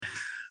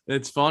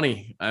It's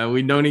funny.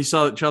 We've known each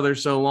other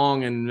so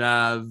long, and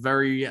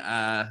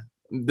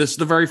this is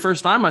the very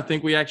first time I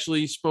think we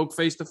actually spoke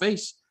face to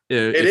face.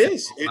 It If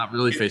is. not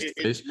really face to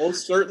It face.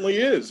 most certainly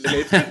is. And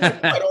it's been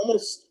like what,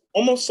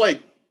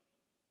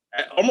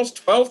 almost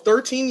 12,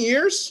 13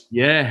 years?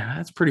 Yeah,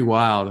 that's pretty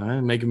wild.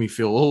 Making me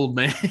feel old,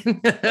 man.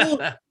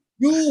 Dude,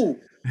 you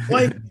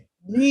like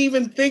me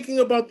even thinking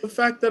about the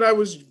fact that I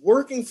was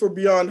working for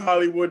Beyond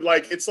Hollywood,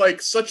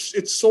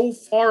 it's so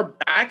far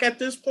back at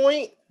this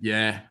point.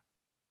 Yeah,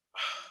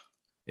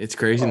 it's Oh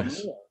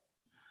craziness. man.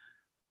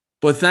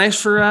 But thanks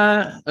for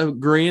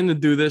agreeing to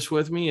do this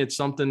with me. It's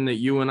something that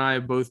you and I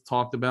have both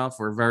talked about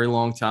for a very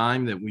long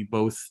time that we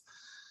both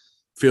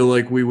feel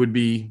like we would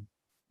be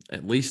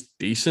at least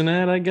decent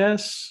at, I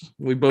guess.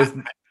 We both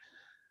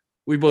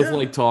Yeah.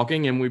 like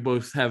talking, and we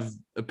both have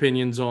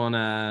opinions on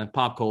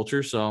pop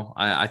culture. So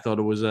I thought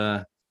it was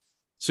as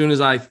soon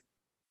as I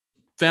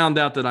found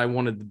out that I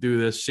wanted to do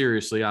this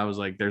seriously, I was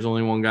like, there's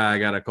only one guy I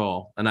gotta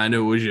call, and I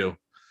knew it was you.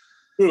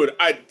 Dude,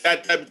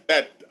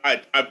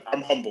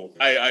 I'm humbled.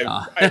 I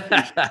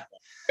appreciate that.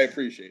 I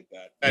appreciate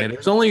that. Yeah,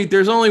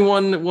 there's only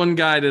one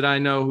guy that I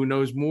know who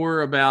knows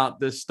more about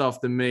this stuff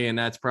than me, and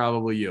that's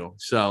probably you.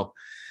 So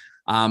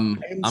I am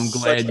I'm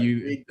such glad a you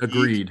big geek.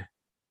 agreed.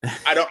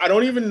 I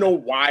don't even know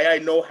why I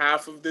know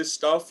half of this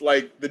stuff.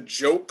 Like the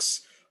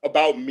jokes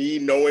about me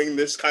knowing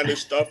this kind of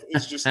stuff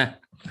is just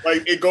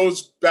like it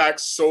goes back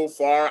so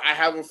far. I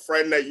have a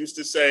friend that used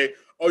to say,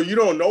 "Oh, you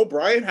don't know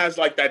Brian has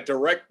like that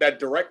direct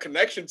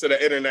connection to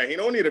the internet. He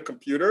don't need a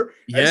computer.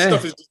 That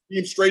stuff Yeah. is just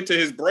beamed straight to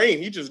his brain.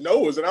 He just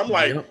knows." And I'm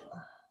like, Yep.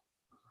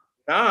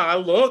 "Nah,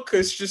 look,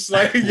 it's just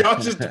like y'all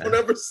just don't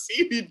ever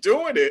see me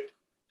doing it."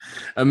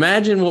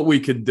 Imagine what we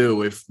could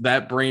do if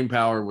that brain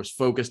power was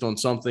focused on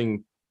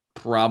something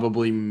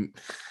probably,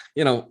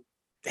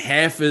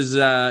 half as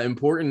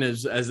important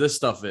as this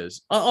stuff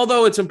is.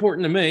 Although it's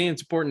important to me,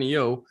 it's important to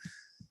you.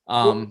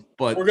 We're,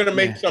 But we're gonna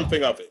make yeah,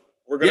 something of it.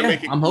 We're gonna yeah,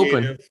 make it I'm hoping.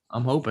 creative,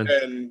 I'm hoping.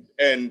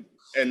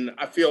 and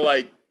I feel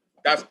like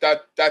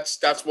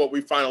that's what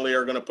we finally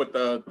are gonna put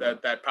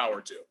that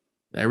power to.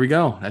 There we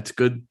go. That's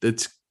good.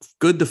 It's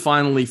good to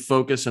finally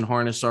focus and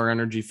harness our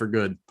energy for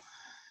good.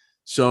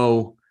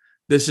 So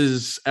this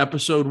is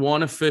episode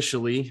 1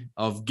 officially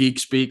of Geek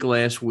Speak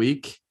last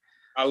week.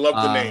 I love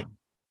the Uh, name.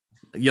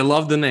 you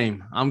love the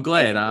name. I'm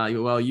glad.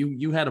 Love Well,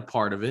 you had a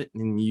part of it,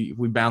 and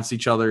we bounced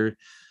each other.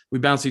 We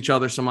bounced each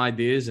other some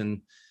ideas,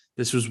 and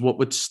this was what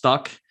was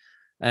stuck.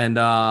 And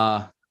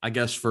I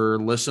guess for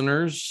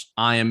listeners,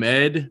 I am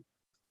Ed,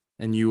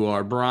 and you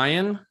are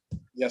Brian.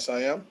 Yes,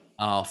 I am.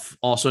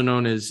 Also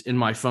known as in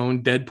my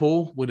phone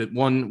Deadpool with it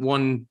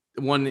one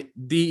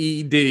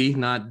DED,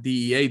 not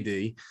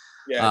DEAD.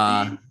 Yeah,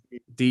 Uh, no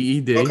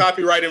DED.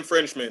 copyright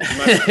infringement.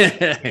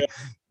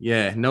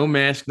 Yeah, no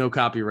mask, no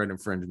copyright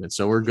infringement.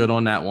 So we're good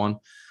on that one.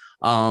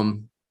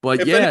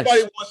 But If anybody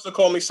yes, wants to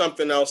call me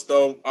something else,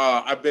 though,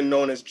 I've been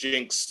known as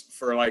Jinx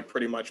for like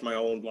pretty much my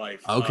own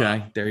life.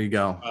 okay, there you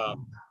go.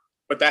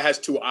 But that has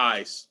two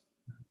eyes.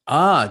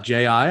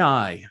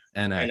 JIINX.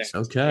 And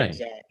Okay, exactly.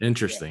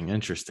 Yeah.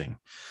 interesting.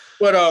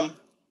 But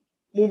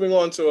moving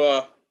on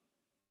to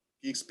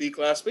Geek Speak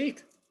last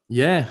week.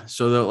 Yeah,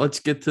 so let's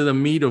get to the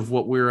meat of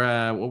what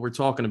we're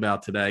talking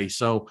about today.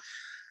 So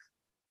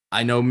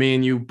I know me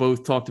and you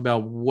both talked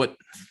about what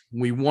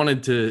we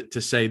wanted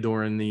to say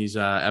during these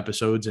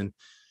episodes, and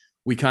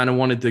we kind of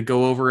wanted to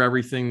go over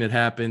everything that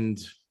happened,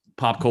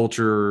 pop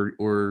culture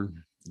or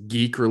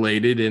geek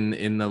related,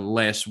 in the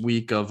last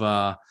week of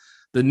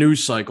the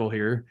news cycle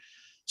here.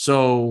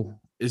 So,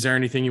 is there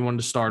anything you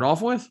wanted to start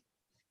off with?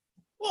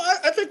 Well,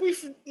 I think we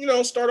should,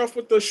 start off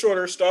with the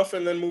shorter stuff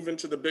and then move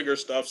into the bigger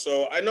stuff.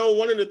 So I know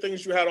one of the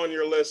things you had on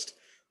your list,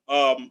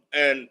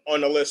 and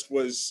on the list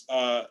was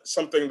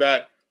something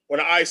that when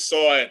I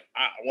saw it,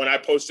 when I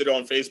posted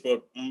on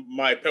Facebook,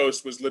 my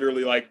post was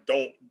literally like,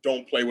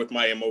 "Don't play with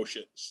my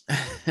emotions,"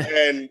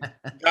 and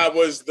that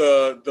was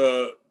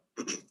the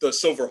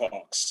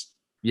SilverHawks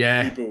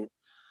Yeah, reboot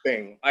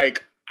thing.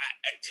 Like,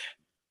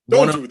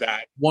 one don't of do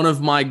that. one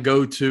of my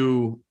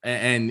go-to,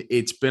 and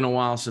it's been a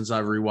while since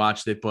I've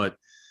rewatched it, but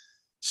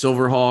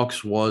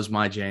SilverHawks was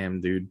my jam,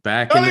 dude.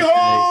 Back in Tally the day,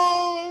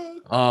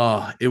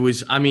 ho! it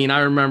was. I mean, I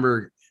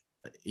remember,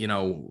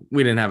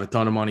 we didn't have a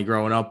ton of money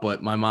growing up,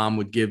 but my mom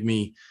would give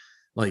me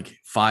like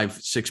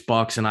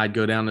 $5-6, and I'd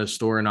go down to the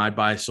store and I'd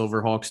buy a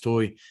SilverHawks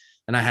toy,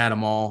 and I had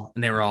them all,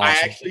 and they were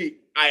awesome.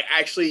 I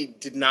actually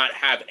did not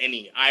have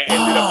any. I ended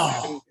up Oh,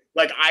 having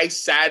like I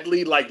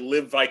sadly like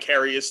lived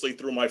vicariously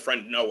through my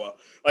friend Noah.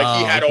 Like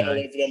he oh, had all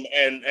okay. of them,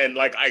 and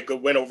like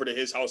went over to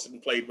his house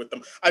and played with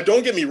them. I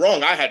don't get me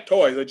wrong, I had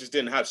toys. I just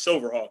didn't have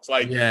Silverhawks.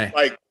 Yeah,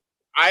 Like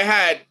I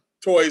had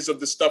toys of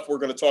the stuff we're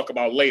going to talk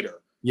about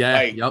later. yeah,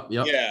 Like yep.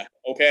 yeah,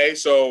 okay.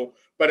 So,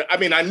 but I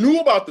mean, I knew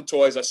about the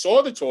toys. I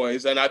saw the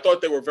toys, and I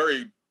thought they were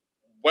very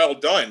well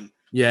done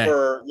Yeah.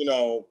 for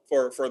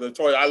the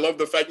toy. I love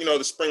the fact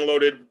the spring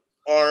loaded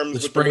The arms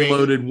with the wings,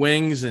 spring-loaded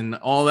wings and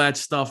all that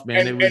stuff,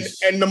 man. and It and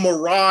was, and the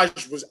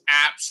Mirage was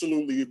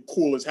absolutely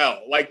cool as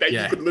hell. Like that, you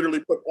yeah, could literally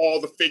put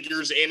all the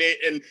figures in it,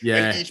 and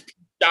yeah, each piece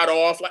got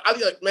off. Like I'd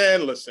be like,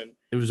 man, listen.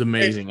 It was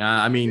amazing.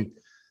 I mean,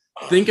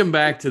 thinking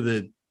back to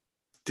the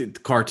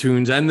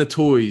cartoons and the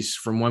toys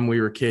from when we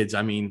were kids.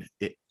 I mean,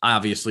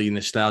 obviously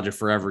nostalgia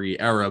for every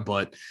era,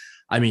 but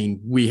I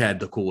mean, we had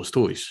the coolest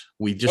toys.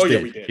 We just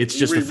did. We did. It's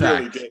just a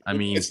fact. Really, I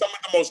mean, it's some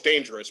of the most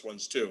dangerous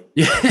ones too.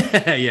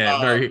 Yeah,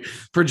 very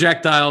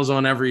projectiles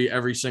on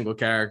every single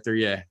character.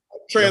 Yeah.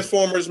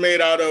 Transformers made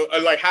out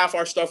of like half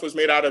our stuff was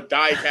made out of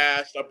die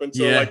cast up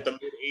until like the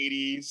mid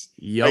 80s.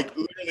 Yep. Like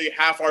literally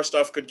half our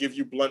stuff could give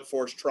you blunt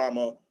force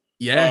trauma.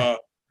 Yeah.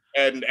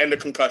 And the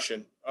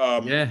concussion.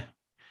 Yeah.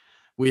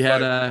 We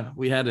had a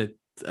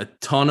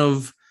ton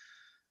of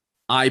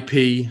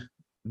IP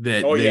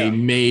that they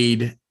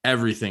made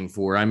everything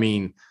for. I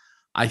mean,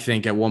 I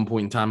think at one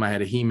point in time I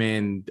had a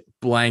He-Man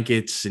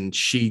blankets and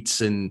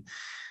sheets, and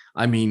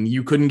I mean,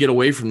 you couldn't get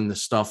away from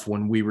this stuff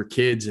when we were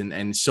kids. And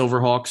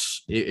SilverHawks,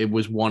 it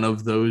was one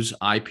of those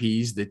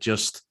IPs that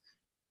just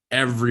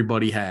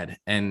everybody had,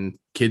 and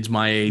kids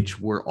my age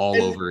were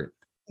all over it.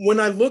 When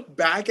I look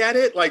back at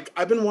it, like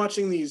I've been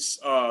watching these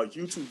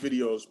YouTube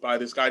videos by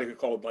this guy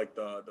called like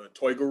the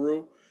Toy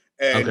Guru,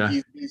 and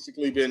he's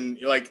basically been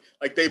like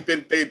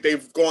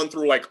they've gone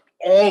through like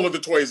all of the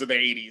toys of the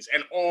 80s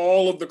and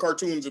all of the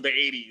cartoons of the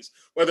 80s,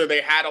 whether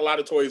they had a lot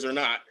of toys or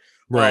not.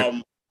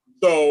 Right.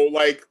 So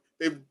like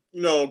they've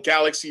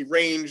Galaxy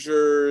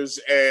Rangers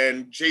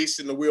and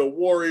Jason the Wheel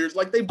Warriors,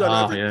 like they've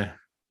done everything. Yeah.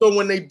 So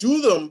when they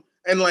do them,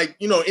 and like,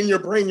 in your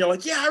brain, you're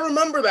like, yeah, I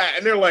remember that.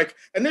 And they're like,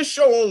 and this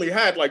show only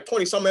had like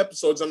 20 some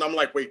episodes. And I'm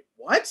like, wait,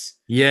 what?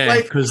 Yeah.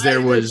 Because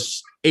there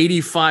was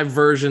 85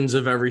 versions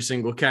of every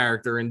single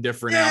character in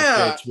different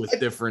outfits with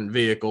different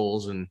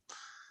vehicles and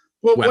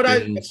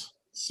weapons.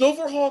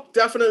 Silverhawk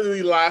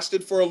definitely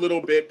lasted for a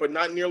little bit, but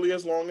not nearly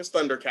as long as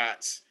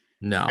Thundercats.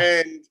 No.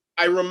 And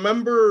I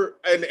remember,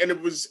 and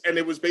it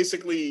was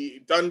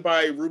basically done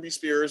by Ruby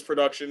Spears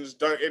Productions,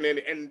 done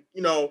and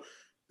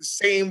the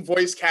same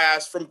voice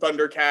cast from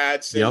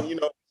Thundercats,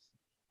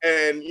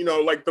 and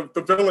like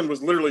the villain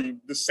was literally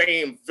the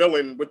same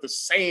villain with the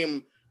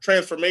same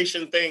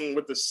transformation thing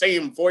with the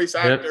same voice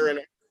actor,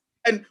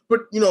 but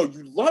you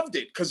loved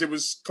it because it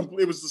was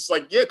just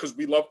like, because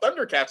we love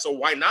Thundercats, so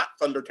why not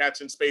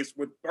Thundercats in space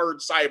with bird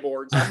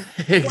cyborgs?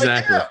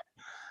 Exactly. Like,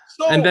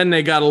 so, and then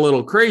they got a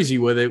little crazy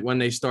with it when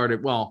they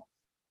started. Well,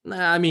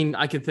 I mean,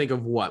 I can think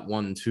of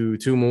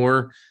two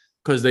more.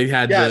 Because they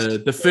had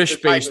the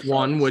fish-based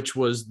one, which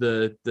was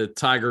the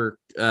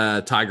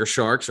tiger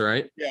sharks,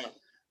 right? Yeah.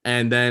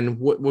 And then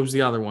what was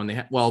the other one? They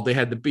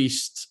had the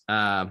Beast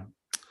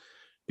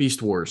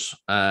Wars.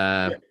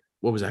 What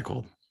was that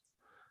called?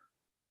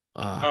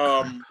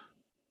 I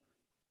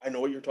know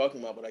what you're talking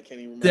about, but I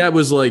can't even remember. That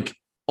was like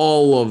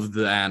all of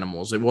the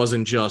animals. It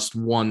wasn't just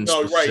one.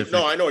 No, specific.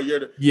 Right? No, I know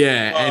you're.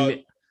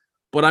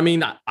 But I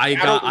mean, I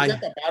got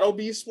the Battle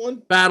Beast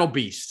one. Battle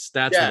Beasts.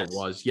 That's what it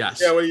was.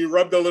 Yes. Yeah, where you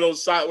rub the little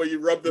side, where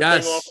you rub the thing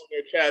off on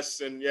their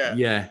chests, and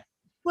yeah.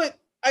 But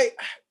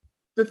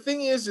the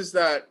thing is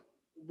that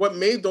what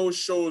made those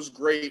shows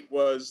great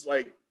was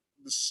like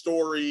the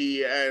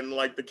story and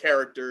like the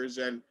characters,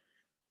 and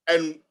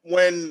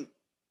when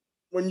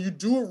you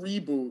do a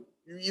reboot,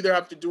 you either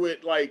have to do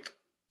it like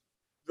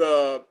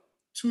the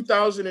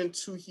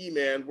 2002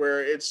 He-Man,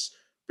 where it's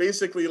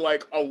basically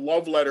like a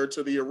love letter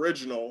to the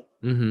original,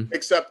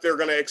 except they're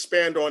going to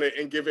expand on it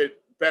and give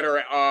it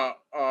better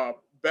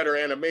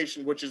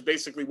animation, which is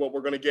basically what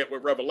we're going to get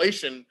with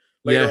Revelation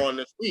later on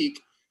this week.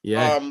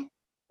 Yeah.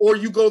 Or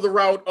you go the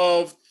route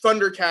of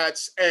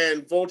Thundercats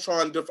and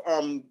Voltron,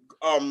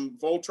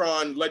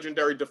 Voltron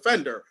Legendary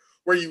Defender,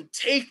 where you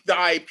take the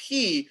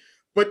IP,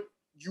 but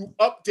you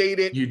update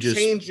it, you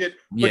change it,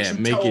 but you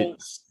make tell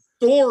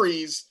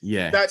stories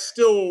that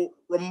still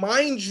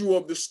remind you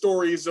of the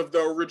stories of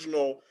the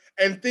original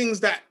and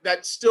things that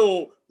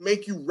still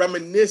make you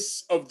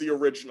reminisce of the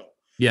original.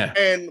 Yeah.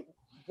 And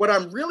what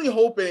I'm really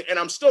hoping, and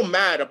I'm still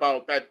mad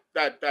about that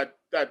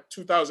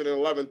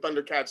 2011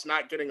 Thundercats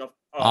not getting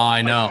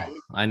I know.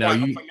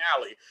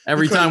 Finale.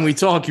 Every time we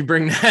talk, you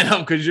bring that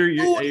up because you're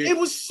it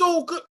was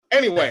so good.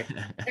 Anyway,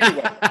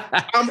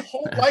 I'm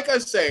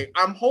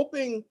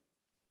hoping.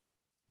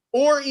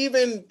 Or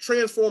even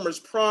Transformers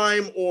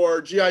Prime or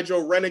G.I.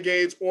 Joe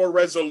Renegades or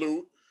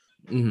Resolute.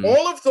 Mm-hmm.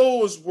 All of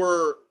those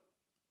were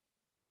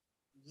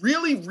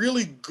really,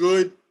 really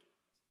good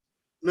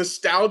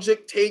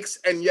nostalgic takes,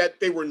 and yet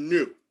they were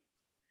new.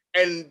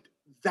 And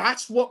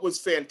that's what was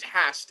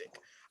fantastic.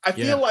 I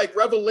feel like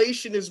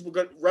Revelation,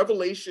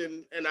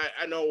 and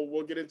I know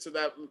we'll get into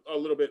that a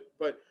little bit,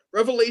 but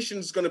Revelation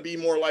is going to be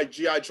more like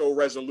G.I. Joe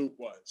Resolute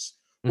was,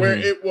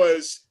 where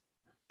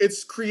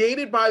it's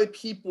created by the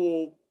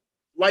people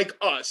like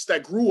us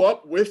that grew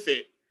up with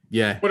it,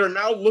 but are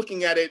now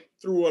looking at it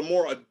through a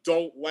more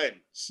adult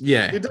lens.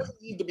 Yeah, it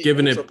doesn't need to be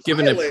given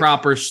it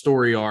proper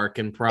story arc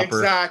and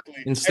proper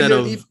instead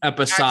of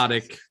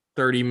episodic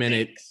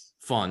 30-minute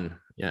fun.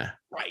 Yeah,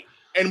 right.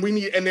 And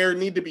there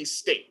need to be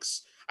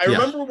stakes. I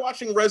remember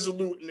watching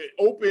Resolute, and it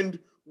opened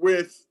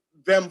with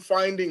them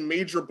finding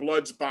Major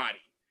Blood's body,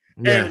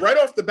 and right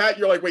off the bat,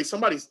 you're like, "Wait,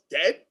 somebody's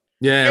dead."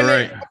 Yeah, And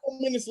then right. a couple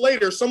minutes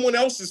later, someone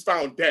else is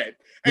found dead.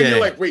 And Yeah.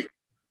 you're like, wait,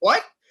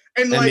 what?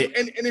 And And like,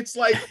 and it's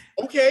like,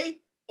 okay,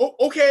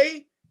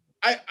 okay,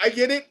 I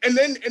get it. And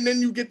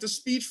then you get the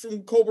speech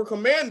from Cobra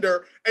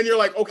Commander, and you're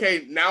like,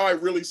 okay, now I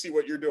really see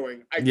what you're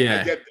doing. I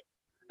yeah. get it.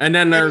 And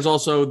then And there's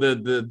also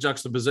the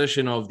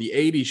juxtaposition of the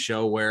 80s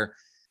show where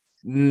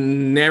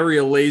nary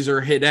a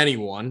laser hit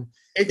anyone.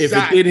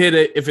 exactly.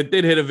 If it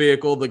did hit a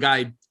vehicle, the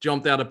guy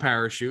jumped out of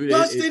parachute.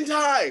 Just in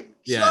time.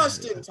 Yeah,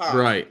 Just in time.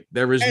 right.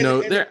 There was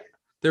no And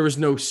there was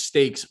no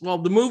stakes. Well,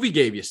 the movie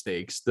gave you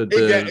stakes. and Which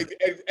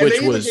they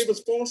even was gave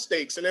us false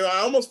stakes, and I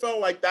almost felt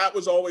like that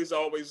was always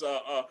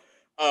a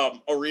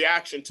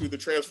reaction to the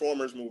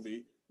Transformers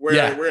movie, where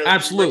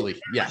absolutely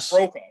where yes,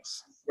 broke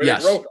us, where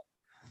yes. they broke us,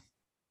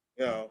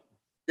 you know,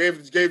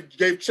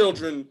 gave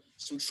children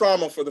some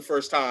trauma for the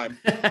first time.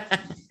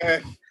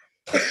 And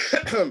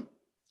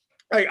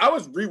like, I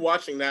was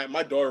rewatching that, and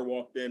my daughter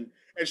walked in,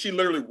 and she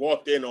literally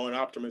walked in on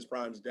Optimus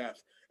Prime's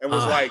death, and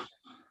was like.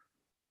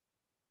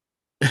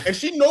 And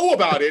she knew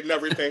about it and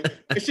everything.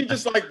 And she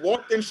just like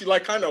walked in. She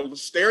like kind of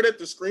stared at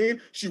the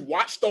screen. She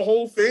watched the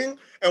whole thing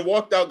and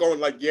walked out going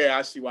like, yeah,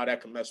 I see why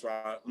that can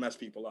mess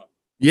people up.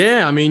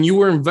 Yeah, I mean, you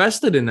were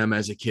invested in them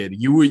as a kid.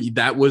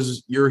 That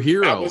was your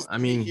hero. That was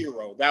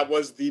hero. That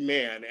was the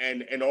man.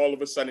 And all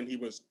of a sudden he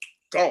was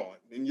gone.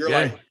 And you're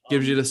like,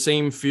 gives you the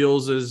same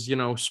feels as,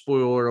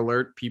 spoiler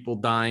alert, people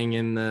dying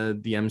in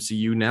the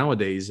MCU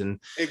nowadays, and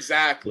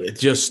exactly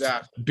just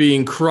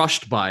being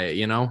crushed by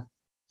it.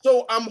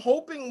 So I'm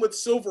hoping with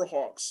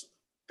SilverHawks,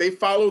 they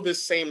follow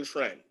this same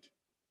trend.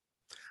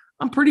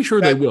 I'm pretty sure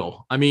they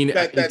will. I mean,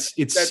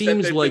 it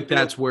seems like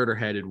that's where they're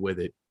headed with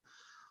it.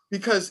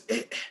 Because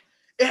it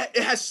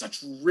has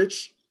such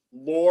rich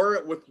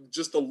lore with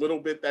just a little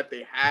bit that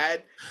they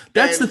had.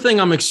 That's the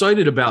thing I'm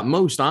excited about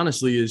most,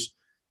 honestly, is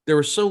there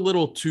was so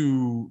little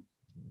to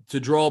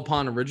draw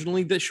upon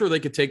originally that sure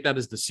they could take that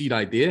as the seed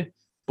idea,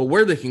 but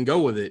where they can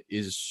go with it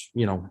is,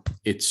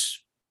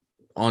 it's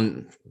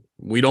on.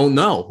 We don't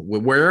know.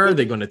 Where are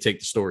they going to take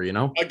the story,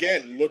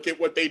 Again, look at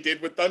what they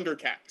did with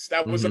Thundercats.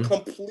 That was a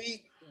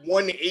complete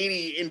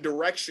 180 in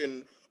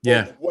direction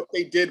of what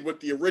they did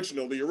with the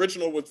original. The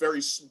original was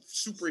very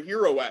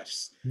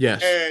superhero-esque.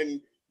 Yes.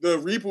 And the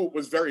reboot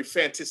was very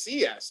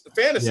fantasy-esque.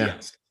 Yeah.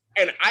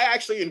 And I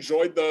actually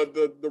enjoyed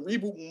the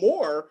reboot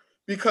more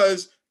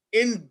because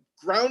in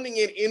grounding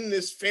it in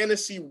this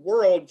fantasy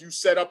world, you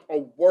set up a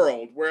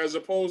world. Whereas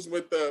opposed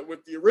with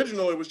the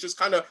original, it was just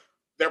kind of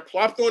they're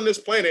plopped on this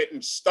planet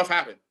and stuff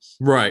happens.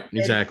 Right,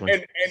 exactly.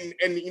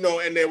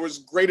 And there was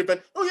great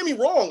event. Don't get me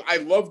wrong, I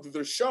loved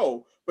the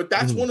show, but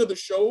that's one of the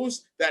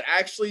shows that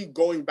actually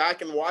going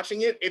back and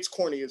watching it, it's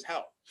corny as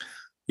hell.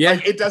 Yeah,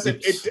 like,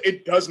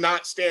 it does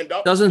not stand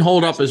up. Doesn't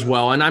hold up as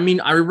well. And I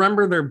mean, I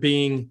remember there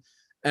being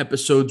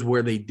episodes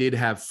where they did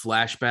have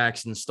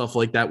flashbacks and stuff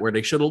like that, where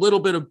they showed a little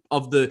bit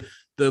of the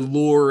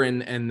lore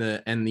and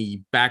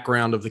the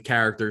background of the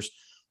characters.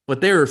 But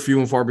they were few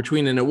and far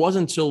between, and it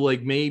wasn't until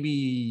like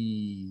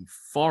maybe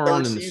far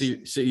on in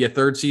the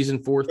third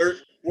season, fourth,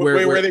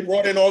 where they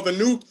brought in all the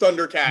new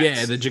Thundercats.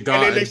 Yeah, the Jagat.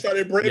 And then they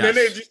started bringing, and then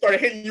they just started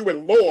hitting you with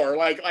lore,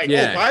 like oh,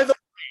 by the way.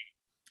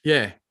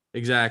 Yeah,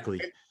 exactly.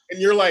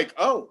 And you're like,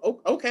 oh,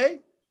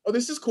 okay, oh,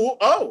 this is cool.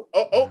 Oh,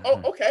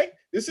 okay,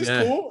 this is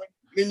cool.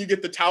 And then you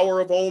get the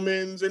Tower of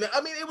Omens, and I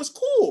mean, it was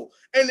cool.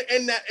 And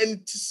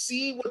to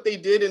see what they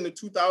did in the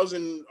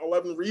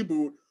 2011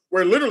 reboot,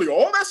 where literally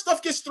all that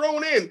stuff gets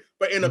thrown in,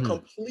 but in a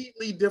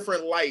completely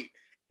different light.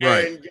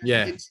 Right. And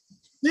it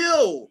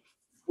still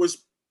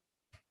was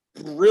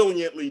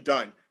brilliantly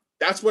done.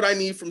 That's what I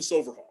need from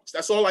SilverHawks.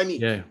 That's all I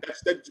need. Yeah.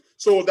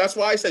 So that's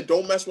why I said,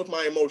 don't mess with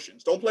my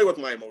emotions. Don't play with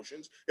my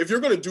emotions. If you're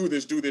gonna do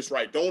this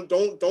right. Don't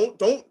go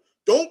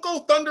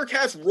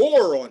Thundercats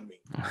roar on me.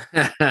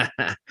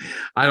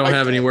 I don't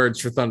have any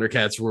words for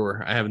Thundercats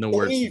roar. I have no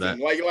words for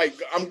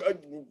that.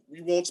 We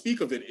won't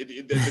speak of it.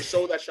 The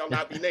show that shall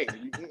not be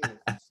named.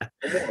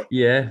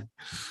 Yeah.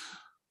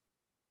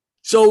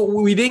 So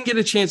we didn't get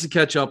a chance to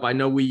catch up. I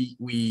know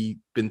we've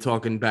been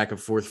talking back and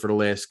forth for the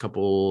last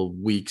couple of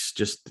weeks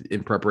just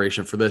in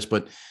preparation for this,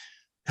 but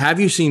have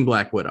you seen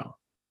Black Widow?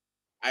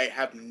 I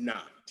have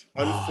not,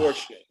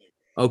 unfortunately.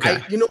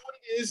 Okay. You know what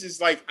it is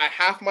like I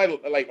have my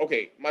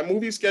my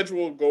movie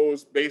schedule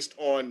goes based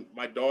on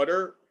my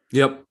daughter.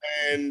 Yep.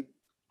 And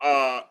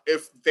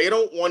if they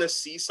don't want to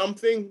see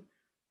something,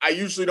 I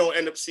usually don't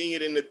end up seeing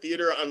it in the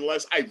theater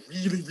unless I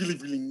really, really,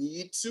 really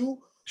need to.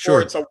 Sure.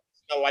 Or it's a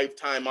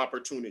lifetime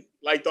opportunity.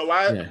 Like the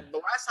last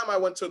time I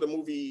went to the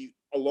movie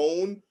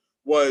alone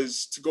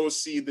was to go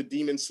see the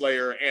Demon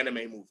Slayer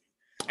anime movie.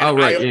 And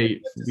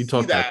we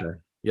talked about that.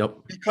 Yep.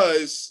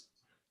 Because,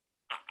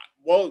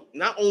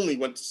 not only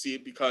went to see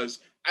it because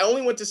I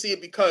only went to see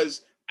it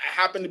because I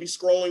happened to be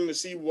scrolling to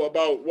see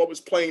about what was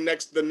playing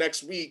the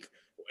next week.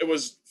 It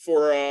was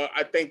for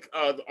I think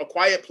A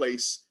Quiet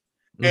Place,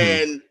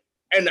 and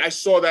I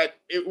saw that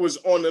it was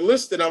on the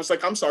list, and I was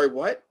like, I'm sorry,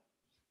 what?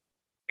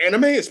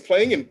 Anime is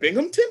playing in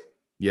Binghamton?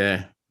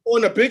 Yeah.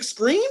 On a big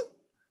screen?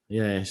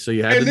 Yeah, so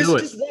you had to do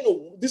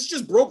it. this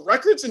just broke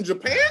records in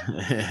Japan,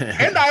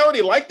 and I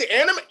already like the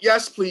anime.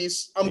 Yes,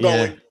 please, I'm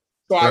going.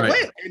 So I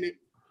went, and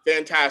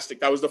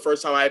fantastic. That was the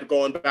first time I had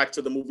gone back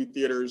to the movie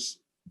theaters.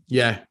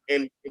 Yeah,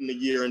 in the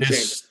year and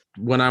change.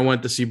 When I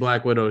went to see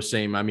Black Widow,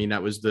 same. I mean,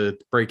 that was the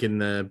breaking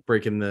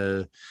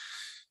the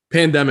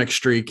pandemic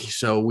streak.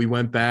 So we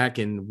went back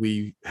and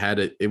we had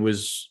it. It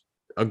was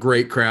a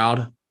great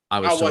crowd. I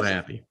was so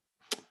happy.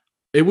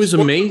 It was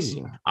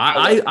amazing.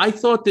 I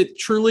thought that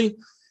truly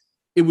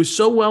it was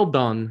so well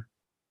done,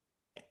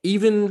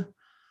 even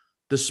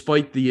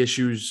despite the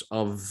issues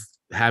of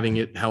having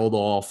it held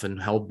off and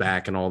held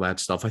back and all that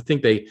stuff. I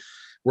think they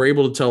were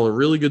able to tell a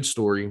really good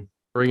story,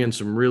 bring in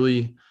some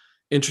really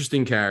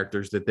interesting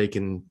characters that they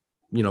can,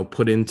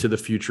 put into the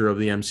future of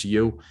the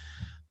MCU.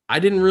 I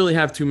didn't really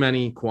have too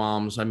many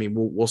qualms. I mean,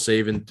 we'll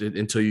save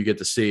until you get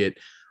to see it.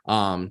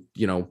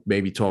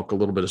 Maybe talk a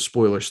little bit of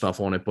spoiler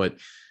stuff on it, but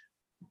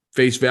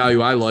face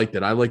value, I liked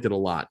it. I liked it a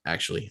lot,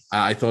 actually.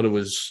 I thought it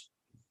was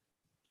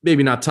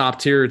maybe not top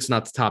tier. It's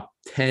not the top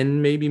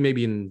 10,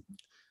 maybe in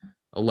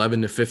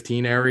 11 to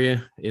 15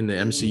 area in the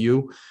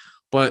MCU,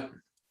 but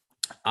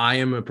I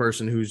am a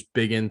person who's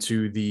big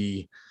into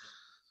the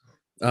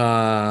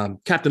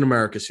Captain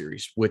America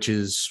series, which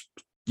is,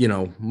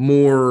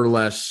 more or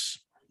less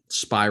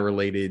spy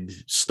related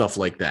stuff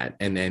like that.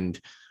 And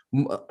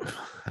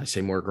I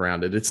say more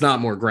grounded. It's not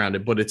more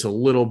grounded, but it's a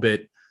little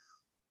bit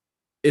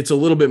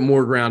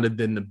more grounded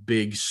than the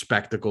big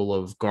spectacle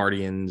of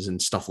Guardians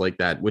and stuff like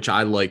that, which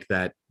I like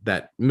that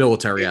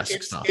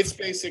military-esque stuff. It's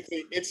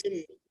basically it's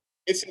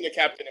in the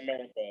Captain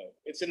America.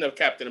 It's in the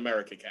Captain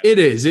America category. It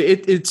is.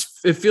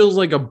 It feels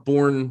like a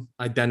Bourne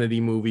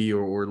Identity movie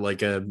or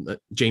like a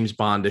James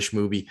Bondish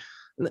movie.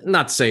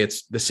 Not to say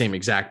it's the same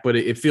exact, but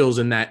it feels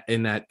in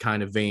that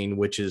kind of vein,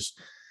 which is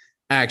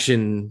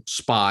action,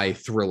 spy,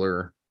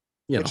 thriller.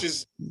 Which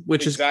is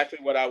exactly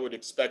what I would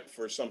expect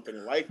for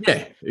something like that.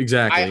 Yeah,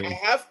 exactly.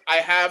 I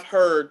have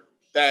heard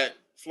that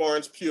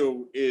Florence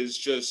Pugh is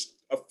just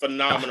a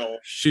phenomenal.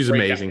 She's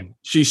amazing. Actor.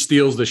 She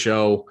steals the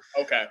show.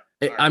 Okay.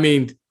 Right. I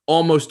mean,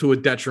 almost to a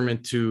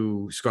detriment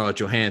to Scarlett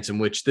Johansson,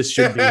 which this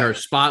should be her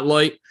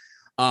spotlight.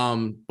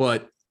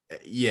 But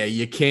yeah,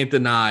 you can't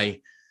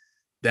deny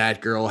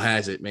that girl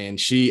has it, man.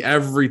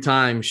 Every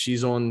time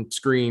she's on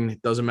screen,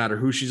 it doesn't matter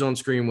who she's on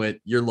screen with,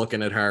 you're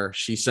looking at her.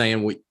 She's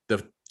saying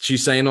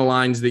the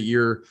lines that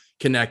you're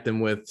connecting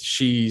with.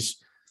 She's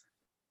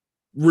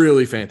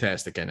really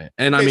fantastic in it.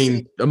 And I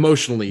mean,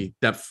 emotionally,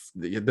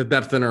 the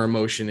depth in her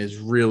emotion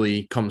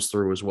really comes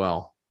through as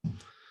well.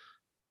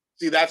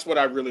 See, that's what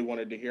I really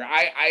wanted to hear.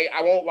 I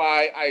won't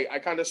lie. I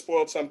kind of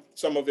spoiled some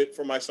of it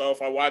for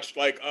myself. I watched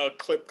like a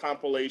clip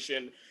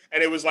compilation,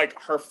 and it was like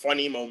her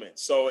funny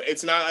moments. So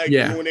it's not like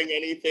ruining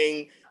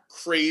anything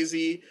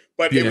crazy,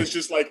 but it was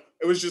just like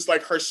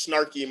her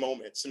snarky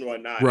moments and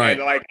whatnot. Right.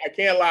 And like I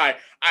can't lie,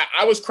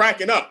 I was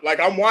cracking up.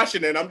 Like I'm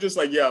watching it, and I'm just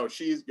like,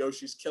 she's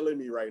killing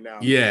me right now.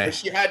 Yeah.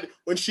 And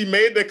when she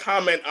made the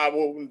comment,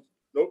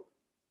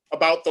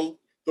 about the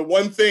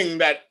one thing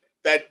that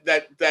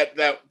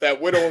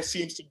Widow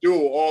seems to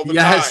do all the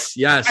time.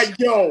 Yes.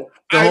 The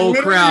whole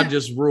crowd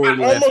just roared.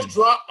 I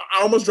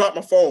almost dropped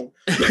my phone.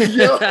 I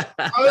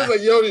was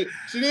like,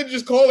 she didn't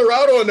just call her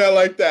out on that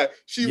like that.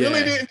 She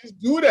really didn't just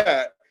do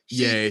that.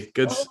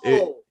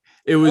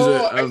 It was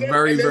a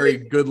very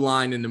good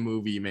line in the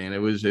movie, man. It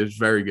was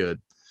very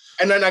good.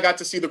 And then I got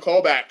to see the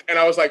callback, and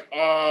I was like,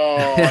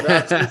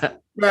 that's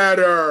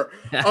better.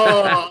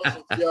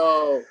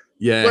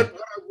 Yeah. But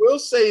what I will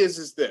say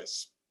is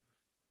this.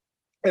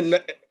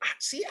 And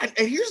see, and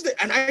here's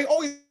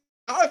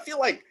I feel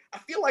like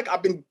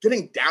I've been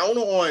getting down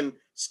on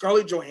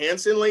Scarlett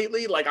Johansson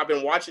lately. Like I've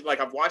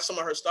watched some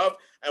of her stuff,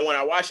 and when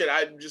I watch it,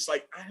 I'm just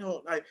like,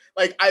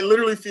 I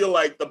literally feel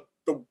like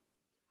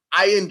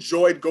I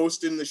enjoyed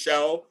Ghost in the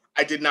Shell.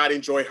 I did not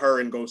enjoy her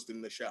in Ghost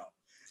in the Shell.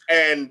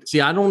 And see,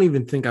 I don't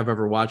even think I've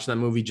ever watched that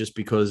movie just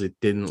because it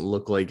didn't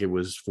look like it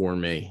was for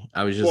me.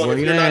 I was just if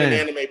you're not an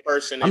anime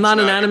person. I'm not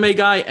an anime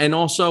guy, and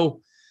also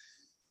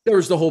there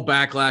was the whole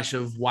backlash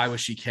of why was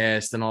she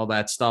cast and all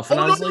that stuff. And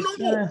I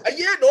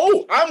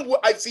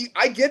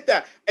get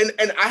that.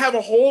 And I have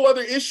a whole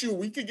other issue.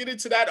 We could get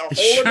into that.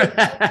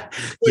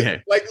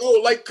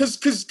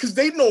 Because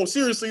they know,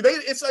 seriously,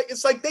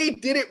 it's like they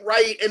did it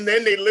right, and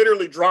then they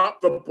literally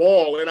dropped the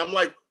ball. And I'm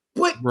like,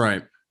 but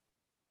right.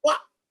 What?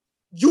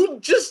 You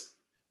wrote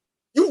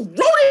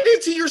it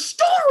into your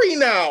story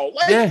now.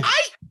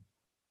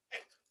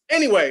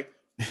 Anyway.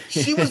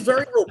 She was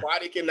very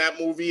robotic in that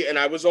movie, and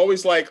I was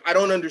always like, I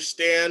don't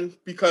understand,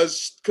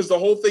 because the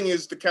whole thing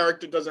is the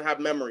character doesn't have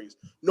memories.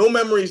 No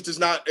memories does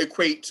not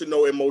equate to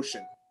no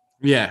emotion.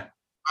 Yeah.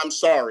 I'm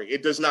sorry,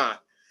 it does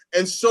not.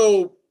 And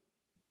so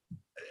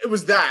it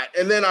was that.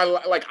 And then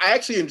I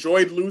actually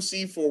enjoyed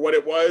Lucy for what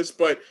it was,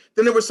 but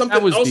then there was something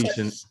that was else.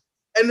 Decent.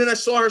 And then I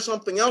saw her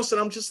something else,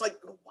 and I'm just like,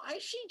 why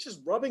is she just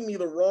rubbing me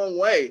the wrong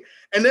way?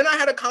 And then I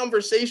had a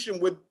conversation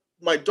with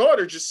my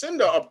daughter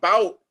Jacinda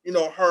about, you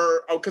know,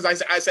 her, because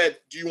I said,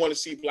 do you want to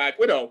see Black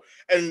Widow?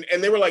 And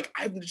they were like,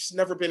 I've just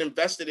never been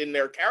invested in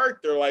their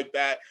character like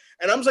that.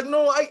 And I was like,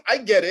 no, I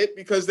get it,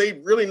 because they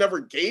really never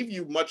gave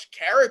you much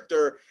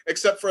character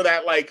except for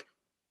that like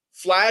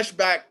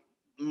flashback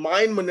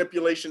mind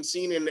manipulation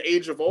scene in the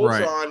Age of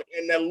Ultron, Right.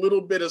 and that little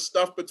bit of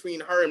stuff between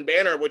her and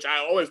Banner, which I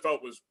always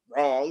felt was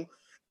wrong.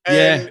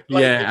 Yeah, And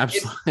like yeah, like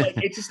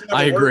absolutely. it just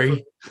I never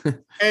worked for agree.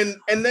 me.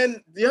 And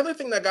then the other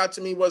thing that got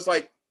to me was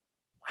like,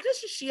 why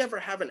doesn't she ever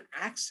have an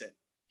accent?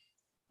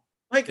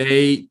 Like,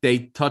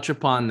 They touch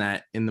upon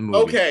that in the movie,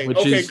 okay, which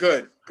okay, is,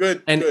 good,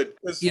 good, and good.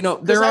 you know,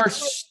 Because I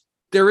feel,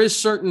 there is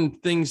certain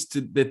things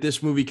that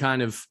this movie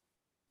kind of,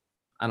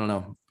 I don't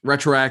know,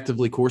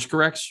 retroactively course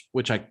corrects,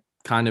 which I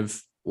kind of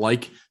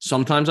like.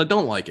 Sometimes I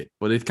don't like it,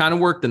 but it kind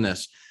of worked in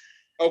this.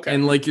 okay.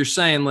 And like you're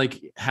saying,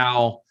 like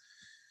how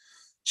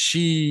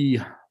she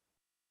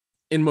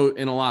in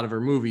a lot of her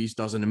movies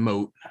doesn't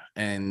emote,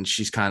 and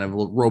she's kind of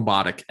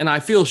robotic, and I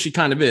feel she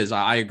kind of is.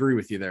 I agree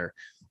with you there.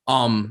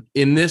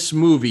 In this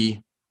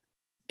movie,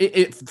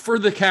 it for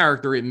the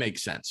character, it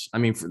makes sense. I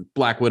mean, for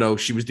Black Widow,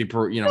 she was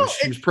No,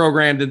 she was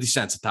programmed and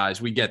desensitized.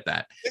 We get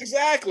that.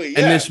 exactly, And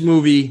yeah. this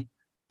movie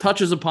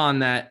touches upon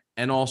that,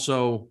 and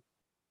also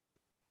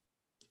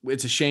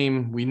it's a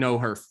shame we know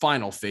her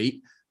final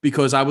fate,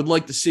 because I would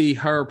like to see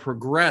her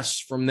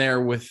progress from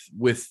there with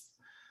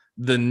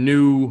the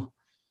new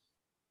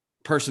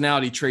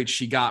personality traits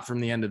she got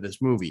from the end of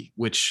this movie,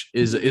 which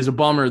is a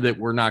bummer that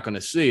we're not going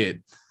to see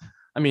it.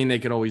 I mean, they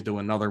could always do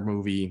another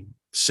movie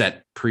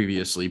set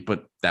previously,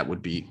 but that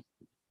would be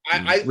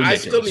I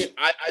still ridiculous. need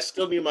I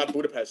still need my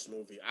Budapest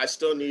movie. I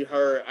still need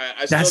her.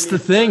 I still That's the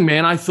need thing, her.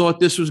 man. I thought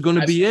this was going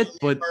to I be still it, need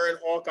but her and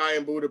Hawkeye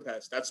in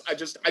Budapest. That's I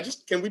just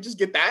can we just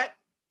get that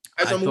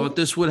as I a thought movie?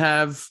 this would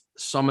have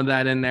some of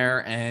that in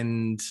there,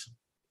 and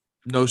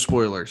no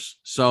spoilers.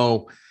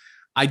 So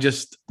I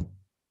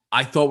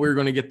thought we were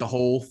going to get the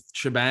whole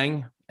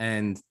shebang,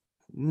 and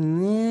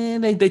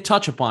they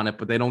touch upon it,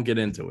 but they don't get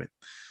into it.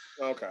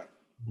 Okay.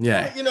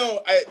 Yeah. Well, you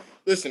know, I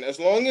listen, as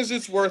long as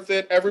it's worth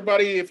it.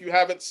 Everybody, if you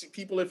haven't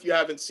if you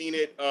haven't seen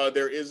it,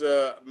 there is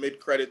a mid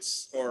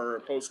credits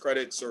or post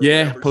credits or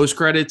Yeah. whatever. Post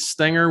credits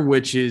stinger,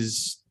 which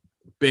is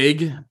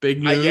big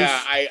news.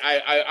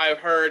 I've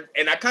heard,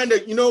 and I kind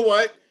of, you know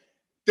what,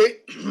 they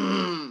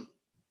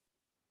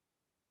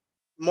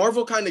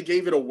Marvel kind of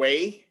gave it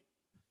away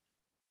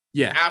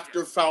Yeah.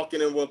 after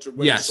Falcon and Winter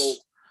Soldier. Yes.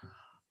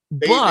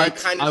 They But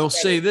kind of I will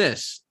said say it.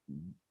 this.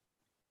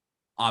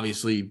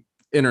 Obviously,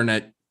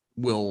 internet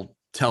will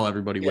tell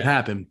everybody what Yeah.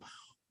 happened,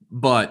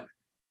 but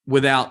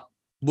without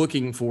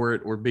looking for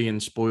it or being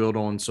spoiled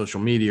on social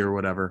media or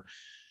whatever,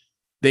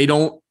 they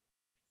don't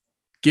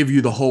give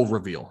you the whole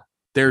reveal.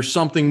 There's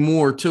something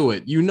more to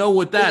it. You know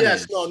what Oh that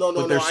yes, is, no.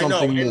 but there's I know,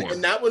 something and more.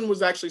 that one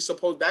was actually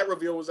supposed. That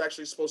reveal was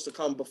actually supposed to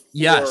come before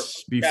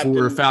Yes, before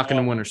Captain. Falcon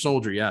and Winter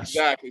Soldier. Yes.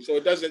 Exactly. So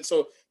it doesn't.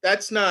 So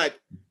that's not.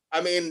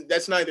 I mean,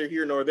 that's neither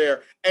here nor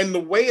there. And the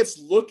way it's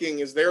looking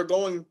is they're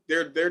going.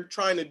 They're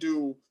trying to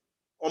do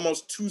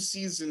almost 2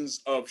 seasons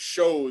of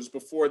shows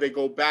before they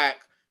go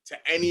back to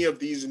any of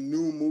these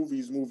new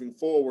movies moving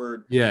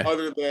forward, Yeah.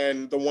 other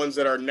than the ones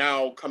that are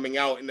now coming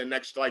out in the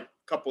next like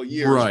couple of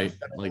years Right.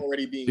 that are Like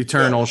already being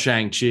Eternal, filmed.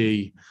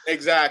 Shang-Chi,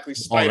 Exactly, all that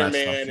stuff.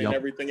 Spider-Man and Yep.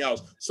 everything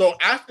else. So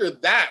after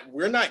that,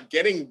 we're not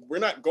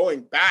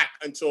going back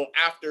until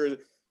after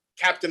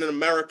Captain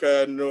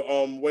America,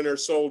 Winter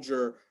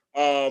Soldier,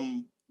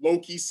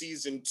 Loki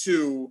season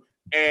 2,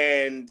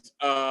 and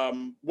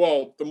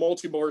well, the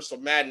Multiverse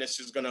of Madness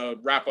is gonna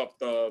wrap up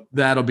the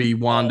That'll be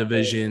whole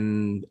WandaVision.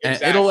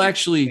 And it'll exactly,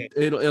 actually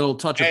it'll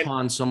touch and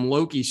upon some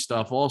Loki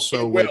stuff also,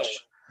 it will,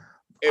 which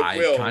it I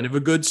will. kind of a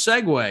good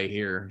segue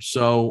here.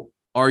 So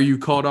are you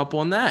caught up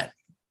on that?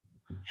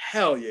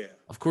 Hell yeah,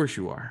 Of course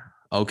you are.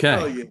 hell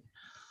Okay. yeah.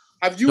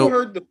 Have you So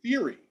heard the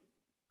theory,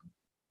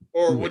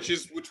 or which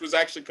was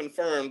actually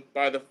confirmed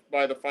by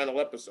the final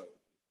episode?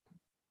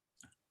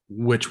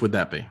 which would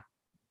that be?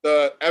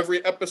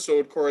 Every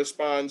episode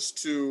corresponds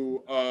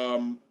to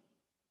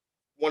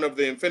one of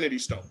the Infinity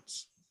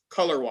Stones,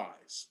 color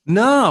wise.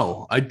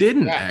 No, I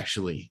didn't Yeah,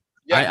 actually.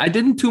 yeah. I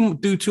didn't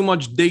do too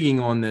much digging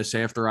on this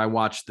after I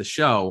watched the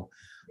show.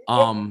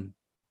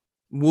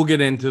 We'll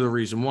get into the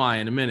reason why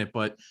in a minute,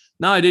 but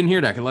no, I didn't hear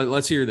that.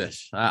 Let's hear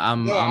this. No,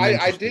 I'm I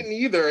interested. didn't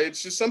either.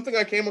 It's just something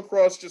I came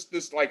across just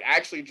this like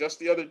actually just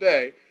the other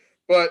day.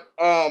 But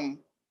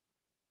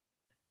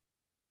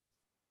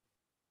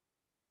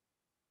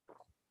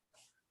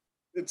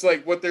it's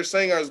like what they're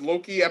saying is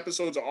Loki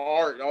episodes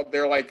are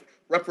they're like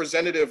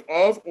representative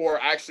of or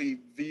actually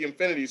the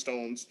Infinity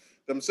Stones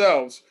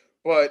themselves.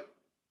 But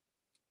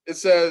it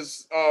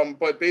says,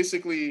 but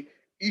basically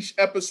each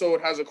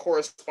episode has a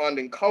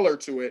corresponding color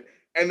to it,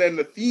 and then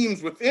the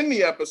themes within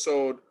the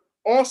episode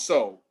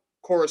also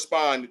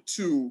correspond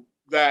to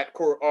that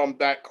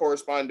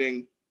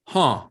corresponding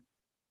Huh.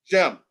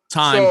 gem.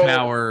 Time So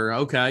power.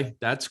 Okay,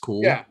 that's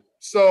cool. yeah,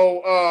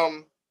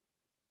 so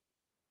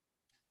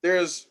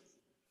there's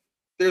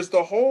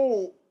the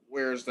whole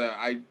where's that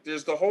I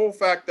there's the whole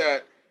fact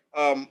that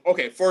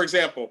okay, for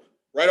example,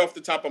 right off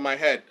the top of my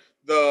head,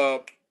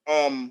 the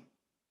um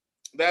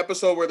the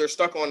episode where they're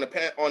stuck on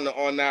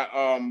on that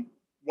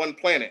one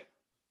planet.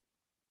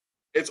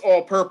 It's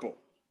all purple.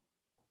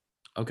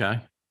 Okay.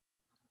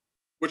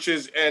 Which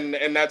is and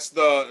that's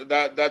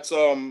that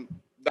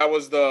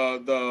was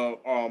the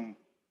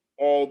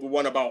all the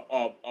one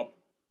about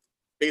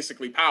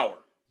basically power.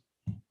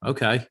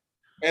 Okay.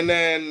 And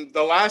then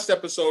the last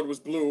episode was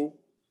blue,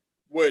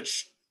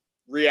 which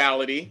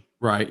reality.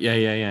 Right. Yeah.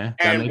 That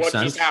And makes what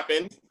sense. just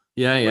happened?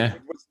 Yeah.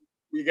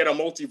 We get a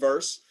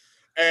multiverse,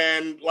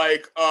 and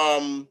like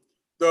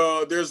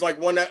there's like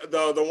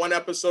the one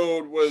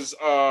episode was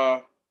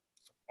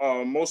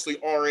mostly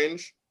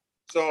orange.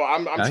 So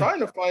I'm Okay. trying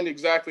to find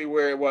exactly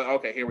where it was.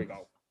 Okay, here we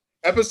go.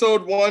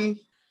 Episode 1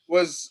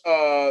 was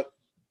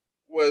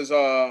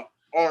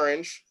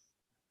orange.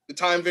 The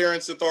Time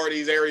Variance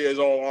Authority's area is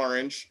all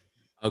orange.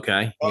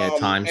 Okay. Yeah.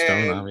 Time stone,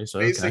 And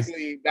obviously.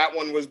 basically, that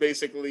one was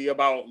basically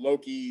about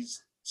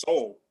Loki's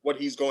soul, what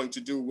he's going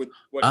to do with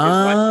what his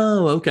life.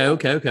 Oh,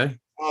 okay.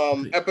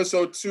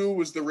 Episode 2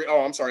 was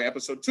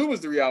episode 2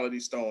 was the Reality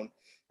Stone,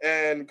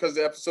 and because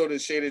the episode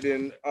is shaded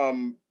in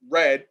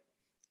red,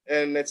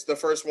 and it's the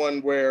first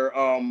one where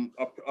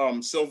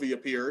Sylvie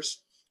appears,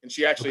 and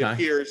she actually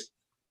appears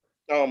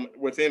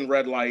within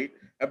red light.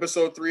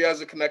 Episode 3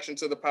 has a connection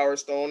to the Power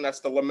Stone.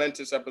 That's the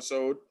Lamentus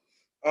episode.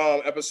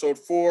 Episode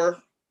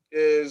 4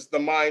 is the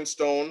Mind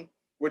Stone,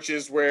 which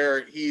is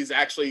where he's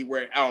actually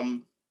where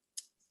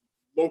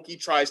Loki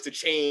tries to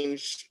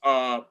change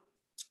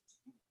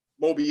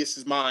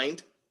Mobius's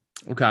mind.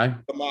 Okay.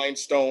 The Mind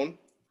Stone.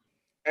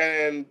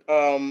 And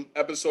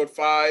episode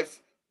 5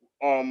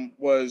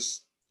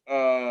 was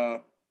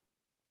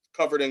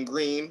covered in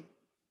green.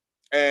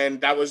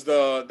 And that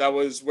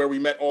was where we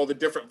met all the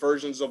different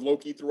versions of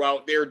Loki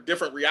throughout. They're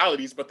different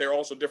realities, but they're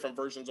also different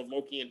versions of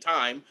Loki in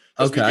time.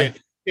 Okay. We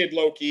get kid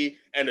Loki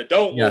and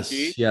adult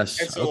Loki.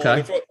 Yes. And so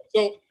okay.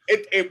 So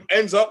it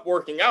ends up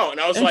working out. And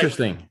I was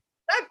interesting.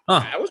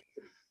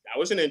 That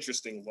was an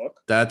interesting look.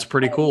 That's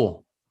pretty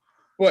cool.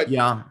 But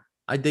yeah,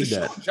 I dig the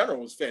that. show in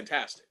general was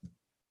fantastic.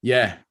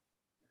 Yeah.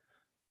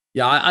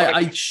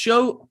 I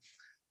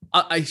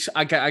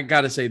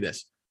gotta say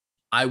this.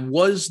 I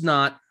was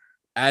not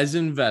as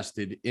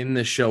invested in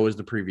this show as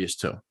the previous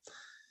two.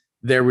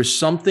 There was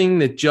something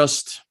that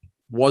just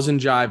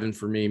wasn't jiving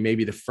for me.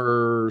 Maybe the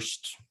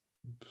first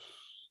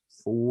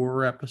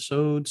 3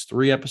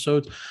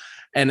 episodes.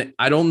 And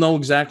I don't know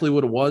exactly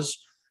what it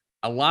was.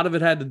 A lot of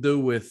it had to do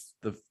with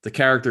the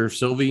character of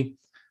Sylvie.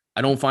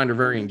 I don't find her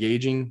very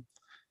engaging.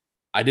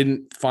 I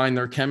didn't find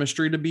their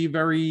chemistry to be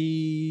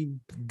very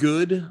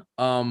good.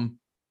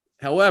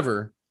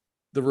 However,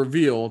 the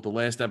reveal, the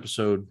last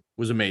episode,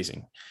 was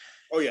amazing.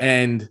 Oh, yeah.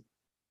 And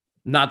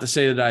not to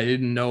say that I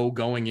didn't know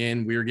going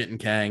in we were getting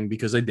Kang,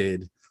 because I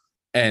did.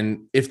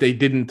 And if they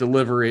didn't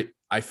deliver it,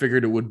 I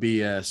figured it would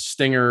be a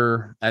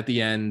stinger at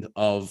the end,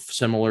 of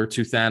similar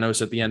to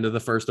Thanos at the end of the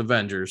first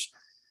Avengers.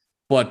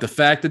 But the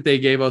fact that they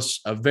gave us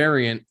a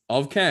variant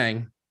of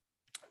Kang,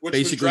 which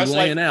basically was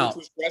laying out,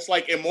 which was dressed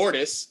like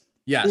Immortus,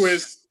 yes, who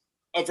is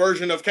a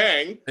version of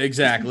Kang.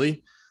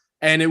 Exactly.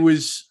 And it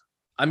was,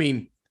 I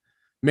mean,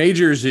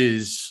 Majors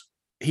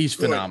he's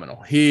phenomenal.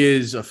 Good. He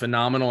is a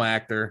phenomenal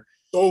actor.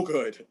 So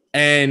good.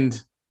 And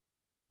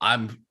I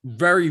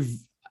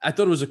thought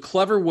it was a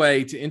clever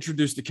way to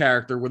introduce the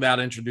character without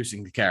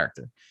introducing the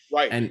character.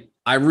 Right. And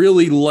I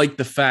really like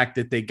the fact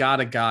that they got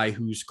a guy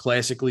who's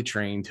classically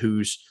trained,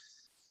 who's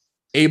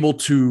able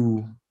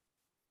to,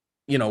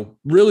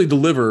 really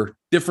deliver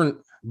different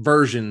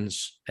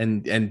versions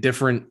and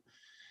different,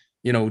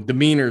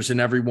 demeanors in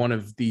every one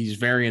of these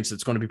variants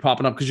that's going to be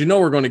popping up, because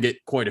we're going to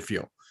get quite a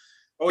few.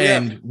 Oh, yeah.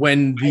 And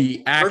when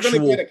we're going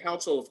to get a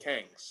Council of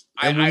Kangs.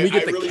 And when we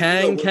get the really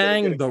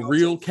Kang, the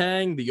real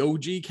Kang, the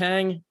OG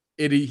Kang,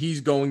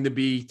 he's going to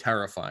be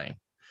terrifying.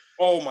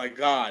 Oh my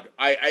God.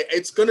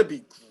 It's going to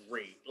be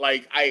great.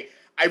 Like I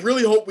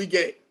really hope we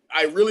get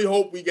a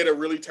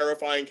really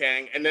terrifying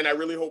Kang, and then I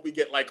really hope we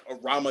get like a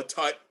Rama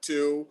Tut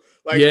too.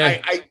 Like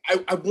yeah.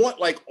 I want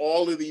like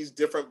all of these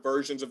different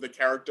versions of the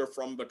character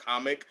from the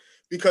comic,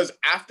 because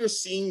after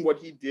seeing what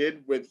he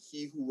did with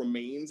He Who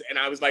Remains, and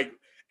I was like,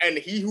 and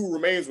He Who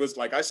Remains was,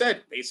 like I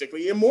said,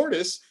 basically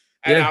Immortus,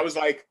 and I was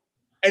like,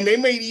 and they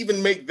may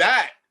even make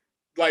that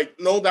like,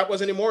 no, that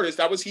wasn't Immortus,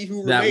 that was He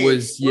Who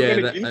Remains.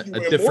 That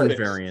was a different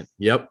variant.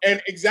 Yep.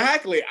 And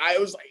exactly, I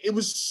was like, it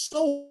was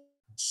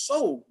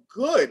so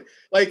good.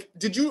 Like,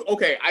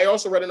 I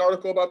also read an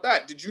article about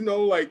that. Did you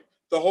know, like,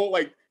 the whole,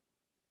 like,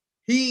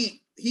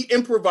 he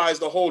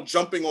improvised the whole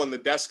jumping on the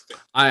desk thing?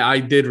 I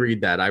did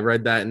read that. I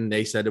read that, and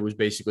they said it was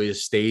basically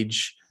his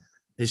stage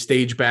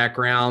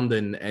background,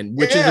 and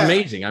which is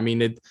amazing. I mean,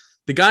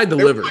 the guy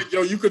delivered. Like,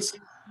 you could see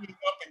him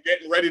up and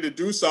getting ready to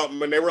do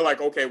something, and they were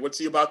like, okay, what's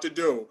he about to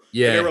do?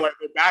 Yeah. And they were like,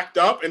 they backed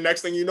up, and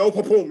next thing you know,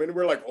 boom, and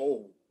we're like,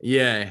 oh.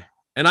 Yeah.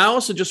 And I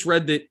also just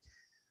read that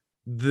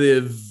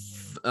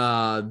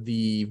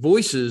the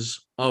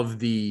voices of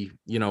the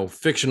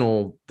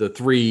fictional, the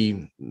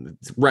 3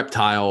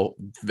 reptile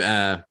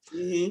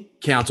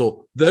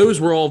council, those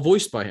were all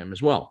voiced by him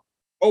as well.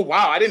 Oh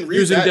wow, I didn't read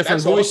using that.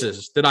 different That's awesome.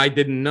 voices that I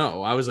didn't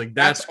know. I was like,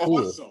 that's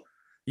cool. Awesome.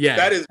 Yeah.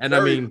 That is And I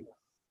very mean, cool.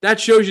 that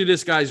shows you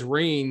this guy's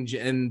range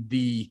and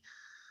the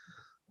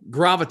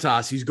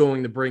gravitas he's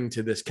going to bring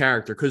to this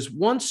character. Because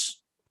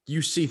once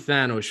you see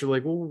Thanos, you're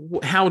like,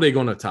 well, how are they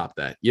going to top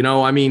that? You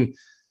know, I mean,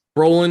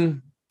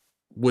 Brolin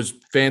was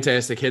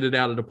fantastic, hit it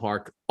out of the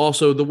park.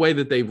 Also, the way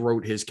that they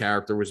wrote his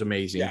character was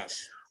amazing.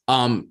 Yes.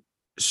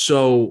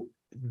 So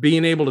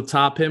being able to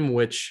top him,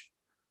 which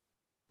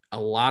a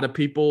lot of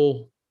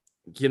people,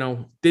 you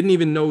know, didn't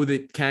even know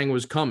that Kang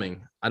was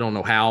coming. I don't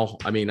know how.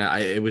 I mean,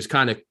 it was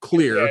kind of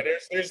clear. Yeah,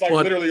 there's like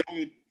literally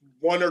only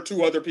one or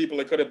two other people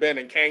it could have been,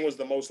 and Kang was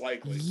the most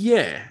likely.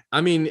 Yeah.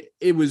 I mean,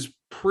 it was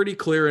pretty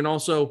clear. And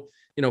also,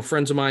 you know,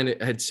 friends of mine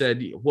had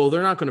said, well,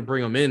 they're not going to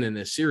bring him in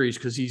this series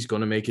because he's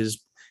going to make his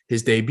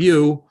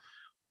debut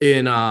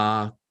in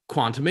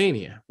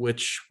Quantumania,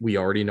 which we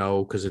already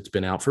know because it's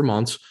been out for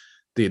months,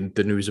 the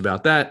news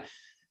about that.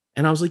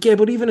 And I was like, yeah,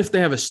 but even if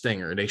they have a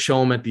stinger, they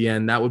show him at the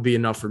end, that would be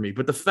enough for me.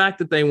 But the fact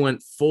that they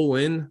went all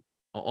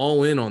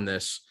in on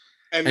this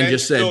and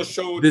just said,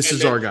 this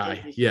is our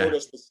guy. Yeah.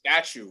 Us the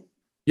statue.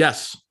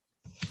 Yes.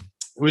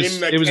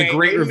 It was a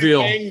great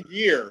reveal.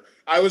 Year.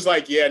 I was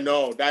like, yeah,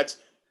 no,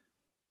 this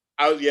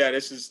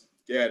is.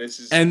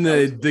 And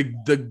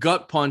the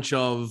gut punch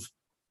of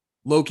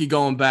Loki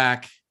going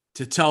back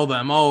to tell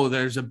them, oh,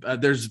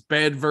 there's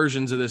bad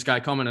versions of this guy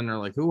coming, and they're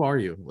like, who are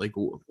you? Like,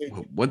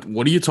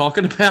 what are you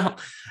talking about?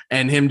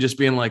 And him just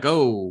being like,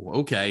 oh,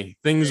 okay,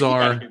 things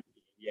are.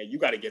 You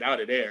got to get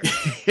out of there.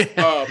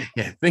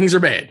 Yeah, things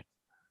are bad.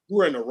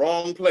 We're in the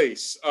wrong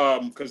place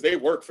because they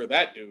work for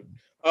that dude.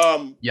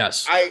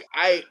 Yes. I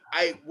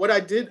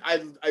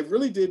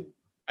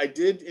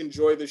did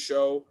enjoy the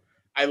show.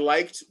 I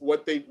liked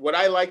what they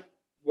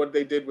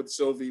did with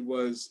Sylvie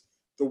was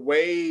the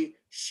way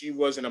she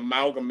was an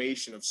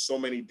amalgamation of so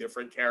many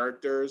different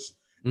characters,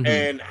 mm-hmm.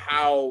 and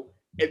how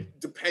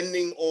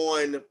depending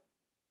on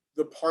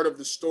the part of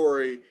the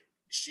story,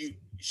 she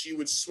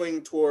would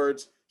swing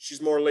towards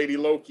she's more Lady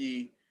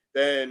Loki,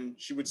 then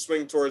she would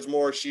swing towards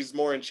she's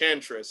more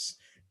Enchantress,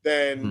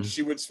 then mm-hmm.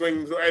 she would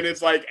swing, and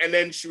it's like, and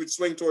then she would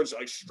swing towards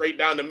like straight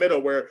down the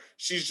middle where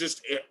she's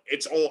just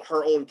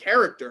her own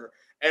character.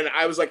 And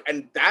I was like,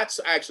 and that's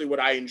actually what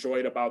I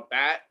enjoyed about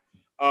that.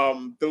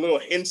 The little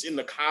hints in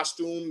the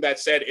costume that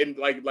said in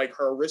like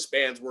her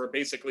wristbands were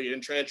basically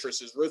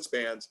Enchantress's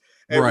wristbands,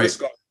 and right.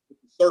 wrist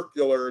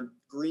circular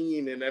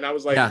green, and I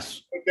was like,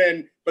 yes.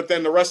 But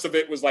then the rest of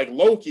it was like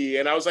Loki,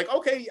 and I was like,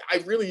 okay, I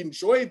really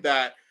enjoyed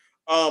that.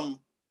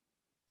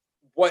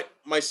 What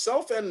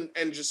myself and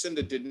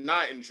Jacinda did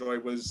not enjoy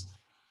was,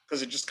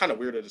 because it just kind of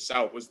weirded us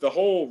out, was the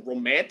whole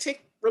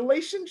romantic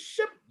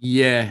relationship.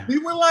 Yeah, we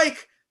were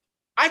like,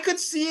 I could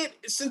see it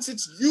since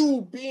it's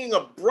you being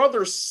a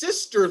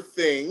brother-sister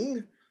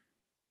thing,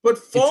 but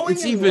falling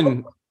it's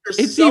even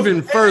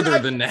further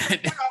than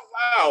that. Out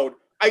loud,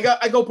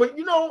 I go, but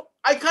you know,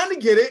 I kind of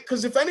get it,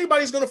 because if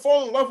anybody's going to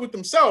fall in love with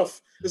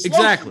themselves, it's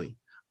exactly. Loki.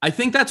 I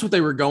think that's what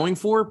they were going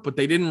for, but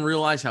they didn't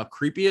realize how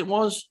creepy it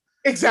was.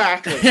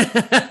 Exactly.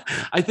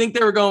 I think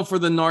they were going for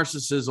the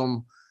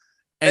narcissism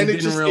and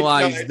didn't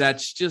realize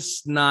that's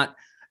just not.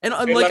 And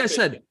like I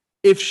said,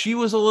 if she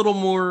was a little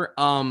more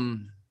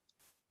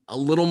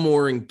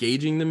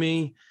engaging to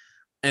me,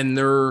 and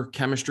their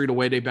chemistry, the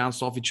way they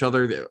bounced off each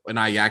other, and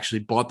I actually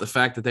bought the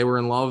fact that they were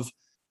in love,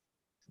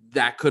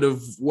 that could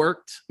have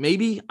worked.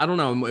 Maybe, I don't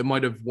know. It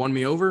might have won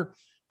me over.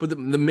 But the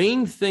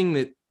main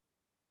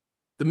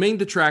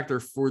detractor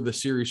for the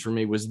series for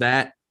me was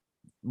that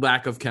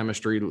lack of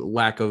chemistry,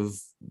 lack of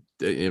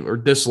or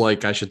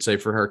dislike, I should say,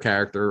 for her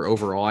character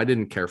overall. I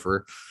didn't care for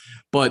her.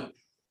 But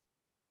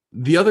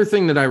the other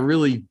thing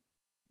that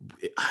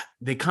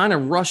they kind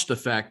of rushed the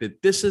fact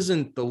that this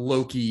isn't the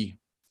Loki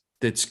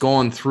that's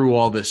gone through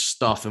all this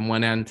stuff and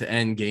went end to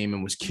end game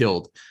and was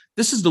killed.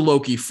 This is the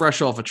Loki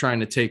fresh off of trying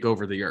to take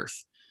over the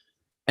earth.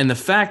 And the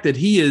fact that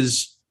he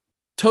is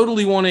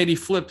totally 180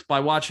 flipped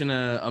by watching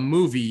a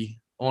movie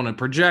on a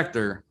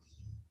projector,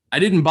 I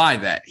didn't buy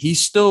that. He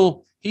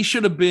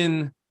should have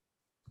been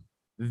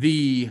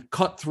the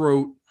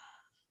cutthroat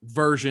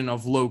version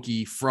of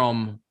Loki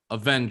from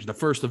the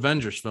first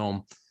Avengers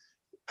film.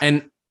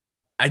 And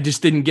I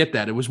just didn't get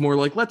that. It was more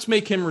like, let's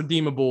make him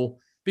redeemable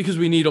because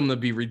we need him to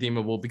be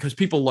redeemable because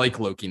people like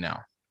Loki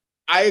now.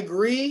 I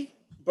agree,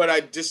 but I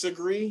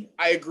disagree.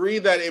 I agree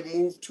that it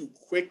moved too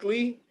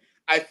quickly.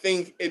 I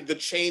think the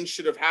change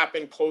should have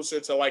happened closer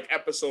to like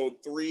episode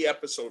 3,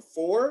 episode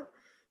 4,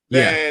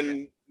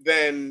 than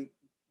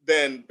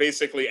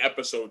basically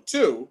episode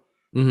 2.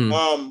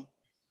 Mm-hmm.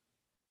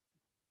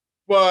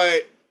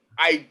 But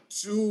I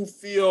do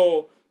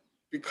feel,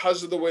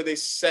 because of the way they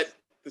set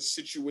the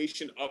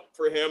situation up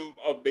for him,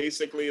 of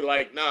basically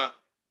like, nah,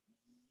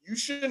 you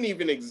shouldn't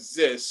even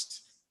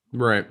exist.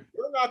 Right.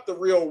 You're not the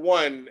real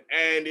one.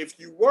 And if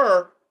you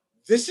were,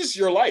 this is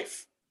your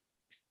life.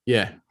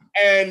 Yeah.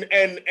 And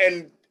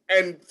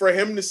for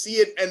him to see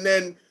it, and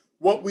then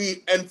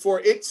for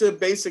it to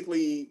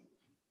basically,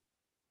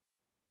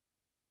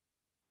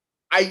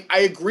 I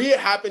agree it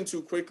happened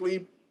too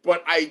quickly,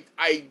 but I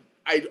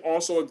I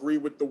also agree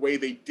with the way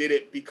they did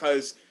it,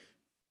 because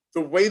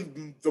the way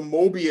the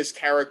Mobius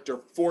character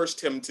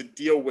forced him to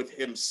deal with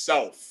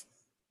himself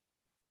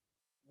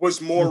was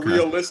more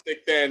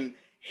realistic than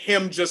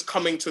him just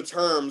coming to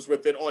terms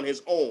with it on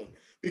his own.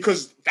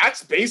 Because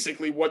that's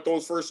basically what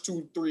those first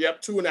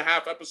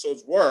 2.5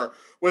 episodes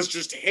was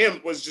just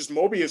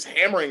Mobius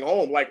hammering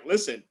home, like,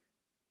 listen,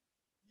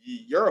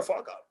 you're a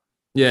fuck up.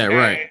 Yeah,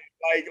 right.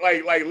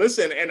 And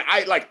listen, and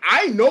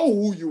I know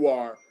who you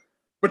are,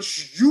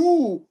 but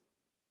you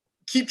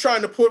keep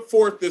trying to put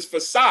forth this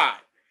facade.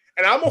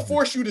 And I'm gonna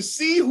force you to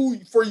see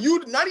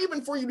not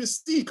even for you to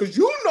see, because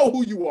you know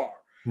who you are.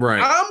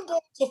 Right. I'm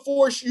going to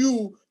force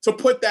you to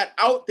put that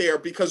out there,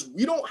 because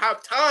we don't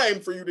have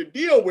time for you to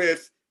deal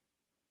with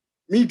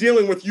me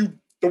dealing with you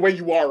the way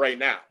you are right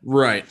now.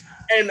 Right.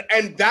 And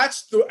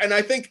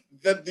I think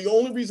that the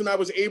only reason I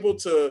was able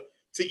to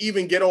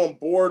even get on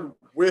board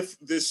with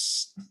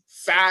this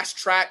fast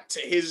track to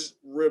his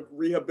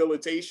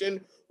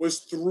rehabilitation was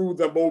through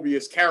the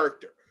Mobius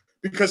character,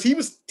 because he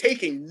was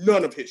taking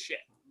none of his shit.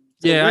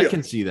 Yeah, real. I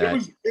can see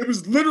that. It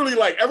was literally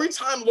like every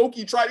time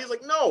Loki tried, he's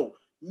like, no.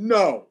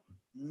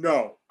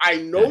 I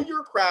know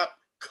your crap.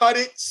 Cut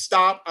it.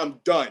 Stop. I'm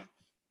done.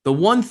 The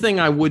one thing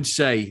I would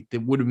say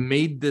that would have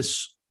made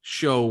this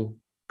show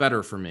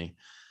better for me,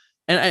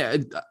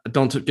 and I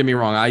don't get me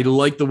wrong, I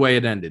like the way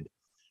it ended,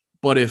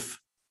 but if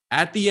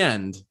at the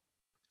end,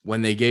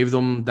 when they gave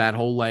them that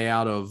whole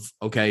layout of,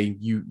 okay,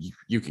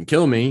 you can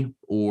kill me,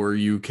 or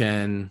you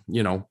can,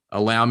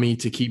 allow me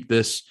to keep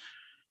this,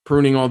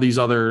 pruning all these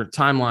other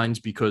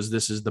timelines because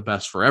this is the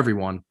best for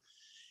everyone.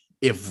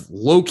 If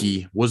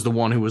Loki was the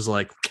one who was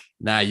like,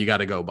 nah, you got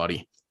to go,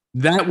 buddy,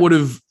 that would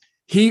have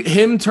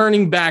him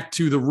turning back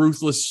to the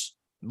ruthless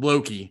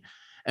Loki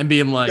and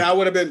being like, that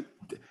would have been,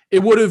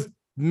 it would have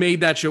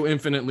made that show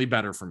infinitely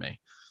better for me.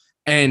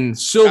 And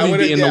Sylvie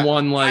being the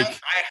one like,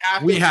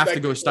 we have to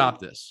go stop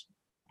this.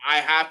 I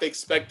half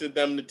expected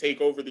them to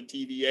take over the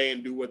TVA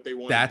and do what they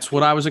wanted. That's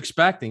what I was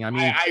expecting. I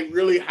mean, I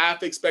really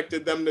half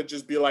expected them to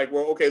just be like,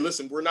 well, okay,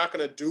 listen, we're not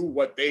going to do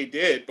what they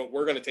did, but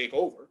we're going to take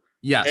over.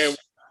 Yes. And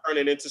turn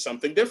it into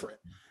something different.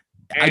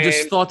 I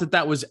just thought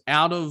that was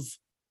out of,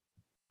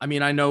 I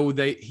mean, I know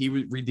he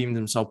redeemed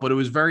himself, but it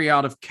was very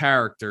out of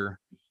character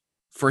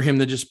for him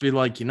to just be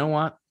like, you know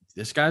what,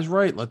 this guy's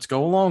right, let's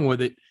go along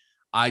with it.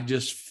 I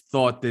just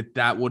thought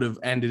that would have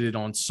ended it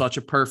on such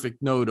a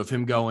perfect note of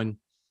him going,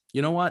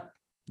 you know what,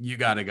 you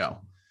got to go.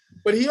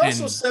 But he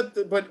also said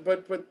that,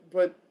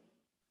 but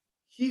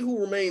he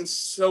who remains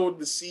sowed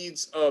the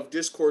seeds of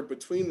discord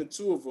between the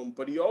two of them,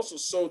 but he also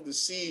sowed the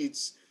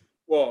seeds,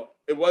 well,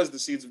 it was the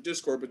seeds of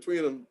discord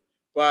between them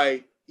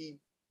by he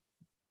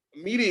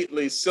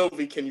immediately,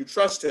 Sylvie, can you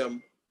trust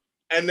him?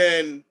 And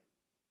then,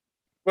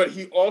 but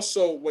he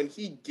also, when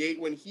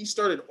he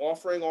started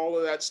offering all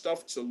of that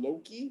stuff to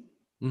Loki,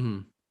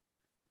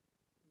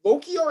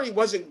 Loki already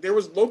wasn't, there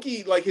was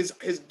Loki, like his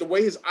the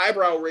way his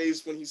eyebrow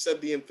raised when he said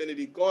the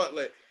Infinity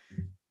Gauntlet,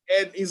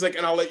 and he's like,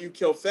 and I'll let you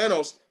kill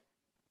Thanos.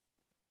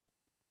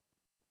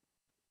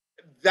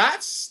 I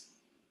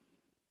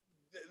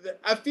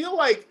feel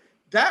like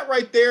that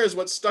right there is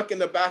what stuck in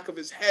the back of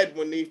his head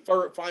when he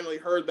finally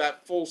heard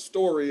that full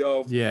story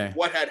of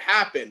what had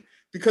happened,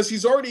 because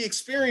he's already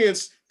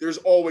experienced there's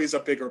always a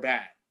bigger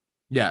bad.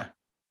 Yeah.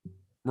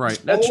 Right.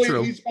 That's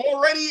true. He's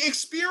already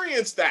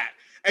experienced that.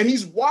 And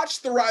he's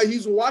watched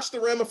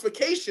the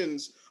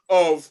ramifications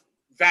of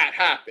that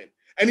happen.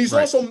 And he's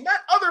also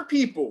met other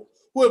people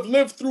who have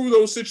lived through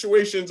those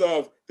situations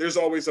of there's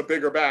always a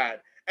bigger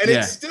bad. And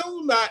it's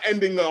still not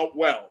ending out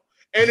well.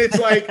 And it's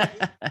like,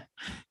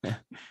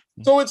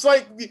 so it's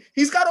like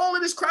he's got all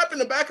of this crap in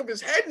the back of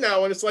his head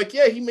now. And it's like,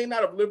 yeah, he may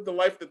not have lived the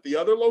life that the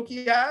other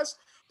Loki has,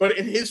 but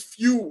in his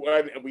few,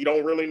 we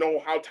don't really know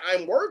how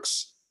time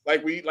works.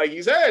 Like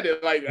you said,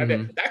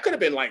 that could have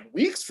been like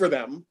weeks for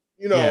them,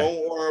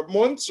 or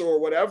months or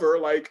whatever.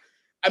 Like,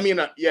 I mean,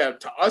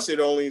 to us, it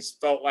only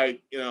felt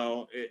like,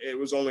 it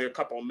was only a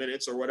couple of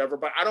minutes or whatever,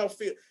 but I don't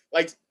feel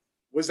like,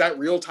 was that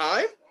real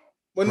time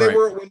when they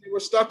were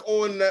stuck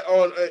in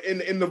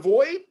the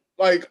void?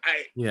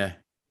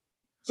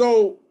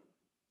 So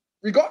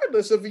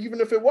regardless of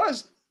even if it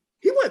was,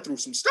 he went through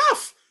some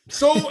stuff.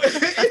 So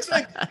it's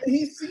like,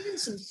 he's seen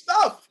some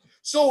stuff.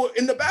 So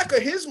in the back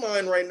of his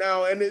mind right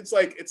now, and it's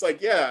like,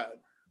 yeah,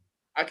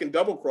 I can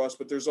double cross,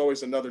 but there's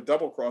always another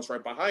double cross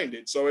right behind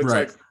it. So it's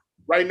like,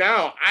 right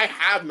now, I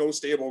have no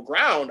stable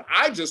ground.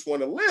 I just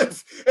want to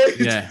live.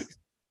 Yeah.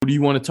 Do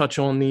you want to touch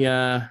on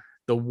the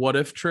What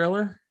If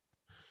trailer?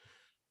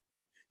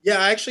 Yeah,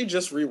 I actually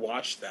just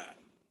rewatched that.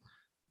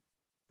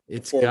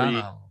 It's got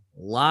a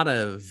lot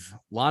of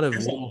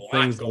little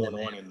things going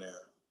on in there.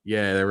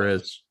 Yeah, there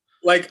is.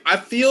 Like,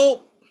 I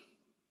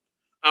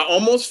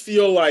almost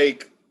feel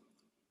like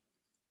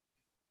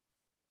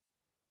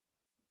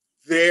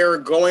they're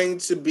going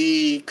to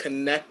be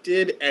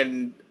connected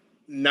and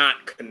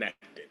not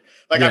connected.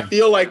 Like, I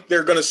feel like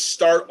they're going to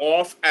start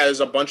off as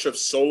a bunch of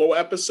solo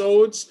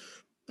episodes,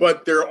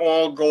 but they're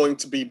all going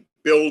to be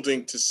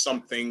building to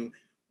something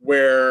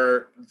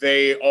where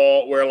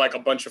like a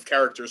bunch of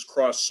characters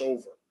cross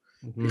over.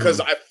 because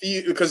Mhm. I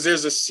feel because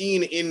there's a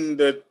scene in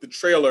the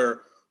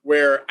trailer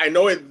where I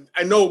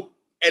know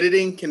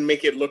editing can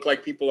make it look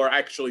like people are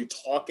actually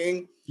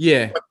talking,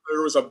 Yeah. but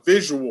there was a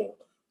visual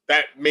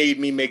that made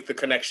me make the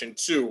connection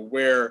too,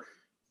 where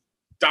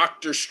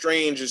Doctor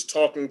Strange is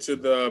talking to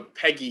the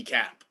Peggy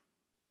Cap.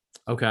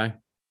 Okay.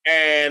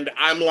 And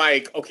I'm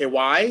like, okay,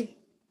 why?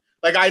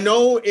 Like, I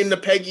know in the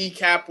Peggy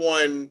Cap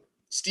one,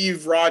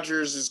 Steve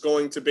Rogers is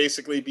going to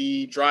basically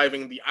be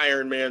driving the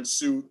Iron Man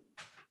suit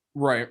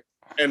Right.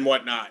 and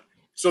whatnot.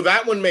 So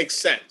that one makes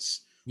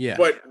sense. Yeah.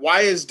 But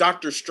why is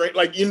Doctor Strange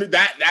like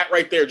that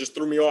right there just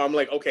threw me off. I'm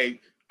like, okay,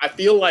 I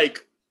feel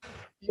like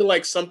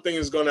something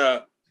is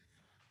gonna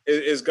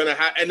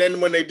happen. And then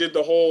when they did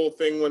the whole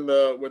thing with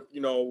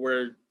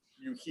where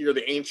you hear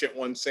the ancient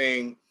one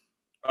saying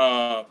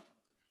uh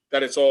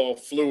that it's all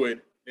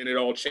fluid and it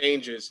all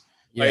changes.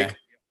 Yeah. Like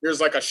there's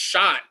like a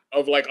shot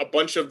of like a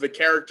bunch of the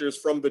characters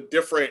from the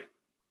different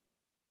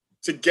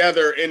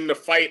together in the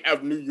fight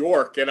of New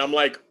York, and I'm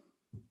like,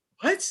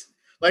 what?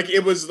 Like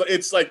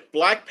it's like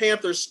Black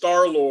Panther,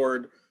 Star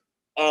Lord,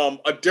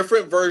 a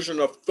different version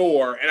of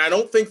Thor, and I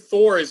don't think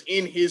Thor is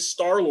in his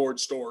Star Lord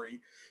story.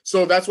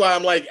 So that's why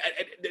I'm like,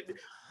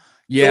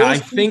 Yeah,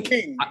 those two I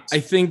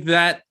things. think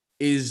that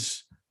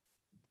is,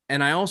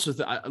 and I also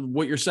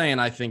what you're saying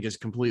I think is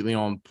completely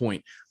on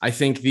point. I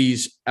think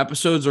these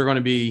episodes are going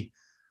to be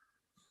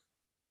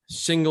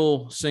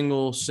single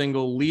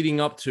leading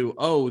up to,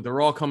 oh,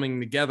 they're all coming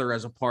together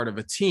as a part of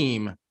a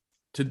team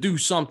to do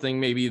something,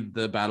 maybe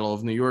the Battle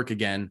of New York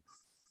again,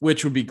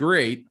 which would be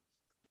great.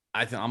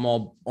 I think I'm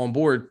all on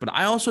board, but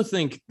I also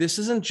think this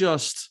isn't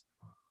just,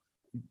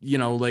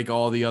 like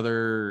all the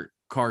other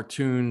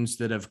cartoons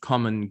that have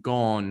come and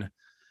gone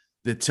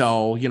that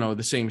tell,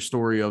 the same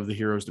story of the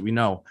heroes that we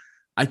know.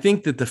 I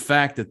think that the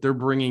fact that they're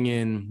bringing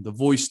in the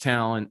voice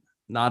talent,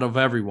 not of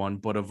everyone,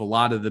 but of a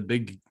lot of the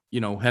big,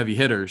 heavy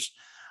hitters,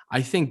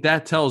 I think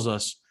that tells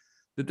us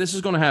that this is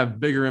going to have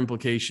bigger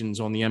implications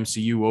on the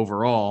MCU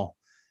overall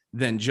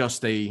than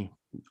just a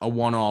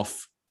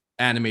one-off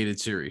animated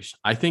series.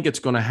 I think it's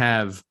going to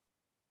have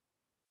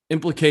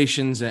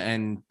implications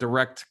and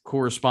direct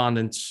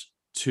correspondence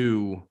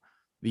to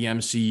the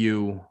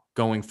MCU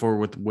going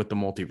forward with the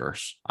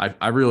multiverse.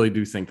 I really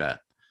do think that.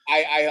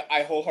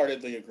 I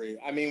wholeheartedly agree.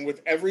 I mean,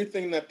 with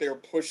everything that they're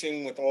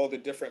pushing, with all the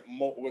different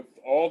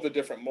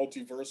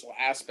multiversal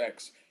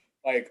aspects,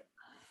 like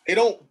they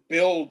don't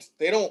build,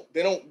 they don't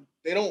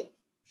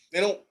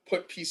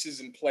put pieces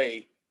in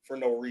play for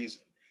no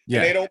reason, and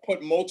they Yeah. don't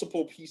put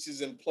multiple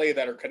pieces in play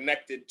that are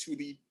connected to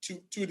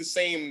the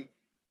same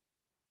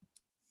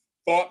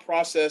thought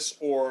process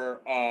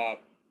or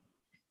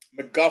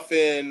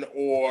MacGuffin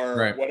or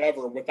Right.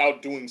 whatever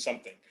without doing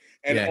something.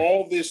 And Yeah.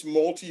 all this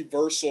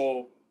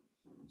multiversal,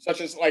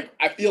 such as like,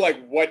 I feel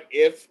like What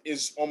If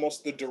is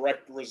almost the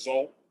direct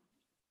result,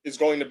 is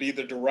going to be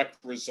the direct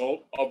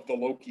result of the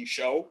Loki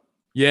show.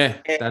 Yeah.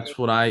 And That's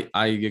what I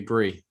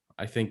agree.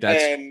 I think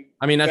that's, and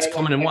I mean, that's then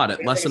coming in like what,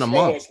 they're less going than to a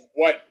show month. us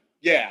what.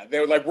 Yeah,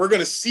 they're like, we're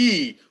going to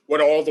see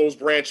what all those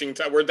branching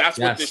where that's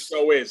what this Yes.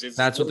 show is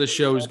That's we're what the going to get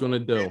show is all going those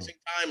to do. branching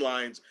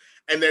timelines,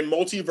 and then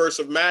Multiverse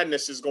of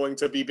Madness is going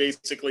to be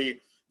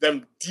basically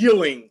them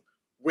dealing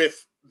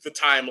with the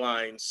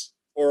timelines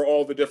or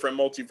all the different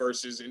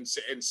multiverses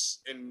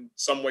in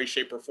some way,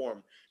 shape, or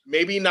form.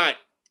 Maybe not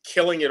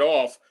killing it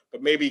off,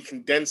 but maybe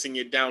condensing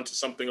it down to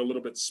something a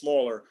little bit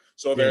smaller,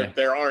 so Yeah.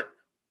 there aren't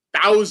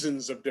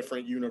thousands of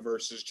different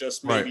universes,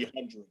 just Right. maybe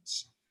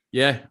hundreds.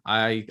 Yeah.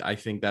 I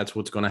think that's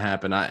what's going to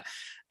happen.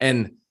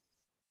 And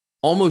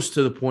almost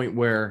to the point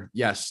where,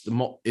 yes,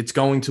 it's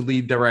going to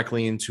lead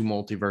directly into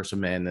Multiverse of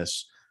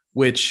Madness,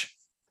 which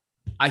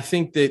I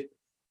think that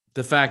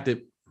the fact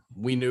that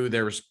we knew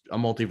there was a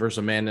Multiverse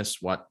of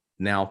Madness, what,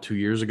 now 2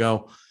 years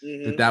ago,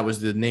 Mm-hmm. that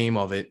was the name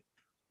of it,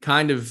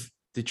 kind of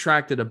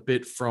detracted a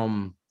bit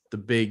from the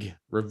big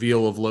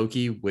reveal of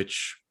Loki,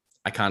 which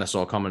I kind of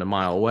saw coming a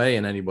mile away.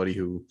 And anybody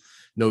who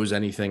knows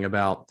anything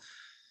about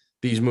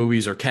these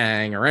movies or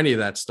Kang or any of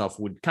that stuff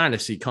would kind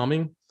of see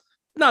coming.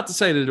 Not to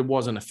say that it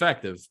wasn't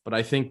effective, but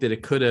I think that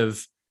it could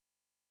have,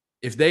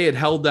 if they had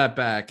held that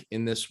back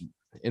in this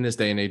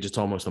day and age, it's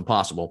almost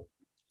impossible.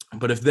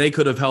 But if they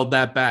could have held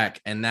that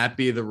back and that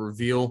be the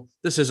reveal,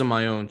 this isn't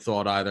my own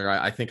thought either.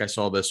 I think I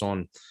saw this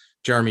on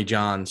Jeremy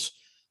Johns.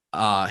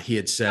 He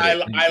had said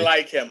it. I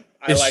like him.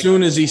 I As like soon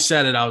him. as he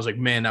said it, I was like,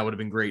 man, that would have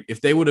been great.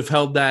 If they would have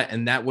held that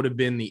and that would have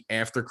been the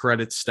after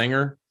credit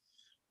stinger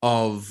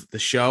of the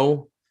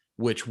show,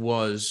 which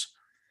was,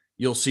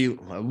 you'll see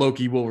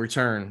Loki will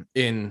return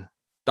in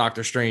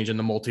Doctor Strange and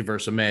the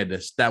Multiverse of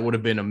Madness. That would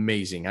have been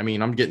amazing. I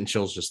mean, I'm getting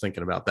chills just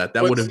thinking about that.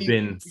 That But would have see,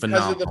 been because of the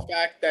phenomenal.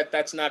 fact that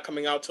that's not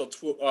coming out till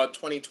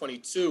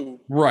 2022,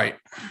 Right.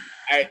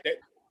 I,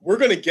 we're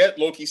going to get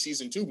Loki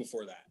season 2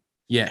 before that.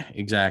 Yeah,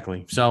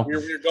 exactly. So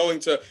We're going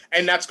to,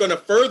 and that's going to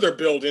further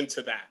build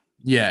into that.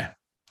 yeah,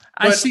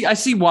 But I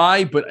see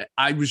why, but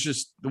I was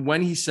just,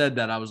 when he said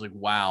that, I was like,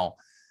 wow,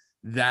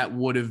 that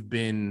would have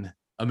been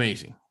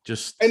amazing.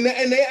 Just and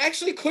they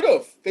actually could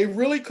have. They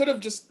really could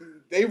have just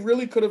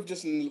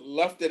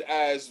left it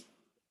as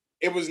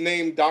it was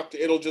named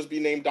it'll just be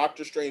named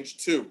Doctor Strange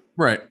 2.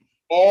 Right.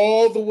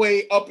 All the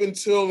way up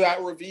until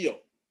that reveal.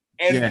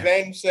 And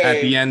then say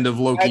at the end of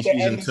Loki at the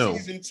season end of 2.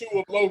 Season 2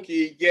 of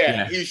Loki,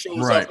 he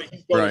shows up and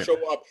he's going to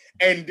show up.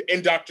 And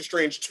in Doctor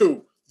Strange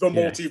 2, the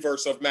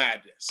multiverse of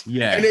madness.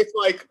 Yeah. And it's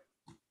like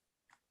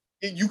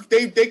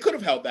they could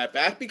have held that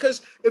back,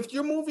 because if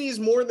your movie is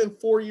more than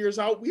 4 years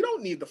out, we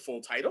don't need the full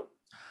title.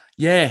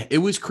 Yeah, it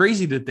was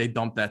crazy that they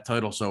dumped that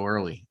title so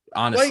early.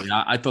 Honestly,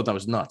 I thought that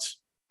was nuts.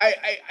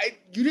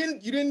 You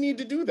didn't need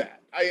to do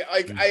that.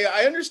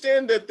 I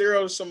understand that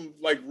there are some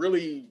like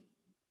really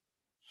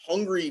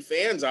hungry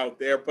fans out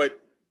there, but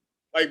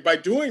like by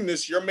doing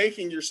this, you're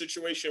making your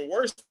situation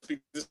worse,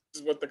 because this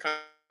is what the kind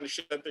of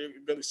shit that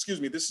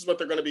this is what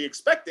they're going to be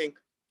expecting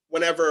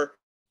whenever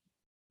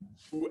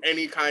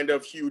any kind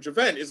of huge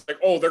event. Is like,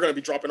 oh, they're going to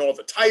be dropping all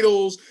the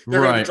titles,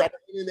 they're going to be dropping,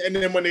 and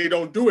then when they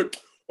don't do it,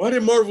 why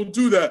did Marvel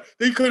do that?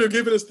 They could have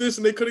given us this,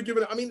 and they could have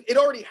given it. I mean, it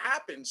already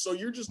happened, so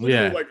you're just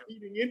literally like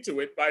feeding into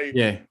it by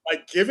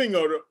giving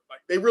out. Like,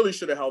 they really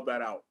should have held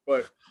that out.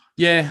 But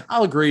yeah,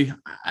 I'll agree.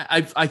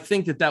 I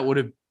think that would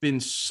have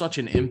been such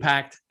an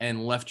impact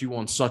and left you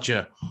on such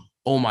a,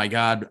 oh my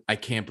God, I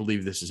can't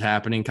believe this is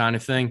happening kind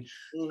of thing.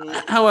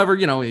 Mm-hmm. However,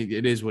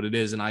 it is what it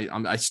is, and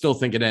I still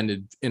think it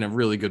ended in a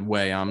really good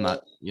way. I'm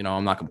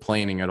not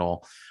complaining at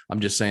all. I'm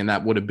just saying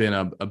that would have been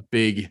a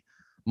big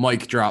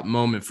mic drop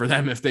moment for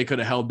them if they could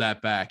have held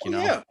that back.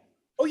 Oh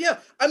yeah.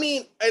 I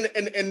mean,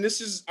 and this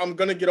is, I'm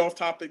gonna get off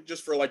topic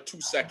just for like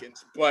 2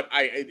 seconds, but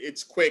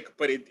it's quick,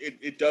 but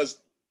it does.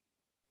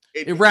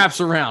 It wraps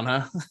around,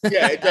 huh?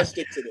 Yeah, it does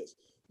stick to this.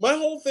 My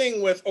whole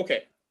thing with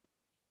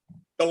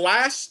the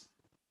last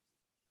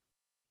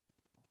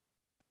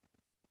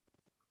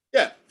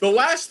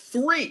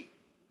 3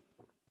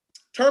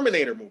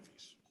 Terminator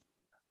movies,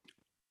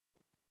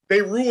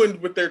 they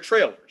ruined with their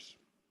trailers.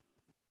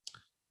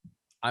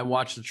 I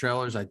watched the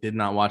trailers. I did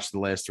not watch the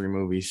last 3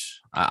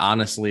 movies. You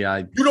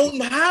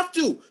don't have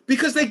to,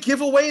 because they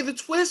give away the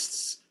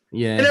twists.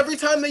 Yeah. And every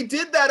time they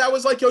did that, I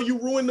was like, yo, you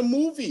ruined the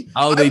movie.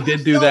 Oh, they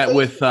did do that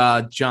with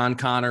John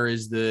Connor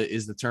is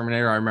the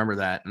Terminator. I remember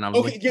that. And I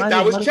was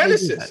that was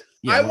Genesis.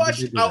 Yeah,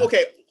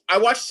 I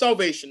watched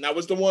Salvation. That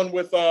was the one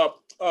with that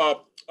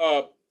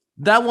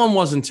one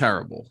wasn't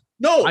terrible.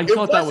 No, I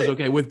thought that was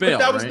okay with Bale.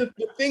 But that was the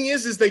thing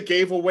is they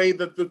gave away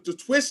the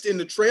twist in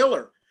the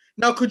trailer.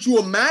 Now, could you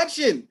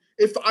imagine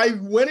if I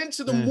went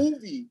into the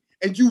movie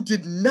and you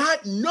did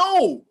not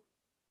know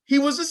he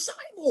was a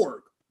cyborg?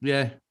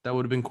 Yeah, that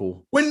would have been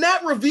cool. When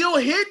that reveal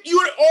hit,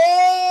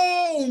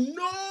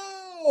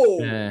 oh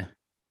no! Yeah.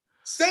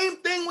 Same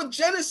thing with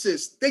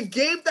Genesis. They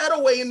gave that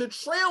away in the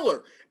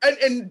trailer.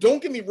 And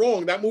don't get me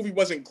wrong, that movie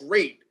wasn't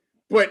great.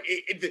 But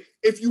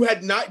if you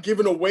had not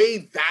given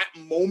away that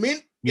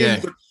moment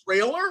in the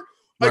trailer,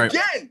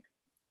 again,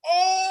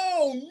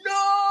 oh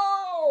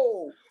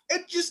no!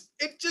 It just,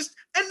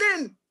 and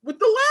then with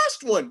the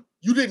last one,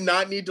 you did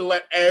not need to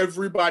let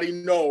everybody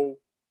know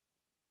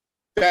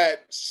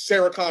that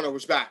Sarah Connor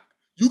was back.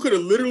 You could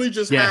have literally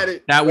just had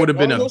it. That would have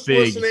been a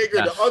big.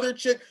 The other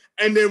chick,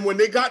 and then when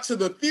they got to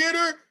the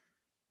theater,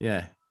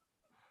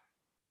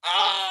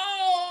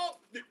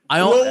 I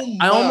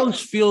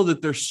almost feel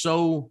that they're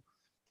so.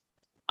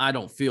 I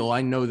know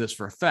this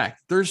for a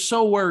fact. They're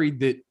so worried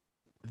that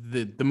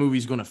the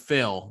movie's going to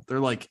fail. They're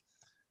like,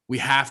 we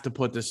have to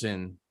put this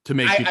in to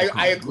make people come.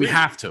 I agree. We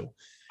have to.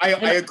 I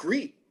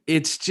agree.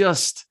 It's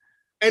just,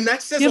 and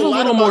that says give a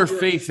little more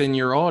faith in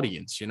your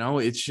audience.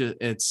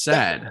 It's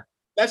sad.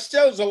 That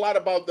shows a lot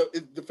about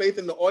the faith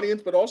in the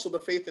audience, but also the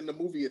faith in the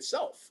movie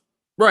itself.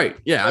 Right.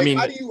 Yeah. Like,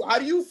 how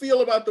do you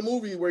feel about the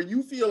movie where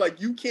you feel like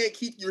you can't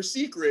keep your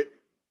secret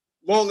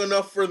long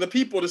enough for the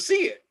people to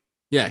see it?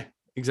 Yeah.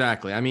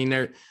 Exactly. I mean,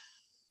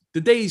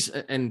 the days,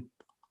 and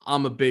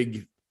I'm a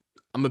big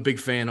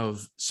fan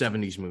of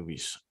 70s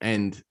movies.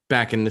 And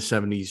back in the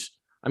 70s,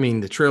 I mean,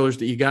 the trailers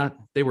that you got,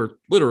 they were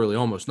literally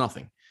almost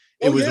nothing.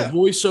 It was a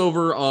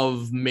voiceover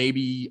of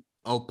maybe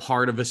a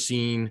part of a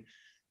scene.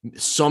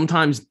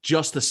 Sometimes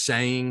just a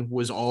saying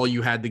was all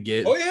you had to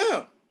get. Oh,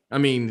 yeah. I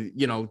mean,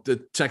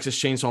 the Texas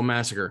Chainsaw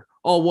Massacre,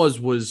 all was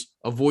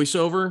a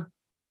voiceover,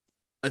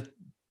 a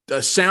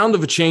sound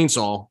of a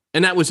chainsaw,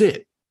 and that was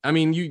it. I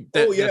mean,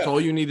 that's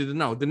all you needed to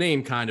know. The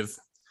name kind of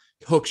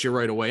hooks you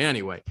right away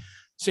anyway.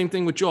 Same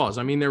thing with Jaws.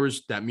 I mean, there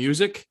was that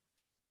music,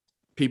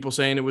 people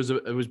saying it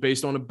was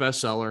based on a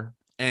bestseller,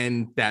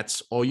 and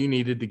that's all you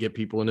needed to get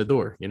people in the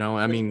door.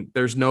 I mean,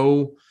 there's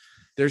no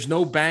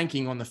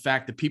banking on the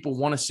fact that people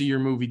want to see your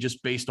movie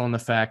just based on the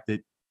fact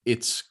that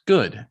it's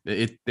good.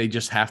 They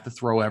just have to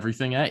throw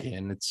everything at you,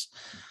 and it's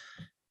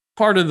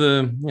part of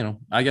the,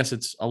 I guess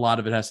it's a lot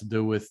of it has to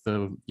do with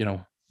the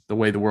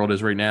way the world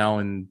is right now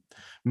and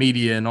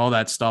media and all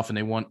that stuff, and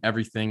they want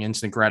everything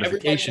instant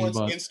gratification. Everybody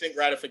wants instant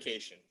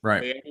gratification,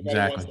 right?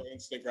 Everybody wants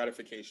instant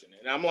gratification,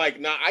 and I'm like,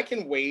 nah, I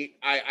can wait.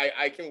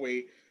 I can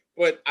wait,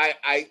 but I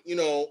I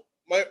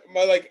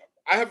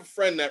have a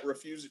friend that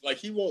refuses. Like,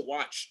 he won't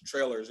watch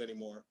trailers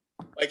anymore.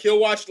 Like,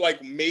 he'll watch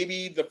like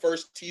maybe the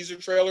first teaser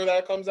trailer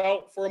that comes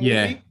out for a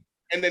movie,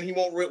 and then he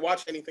won't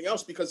watch anything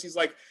else because he's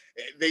like,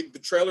 the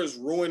trailers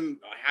ruin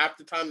half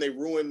the time. They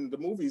ruin the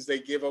movies. They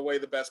give away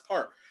the best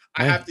part.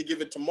 I have to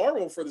give it to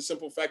Marvel for the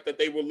simple fact that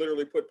they will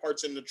literally put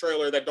parts in the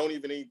trailer that don't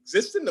even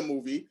exist in the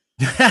movie.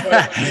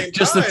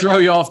 Just to throw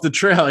you off the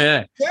trail.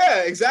 Yeah.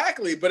 Yeah,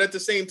 exactly. But at the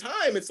same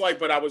time, it's like,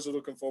 but I was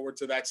looking forward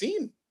to that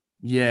scene.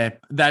 Yeah,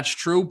 that's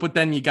true. But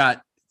then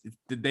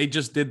they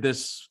just did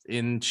this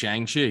in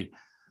Shang-Chi.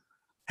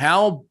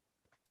 How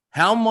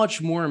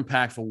much more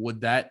impactful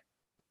would that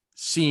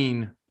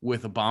scene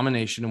with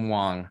Abomination and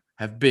Wong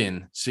have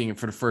been seeing it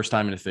for the first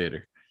time in the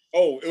theater?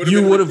 Oh,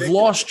 you would have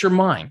lost your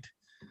mind.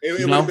 It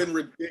would have been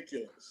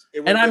ridiculous.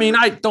 And I mean,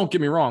 I don't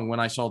get me wrong. When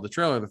I saw the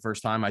trailer the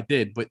first time, I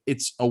did, but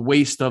it's a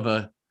waste of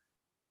a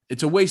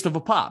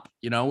pop.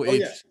 Now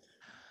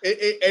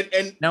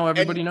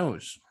everybody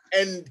knows.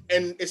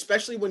 And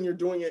especially when you're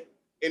doing it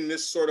in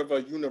this sort of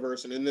a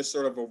universe and in this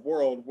sort of a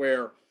world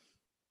where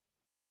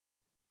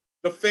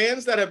the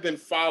fans that have been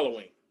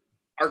following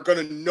are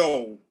gonna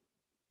know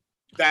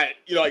that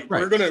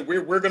we're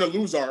gonna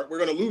lose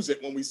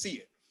it when we see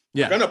it.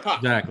 Yeah, we're gonna pop.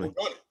 Exactly.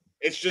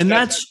 It's just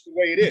that's the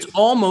way it is. It's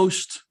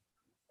almost,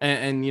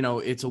 and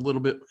it's a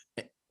little bit.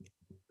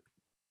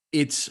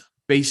 It's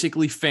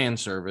basically fan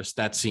service,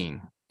 that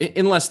scene,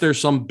 unless there's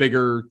some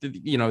bigger.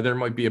 There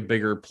might be a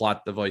bigger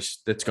plot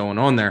device that's going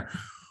on there,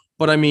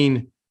 but I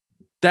mean,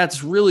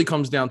 that's really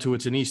comes down to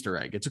it's an Easter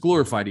egg. It's a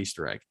glorified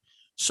Easter egg.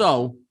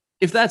 So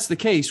if that's the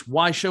case,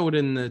 why show it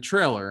in the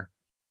trailer?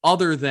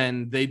 Other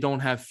than they don't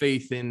have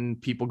faith in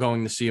people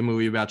going to see a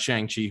movie about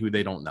Shang-Chi who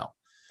they don't know.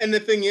 And the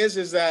thing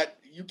is that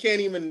you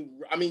can't even,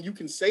 you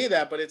can say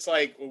that, but it's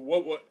like,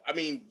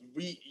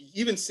 we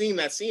even seeing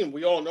that scene,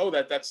 we all know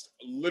that that's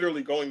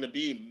literally going to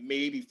be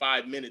maybe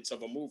 5 minutes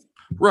of a movie.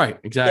 Right.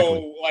 Exactly.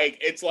 So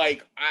it's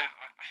like,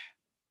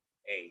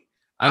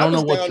 I don't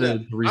know what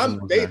the reason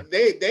was.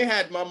 They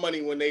had my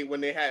money when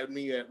they had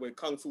me with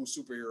Kung Fu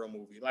superhero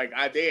movie. Like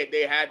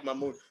they had my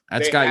movie.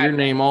 That's got your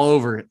name all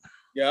over it.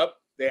 Yep.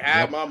 They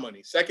had my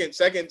money. Second,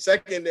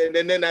 and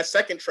then that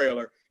second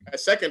trailer.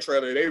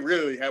 They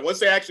really had. Once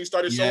they actually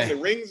started showing the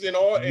rings and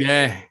all.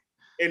 I'm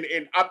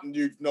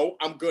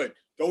good.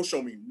 Don't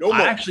show me no more.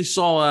 I actually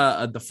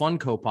saw the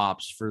Funko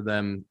Pops for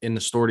them in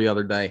the store the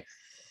other day.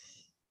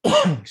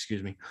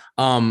 Excuse me.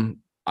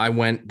 I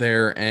went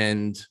there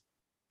and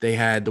they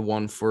had the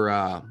one for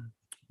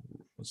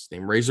what's his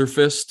name, Razor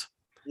Fist,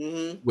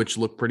 which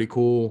looked pretty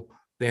cool.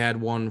 They had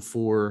one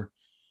for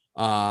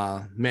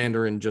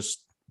Mandarin,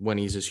 just when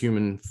he's as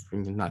human,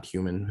 not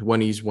human, when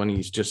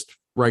he's just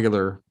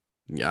regular.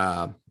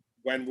 Wenwu.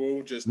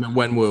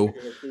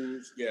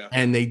 Yeah.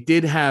 And they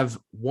did have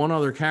one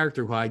other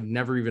character who I'd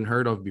never even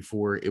heard of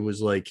before. It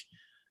was like,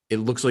 it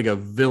looks like a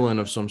villain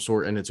of some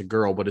sort, and it's a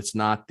girl, but it's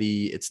not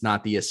the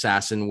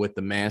assassin with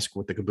the mask,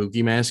 with the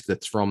kabuki mask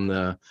that's from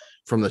the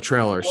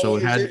trailer. So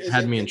it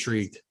had me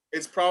intrigued.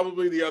 It's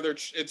probably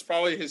it's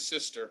probably his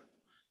sister.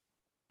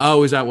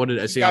 Oh, is that what it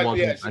is? She got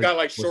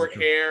like short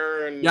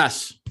hair and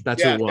yes,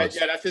 that's what it was.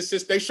 That's his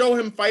sister. They show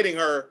him fighting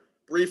her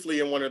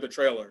briefly in one of the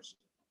trailers.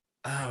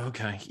 Oh,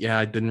 okay. Yeah,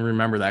 I didn't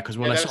remember that because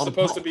when I saw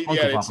supposed to be,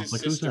 it's his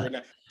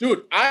sister.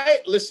 Dude, I'm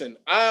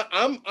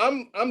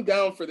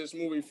down for this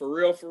movie for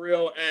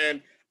real,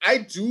 and I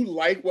do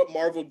like what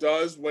Marvel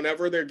does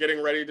whenever they're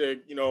getting ready to,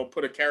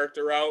 put a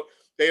character out.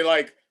 They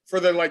for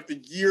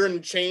the year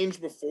and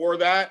change before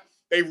that,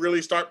 they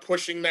really start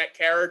pushing that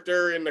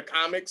character in the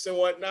comics and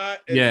whatnot.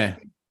 And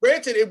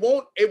granted, it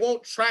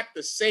won't track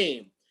the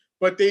same,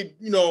 but they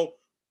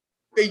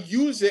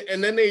use it,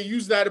 and then they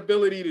use that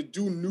ability to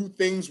do new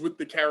things with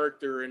the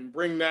character and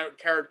bring that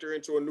character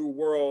into a new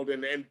world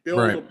and build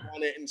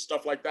upon it and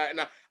stuff like that. And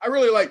I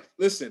really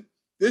listen,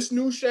 this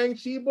new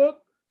Shang-Chi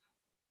book,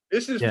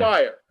 this is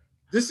fire.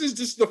 This is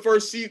just the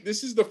first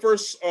this is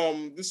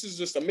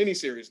just a mini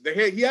series.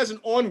 He has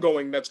an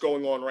ongoing that's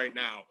going on right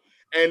now,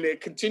 and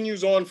it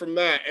continues on from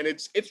that, and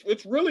it's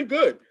really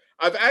good.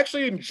 I've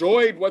actually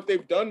enjoyed what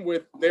they've done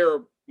with their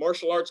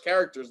martial arts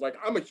characters. Like,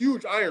 I'm a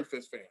huge Iron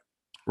Fist fan.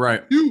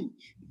 Right.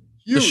 Huge.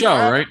 The show,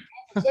 right?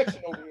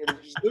 Section over here is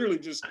just literally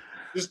just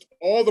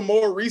all the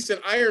more recent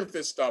Iron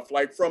Fist stuff,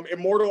 like from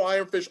Immortal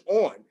Iron Fist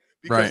on,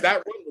 because that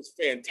run was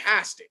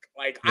fantastic.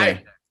 Like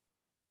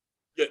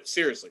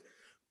seriously.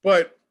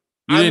 But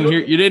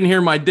you didn't hear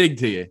my dig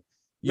to you.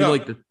 You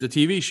like the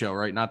TV show,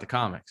 right? Not the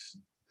comics.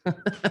 I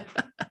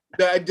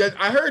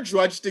heard you.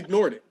 I just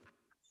ignored it.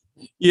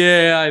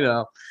 Yeah, I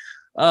know.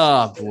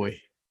 Oh boy.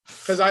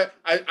 Because I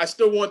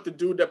still want the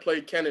dude that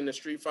played Ken in the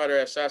Street Fighter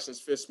Assassin's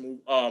Fist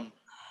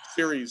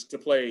series to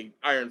play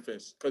Iron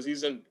Fist, because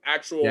he's an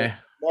actual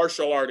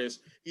martial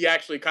artist. He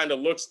actually kind of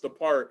looks the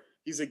part.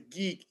 He's a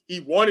geek. He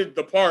wanted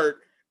the part,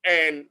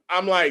 and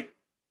I'm like,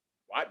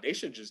 why? They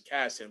should just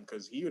cast him,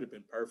 because he would have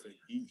been perfect.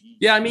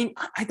 I mean,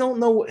 I don't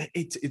know.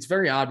 It's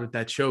very odd with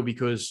that show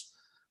because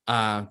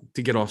to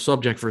get off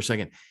subject for a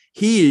second,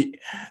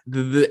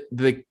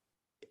 the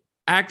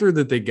actor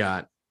that they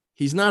got.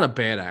 He's not a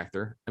bad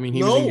actor. I mean,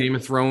 he was in Game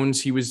of Thrones.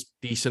 He was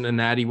decent in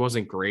that. He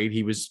wasn't great.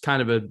 He was kind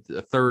of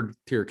a third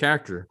tier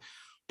character.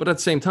 But at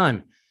the same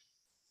time,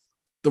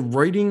 the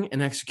writing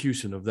and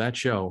execution of that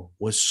show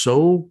was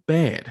so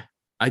bad.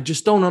 I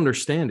just don't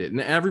understand it. And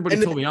everybody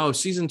told me, "Oh,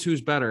 season 2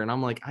 is better," and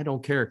I'm like, I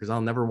don't care because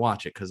I'll never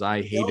watch it because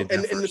I hated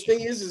that. And the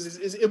thing is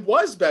it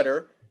was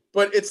better,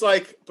 but it's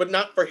like, but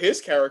not for his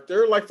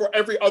character, like for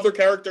every other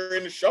character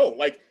in the show.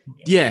 Like,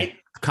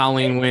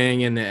 Colleen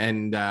Wing and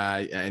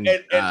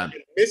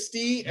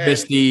Misty,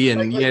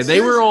 and like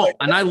they were all,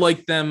 and I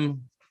liked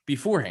them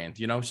beforehand,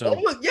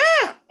 So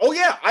oh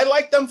yeah, I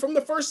liked them from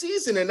the first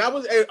season, and that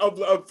was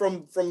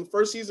from the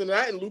first season of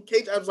that and Luke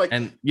Cage. I was like,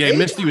 and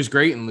Misty was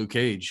great in Luke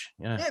Cage.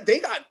 Yeah, they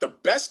got the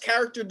best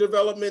character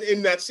development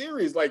in that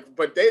series. Like,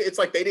 but it's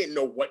like they didn't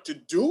know what to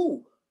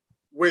do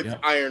with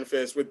Iron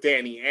Fist, with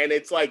Danny, and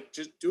it's like,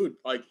 just dude,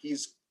 like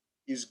he's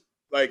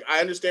like, I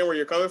understand where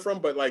you're coming from,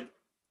 but like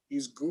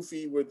he's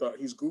goofy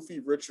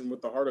rich and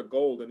with the heart of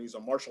gold, and he's a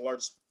martial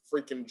arts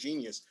freaking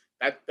genius.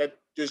 That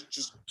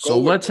just so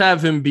let's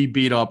have him be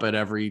beat up at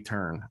every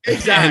turn.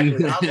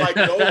 Exactly. I'm like,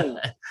 no,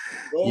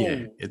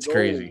 it's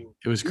crazy.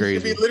 It was crazy. He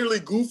should be literally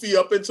goofy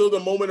up until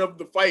the moment of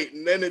the fight,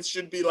 and then it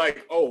should be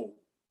like, oh,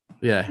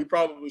 we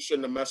probably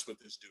shouldn't have messed with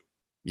this dude.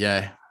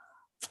 Yeah.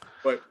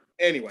 But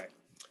anyway,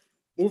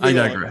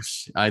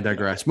 I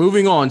digress.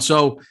 Moving on.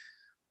 So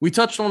we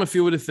touched on a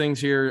few of the things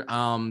here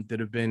that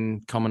have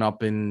been coming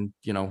up in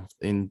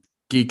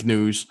Geek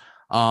news.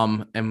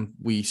 And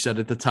we said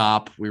at the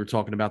top, we were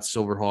talking about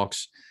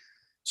SilverHawks.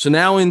 So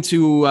now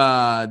into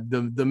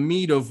the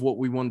meat of what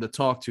we wanted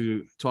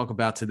to talk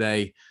about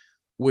today,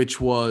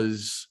 which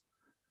was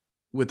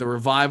with the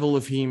revival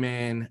of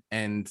He-Man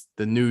and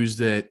the news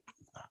that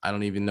I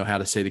don't even know how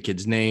to say the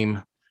kid's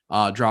name,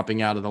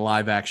 dropping out of the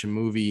live action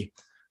movie.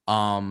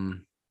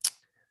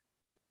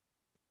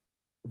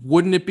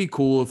 Wouldn't it be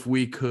cool if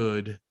we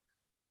could,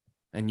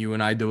 and you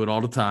and I do it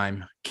all the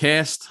time,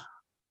 cast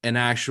an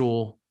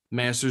actual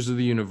Masters of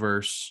the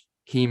Universe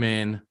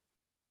He-Man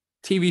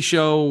TV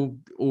show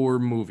or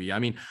movie? I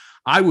mean,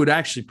 I would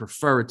actually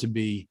prefer it to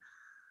be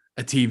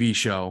a TV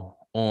show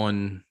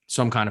on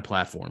some kind of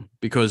platform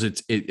because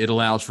it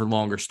allows for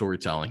longer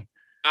storytelling.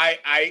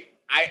 I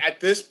at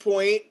this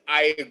point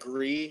I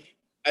agree.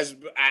 As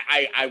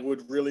I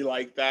would really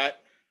like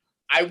that.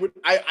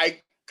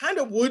 I kind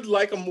of would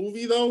like a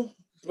movie though,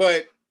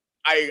 but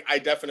I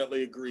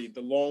definitely agree.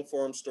 The long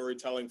form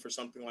storytelling for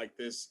something like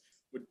this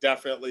would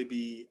definitely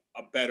be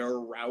a better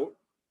route,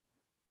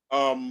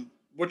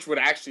 which would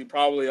actually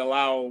probably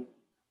allow,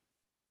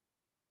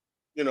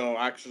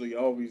 actually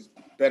always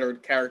better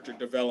character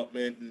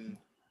development and,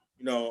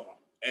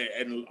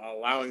 and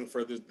allowing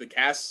for the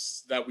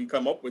casts that we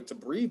come up with to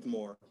breathe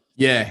more.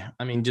 Yeah,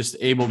 I mean, just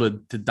able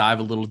to dive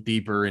a little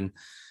deeper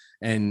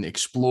and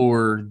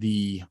explore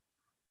the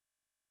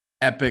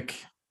epic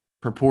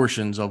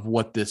proportions of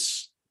what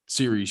this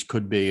series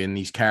could be and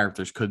these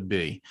characters could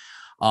be.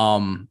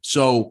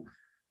 So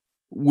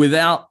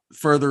without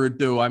further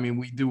ado, I mean,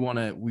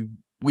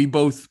 we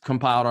both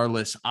compiled our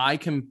list. I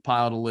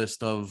compiled a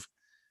list of,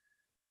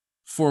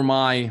 for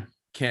my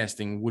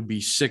casting, would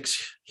be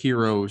 6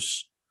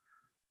 heroes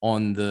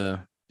on the,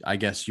 I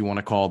guess you want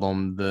to call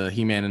them the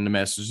He-Man and the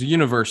Masters of the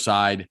Universe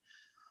side,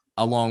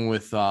 along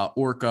with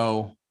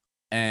Orko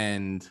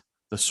and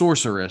the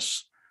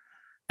Sorceress,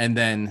 and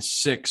then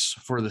 6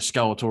 for the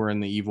Skeletor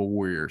and the Evil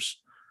Warriors.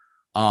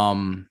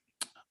 I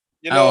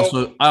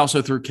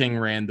also threw King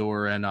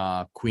Randor and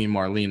Queen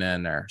Marlena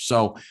in there.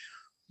 So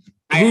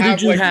who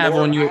did you have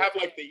on your?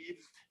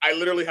 I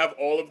literally have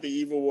all of the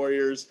Evil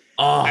Warriors.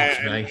 Oh,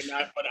 nice.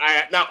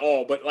 Not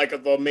all, but like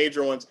the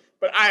major ones.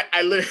 But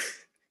I literally,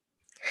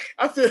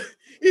 I feel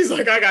he's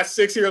like, I got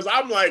 6 heroes.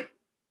 I'm like,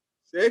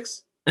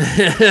 6.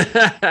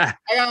 I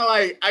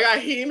got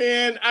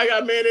He-Man, I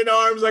got Man at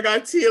Arms, I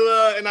got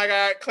Tila, and I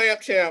got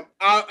Clamp Champ.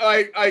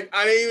 I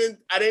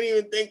didn't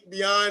even think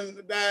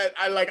beyond that.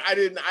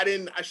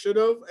 I should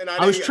have. And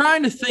I was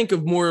trying to think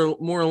of more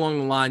along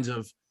the lines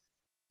of,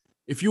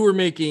 if you were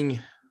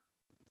making,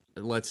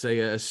 let's say,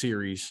 a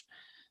series,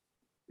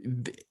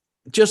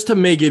 just to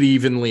make it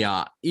even the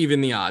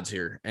odds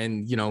here,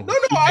 and No,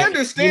 I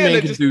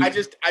understand. I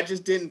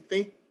just didn't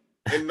think.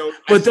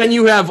 But then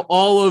you have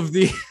all of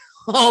the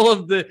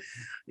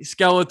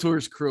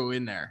Skeletor's crew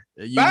in there.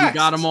 You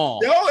got them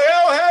all. Hell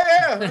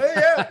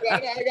yeah.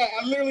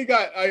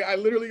 I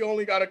literally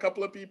only got a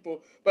couple of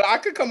people, but I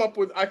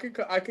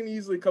can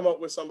easily come up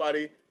with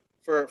somebody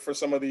for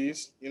some of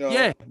these,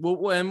 Yeah.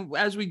 Well, and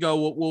as we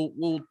go,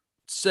 we'll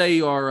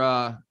say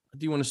our.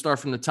 Do you want to start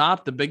from the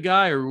top, the big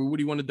guy, or what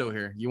do you want to do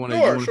here? You want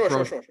to?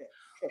 Sure.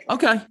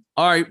 Okay.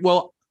 All right.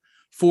 Well,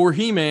 for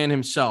He-Man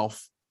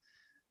himself,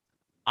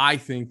 I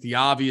think the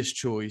obvious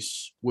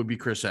choice would be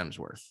Chris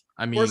Hemsworth.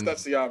 I mean, of course,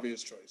 that's the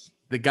obvious choice.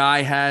 The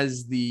guy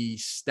has the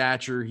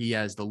stature. He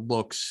has the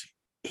looks.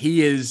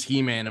 He is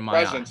He-Man in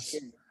my eyes.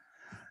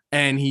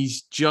 And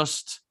he's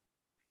just,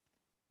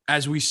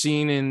 as we've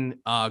seen in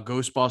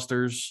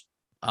Ghostbusters,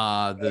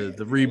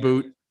 the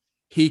reboot,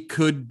 he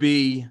could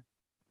be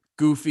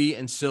goofy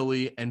and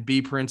silly and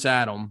be Prince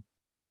Adam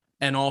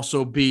and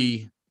also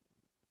be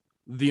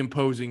the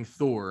imposing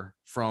Thor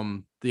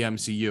from the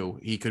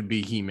MCU. He could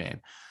be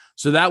He-Man.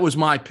 So that was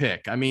my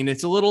pick. I mean,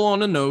 it's a little on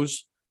the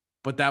nose,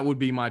 but that would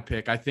be my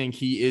pick. I think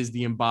he is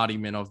the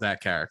embodiment of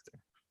that character.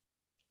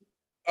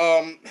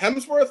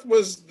 Hemsworth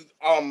was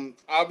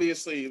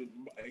obviously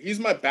he's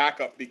my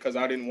backup because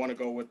I didn't want to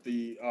go with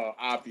the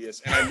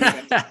obvious, and I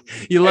knew that,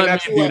 you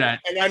let me do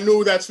that, and I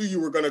knew that's who you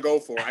were going to go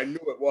for. I knew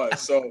it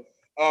was. So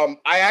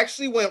I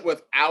actually went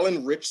with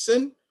Alan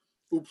Richson,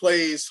 who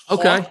plays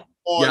Hawk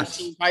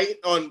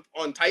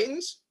on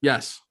Titans.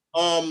 Yes.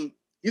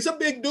 He's a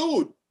big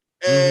dude,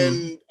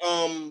 and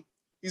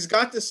he's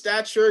got the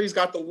stature, he's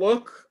got the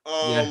look.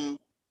 I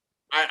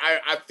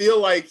feel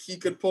like he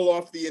could pull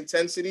off the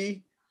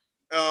intensity.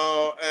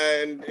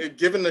 And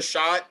given the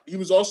shot, he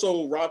was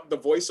also the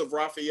voice of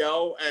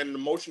Raphael and the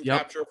motion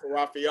capture for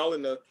Raphael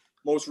in the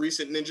most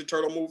recent Ninja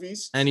Turtle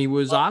movies. And he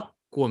was Aquaman.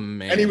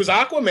 Right? In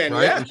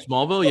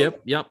Smallville.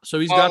 Yep. So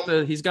he's got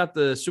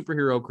the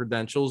superhero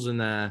credentials and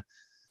the.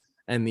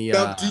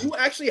 Now, do you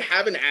actually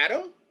have an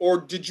Adam,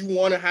 or did you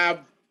want to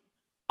have?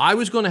 I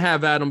was going to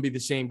have Adam be the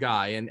same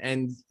guy,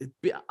 and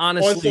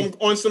honestly,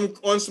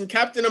 on some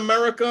Captain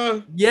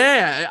America.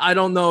 Yeah, I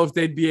don't know if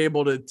they'd be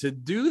able to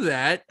do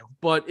that,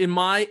 but in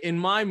my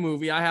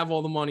movie, I have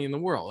all the money in the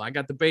world. I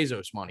got the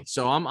Bezos money,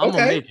 so I'm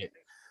gonna make it.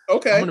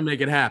 Okay, I'm gonna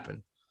make it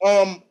happen.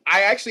 I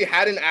actually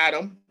had an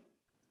Adam.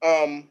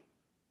 I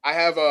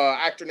have an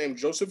actor named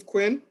Joseph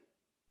Quinn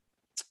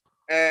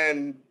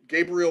and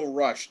Gabriel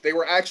Rush. They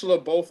were actually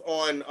both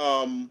on.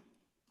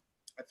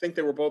 I think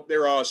they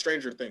were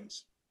Stranger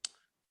Things.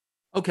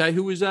 Okay,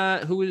 who was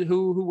that?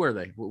 Who were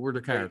they? What were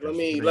the characters?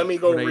 Let me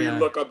go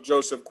look up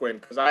Joseph Quinn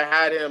because I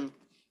had him,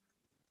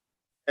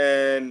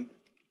 and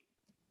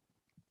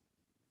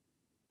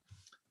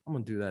I'm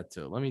gonna do that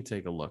too. Let me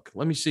take a look.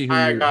 Let me see who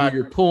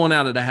you're pulling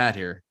out of the hat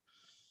here.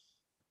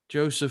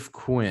 Joseph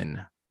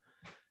Quinn,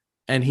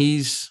 and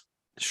he's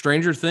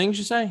Stranger Things.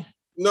 You say?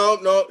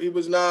 No, he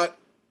was not.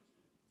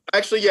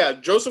 Actually, yeah,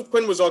 Joseph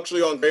Quinn was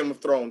actually on Game of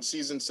Thrones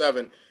season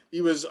 7.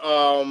 He was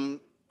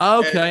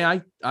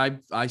Okay,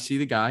 I see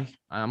the guy.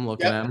 I'm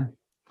looking at him.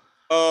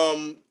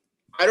 I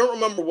don't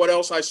remember what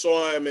else I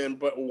saw him in,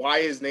 but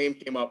why his name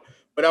came up.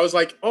 But I was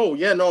like, oh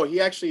yeah, no, he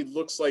actually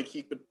looks like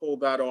he could pull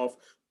that off.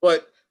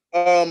 But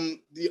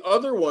the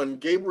other one,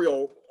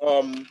 Gabriel,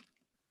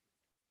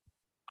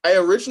 I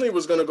originally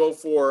was gonna go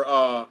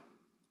for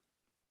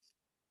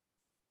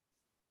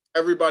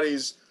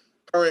everybody's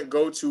current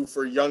go-to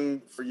for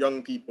young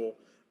people.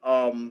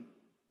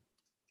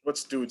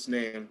 What's dude's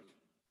name?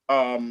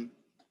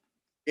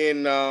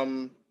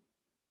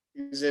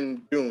 He's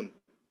in Dune.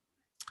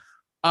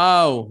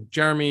 Oh,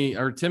 Jeremy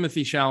or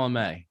Timothy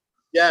Chalamet.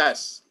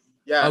 Yes.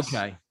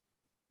 Okay.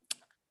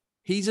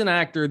 He's an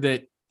actor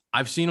that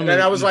I've seen him.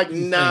 And I was like,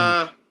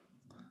 nah.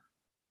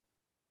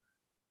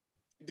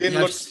 He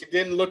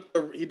didn't look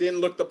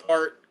the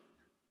part.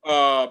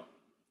 I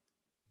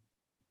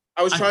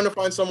was trying to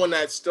find someone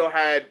that still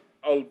had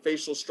a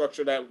facial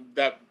structure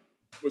that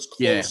was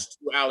close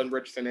to Alan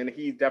Richson, and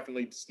he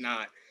definitely does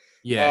not.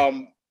 Yeah.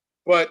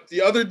 But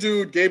the other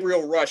dude,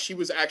 Gabriel Rush, he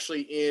was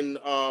actually in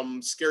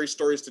Scary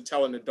Stories to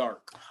Tell in the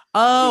Dark.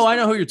 Oh, I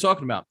know who you're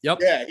talking about. Yep.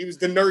 Yeah, he was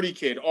the nerdy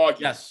kid, Augie.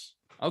 Yes.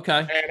 Okay.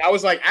 And I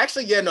was like,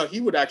 actually, yeah, no,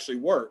 he would actually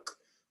work.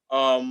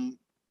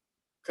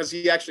 Because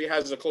he actually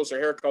has a closer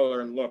hair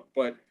color and look.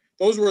 But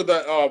those were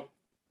that.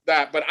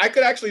 But I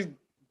could actually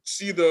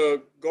see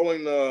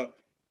going the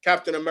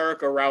Captain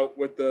America route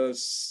with the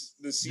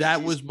CG.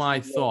 That was my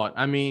thought.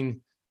 I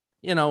mean,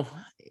 you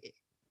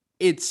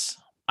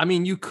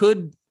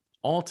could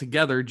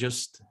altogether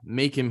just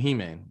make him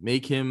He-Man,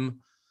 make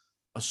him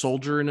a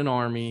soldier in an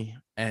army,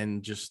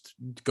 and just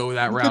go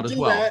that route as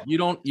well. That. You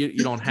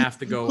don't have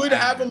to go. You could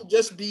have him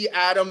just be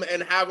Adam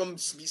and have him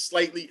be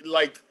slightly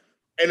like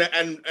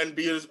and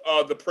be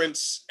the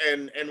prince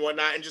and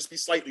whatnot, and just be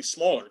slightly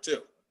smaller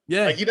too.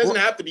 Yeah, like he doesn't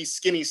have to be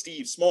skinny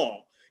Steve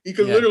small. He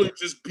could literally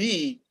just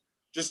be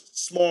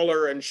just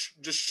smaller and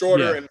just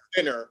shorter and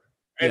thinner,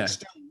 and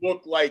still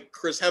look like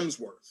Chris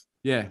Hemsworth.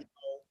 Yeah.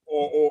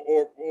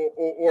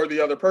 Or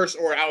the other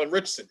person, or Alan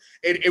Richson.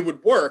 It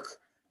would work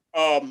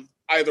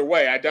either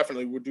way. I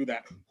definitely would do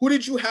that. Who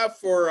did you have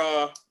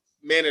for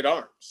Man at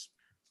Arms?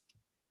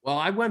 Well,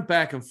 I went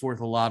back and forth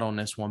a lot on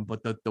this one,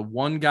 but the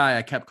one guy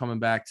I kept coming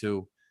back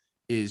to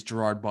is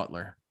Gerard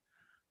Butler.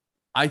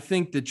 I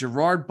think that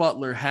Gerard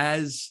Butler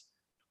has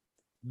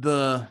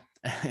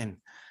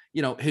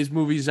his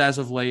movies as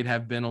of late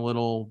have been a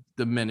little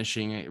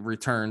diminishing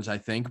returns, I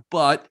think,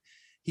 but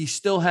he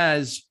still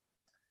has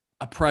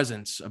a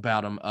presence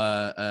about him,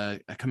 a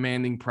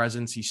commanding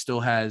presence. He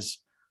still has,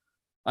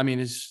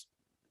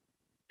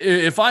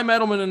 if I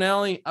met him in an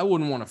alley, I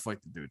wouldn't want to fight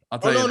the dude. I'll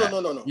tell you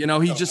that. No.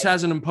 He just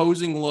has an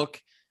imposing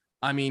look.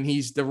 I mean,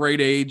 he's the right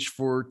age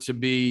to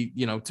be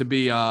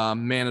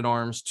Man at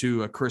Arms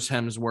to Chris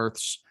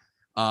Hemsworth's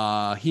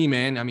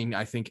He-Man. I mean,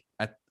 I think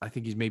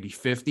he's maybe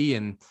 50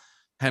 and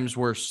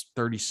Hemsworth's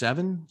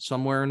 37,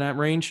 somewhere in that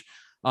range.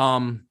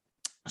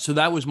 So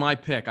that was my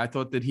pick. I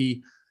thought that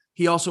he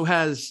also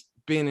has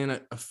been in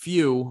a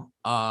few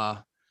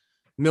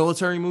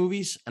military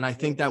movies, and I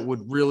think that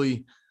would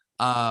really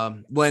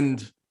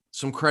lend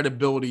some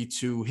credibility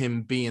to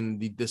him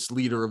being this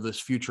leader of this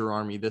future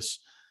army, this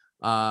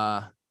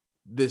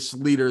this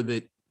leader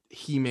that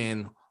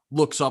He-Man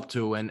looks up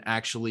to and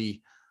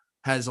actually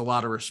has a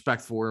lot of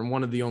respect for, and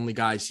one of the only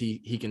guys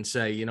he can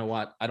say, you know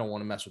what, I don't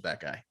want to mess with that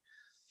guy.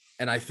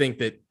 And I think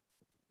that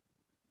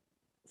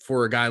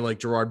for a guy like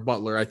Gerard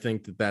Butler, I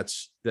think that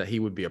he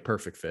would be a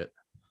perfect fit.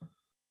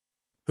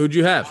 Who'd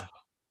you have?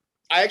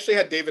 I actually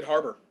had David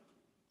Harbour.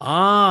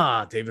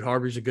 David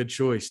Harbour's a good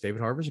choice. I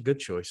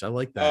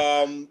like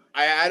that.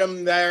 I had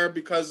him there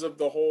because of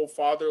the whole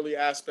fatherly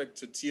aspect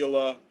to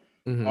Teela.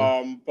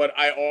 Mm-hmm. But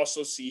I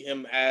also see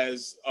him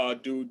as a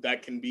dude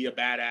that can be a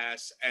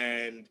badass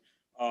and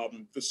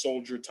the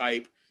soldier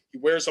type. He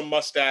wears a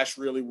mustache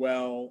really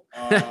well.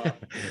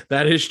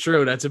 That is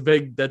true. That's a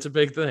big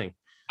thing.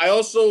 I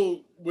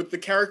also, with the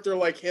character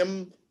like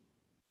him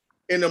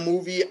in a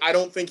movie, I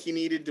don't think he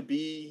needed to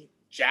be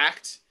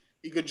jacked.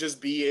 He could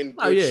just be in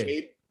good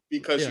shape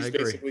because he's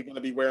basically going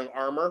to be wearing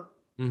armor.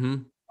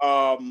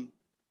 Mm-hmm.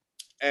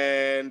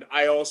 And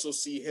I also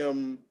see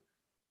him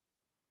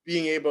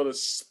being able to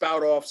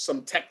spout off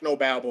some techno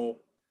babble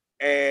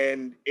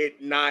and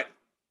it not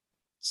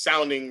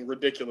sounding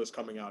ridiculous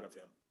coming out of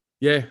him.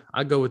 Yeah,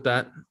 I go with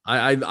that.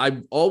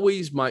 I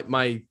always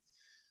my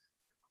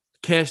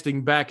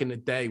casting back in the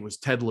day was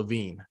Ted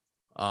Levine,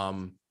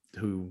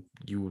 who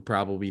you would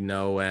probably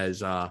know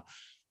as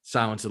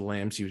Silence of the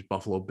Lambs. He was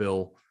Buffalo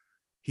Bill.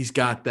 He's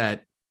got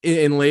that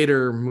in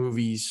later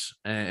movies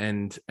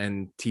and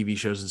TV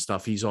shows and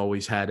stuff. He's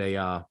always had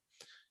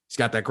he's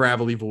got that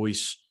gravelly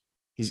voice.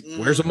 He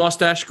wears a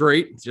mustache,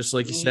 great, just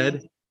like you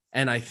said.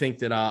 And I think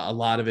that a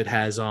lot of it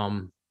has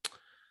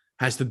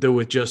to do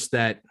with just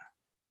that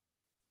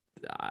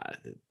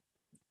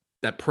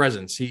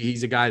presence.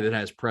 He's a guy that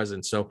has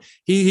presence. So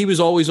he was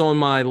always on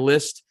my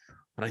list,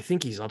 but I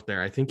think he's up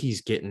there. I think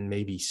he's getting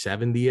maybe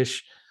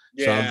 70-ish.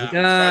 Yeah, so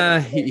I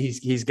was like,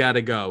 he's got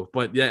to go.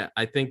 But yeah,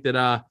 I think that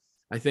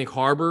I think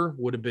Harbour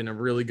would have been a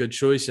really good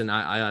choice, and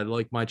I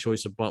like my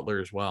choice of Butler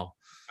as well.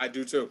 I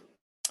do too.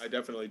 I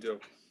definitely do.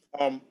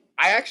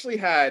 I actually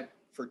had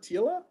for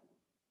Teela,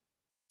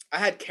 I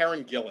had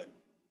Karen Gillan.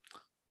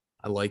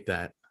 I like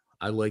that.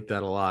 I like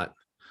that a lot.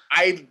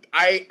 And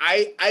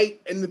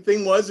the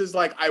thing is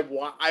like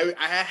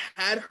I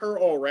had her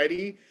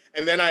already,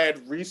 and then I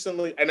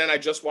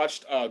just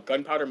watched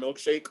Gunpowder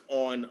Milkshake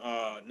on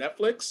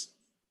Netflix,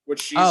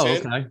 which she's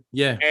in. Okay.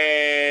 Yeah.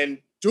 And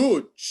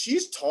dude,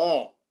 she's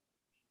tall.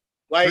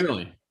 Like,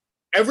 really?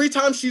 Every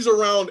time she's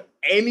around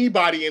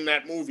anybody in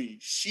that movie,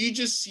 she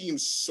just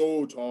seems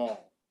so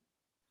tall.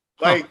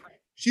 Like,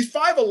 she's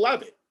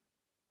 5'11".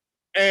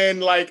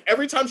 And like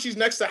every time she's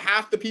next to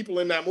half the people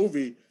in that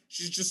movie,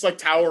 she's just like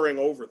towering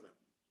over them.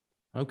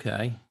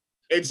 Okay.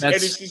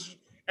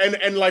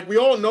 And like we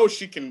all know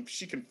she can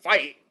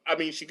fight. I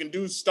mean, she can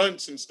do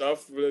stunts and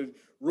stuff.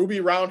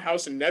 Ruby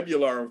Roundhouse and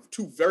Nebula are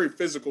two very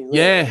physical roles.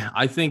 Yeah,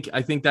 I think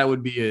that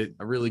would be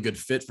a really good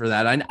fit for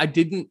that. I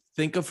didn't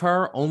think of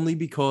her only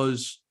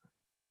because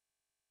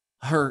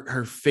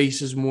her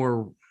face is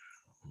more.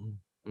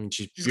 I mean,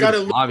 she's got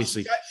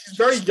obviously. She's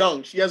very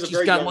young.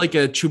 She's got like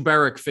a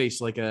Chuberic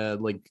face, like a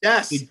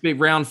yes, big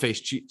round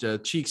face,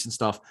 cheeks and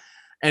stuff.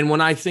 And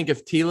when I think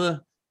of Teela,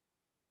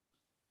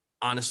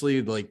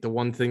 honestly, like the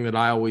one thing that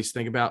I always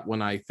think about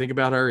when I think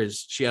about her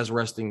is she has a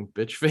resting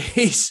bitch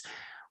face.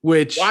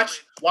 Which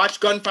watch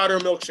Gunpowder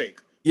Milkshake.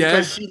 Yeah,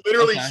 because she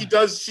literally she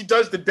does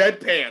the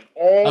deadpan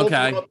all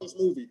throughout this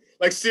movie.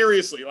 Like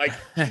seriously, like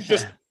she's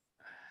just.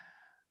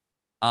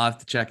 I'll have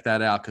to check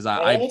that out because the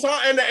whole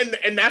time,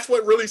 and that's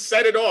what really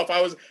set it off.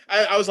 I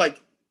was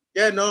like,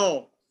 yeah,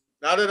 no.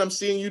 Now that I'm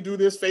seeing you do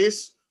this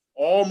face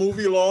all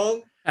movie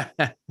long,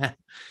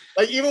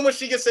 like even when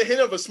she gets a hint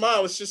of a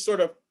smile, it's just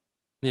sort of.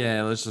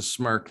 Yeah, let's just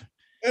smirk.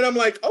 And I'm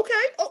like,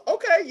 okay,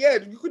 yeah,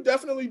 you could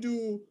definitely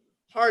do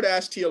hard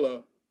ass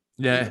Teela.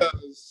 Yeah.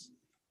 Because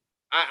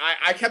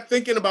I kept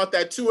thinking about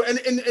that too. And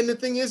the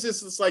thing is,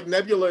 it's like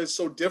Nebula is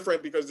so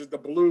different because there's the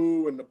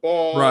blue and the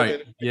ball.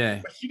 Right. And, yeah.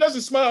 But she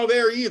doesn't smile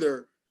there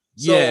either.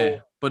 So,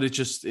 yeah. But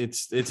it's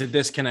a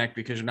disconnect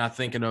because you're not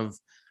thinking of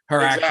her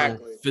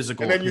actual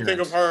physical. And then you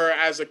think of her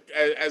as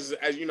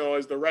you know,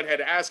 as the redhead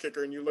ass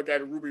kicker, and you look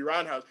at Ruby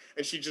Roundhouse,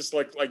 and she just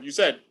like you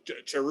said,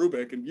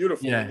 cherubic and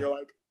beautiful. Yeah. And you're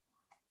like,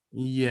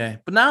 yeah.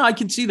 But now I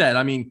can see that.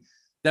 I mean,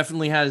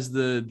 definitely has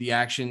the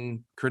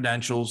action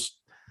credentials.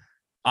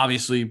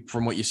 Obviously,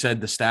 from what you said,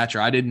 the stature,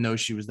 I didn't know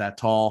she was that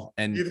tall.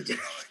 And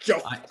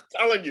I'm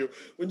telling you,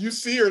 when you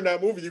see her in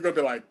that movie, you're gonna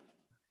be like,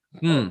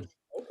 okay,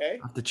 I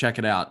have to check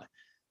it out.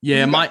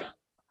 Yeah,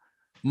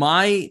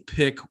 my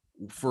pick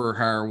for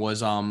her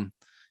was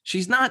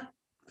she's not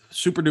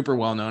super duper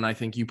well known. I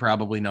think you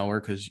probably know her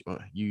because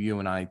you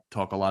and I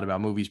talk a lot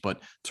about movies.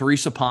 But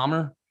Teresa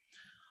Palmer,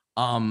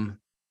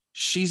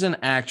 she's an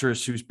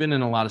actress who's been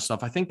in a lot of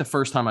stuff. I think the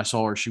first time I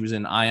saw her, she was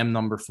in I Am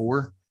Number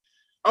 4.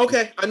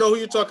 Okay, I know who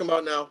you're talking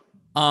about now.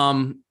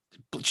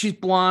 She's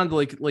blonde,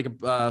 like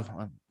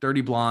a dirty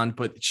blonde,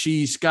 but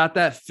she's got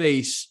that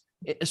face,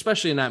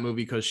 especially in that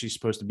movie because she's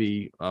supposed to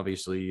be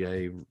obviously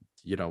a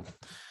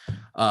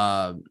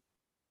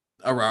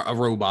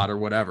robot or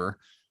whatever.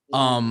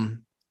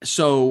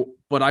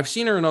 But I've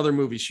seen her in other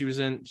movies.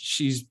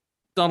 She's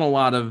done done a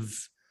lot of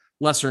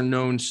lesser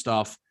known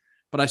stuff,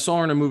 but I saw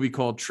her in a movie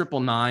called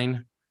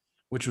 999,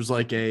 which was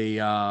like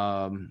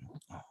a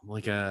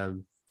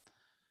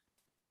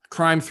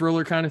crime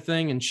thriller kind of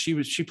thing. And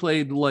she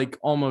played like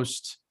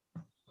almost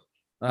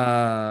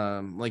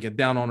like a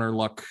down on her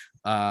luck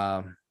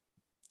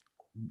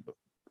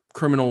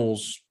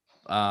criminal's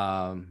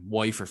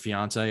wife or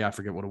fiance. I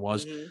forget what it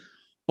was,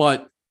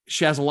 but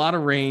she has a lot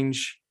of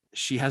range.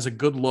 She has a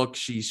good look.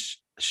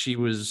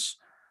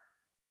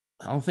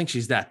 I don't think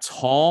she's that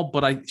tall,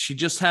 but she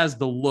just has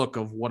the look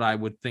of what I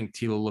would think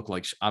Tila looked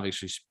like.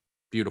 Obviously, she's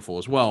beautiful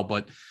as well,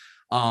 but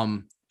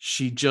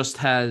she just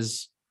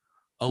has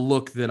a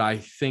look that I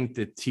think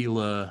that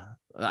Tila.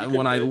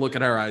 When I look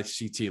at her, I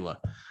see Tila.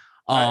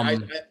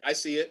 I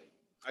see it.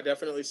 I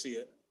definitely see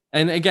it.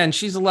 And again,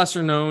 she's a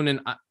lesser known,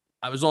 and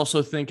I was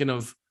also thinking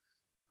of.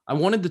 I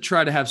wanted to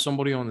try to have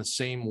somebody on the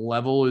same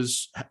level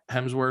as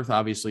Hemsworth.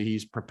 Obviously,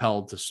 he's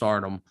propelled to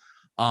stardom.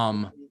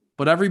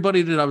 But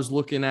everybody that I was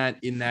looking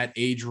at in that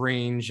age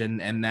range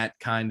and that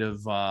kind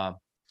of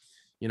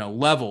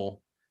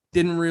level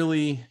didn't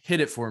really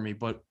hit it for me.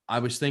 But I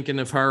was thinking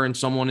of her and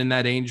someone in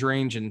that age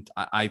range, and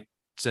I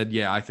said,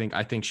 yeah, I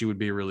think she would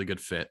be a really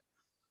good fit.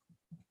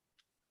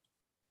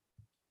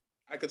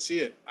 I could see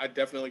it. I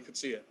definitely could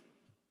see it.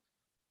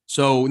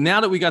 So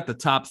now that we got the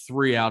top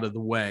 3 out of the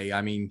way,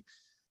 I mean,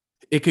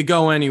 it could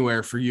go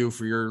anywhere for you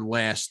for your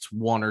last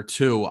 1 or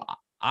 2.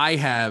 I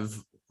have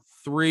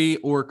 3,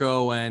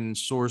 Orko and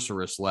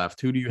Sorceress left.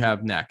 Who do you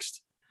have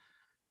next?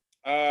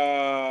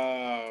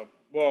 Well,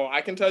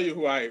 I can tell you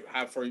who I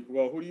have for you.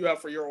 Well, who do you have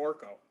for your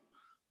Orko?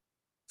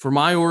 For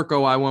my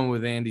Orko, I went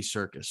with Andy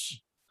Serkis.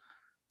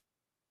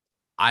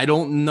 I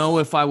don't know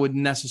if I would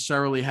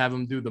necessarily have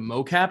him do the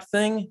mocap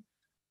thing,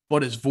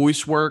 but his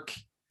voice work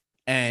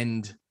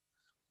and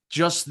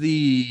just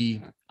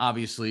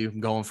obviously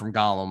going from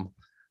Gollum,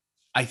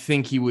 I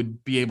think he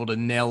would be able to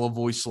nail a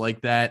voice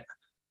like that.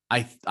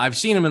 I've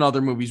seen him in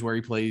other movies where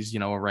he plays,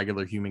 a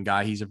regular human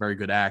guy. He's a very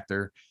good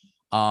actor.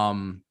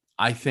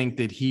 I think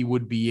that he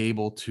would be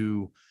able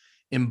to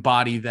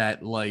embody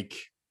that like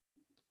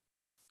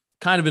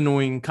kind of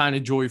annoying, kind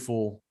of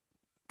joyful,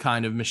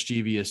 kind of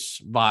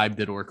mischievous vibe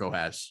that Orko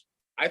has.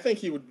 I think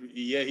he would.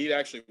 Yeah, he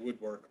actually would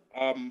work.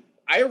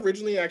 I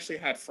originally actually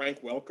had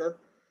Frank Welker,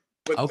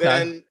 but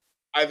then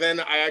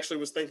I actually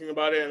was thinking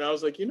about it and I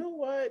was like, you know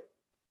what?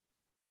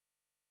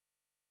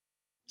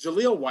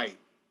 Jaleel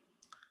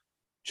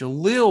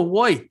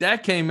White,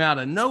 that came out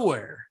of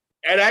nowhere.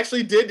 It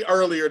actually did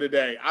earlier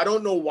today. I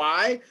don't know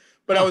why,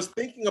 but I was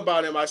thinking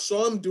about him. I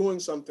saw him doing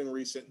something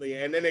recently,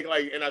 and then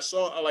I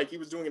saw he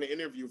was doing an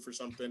interview for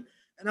something,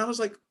 and I was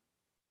like,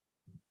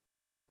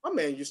 my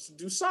man used to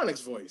do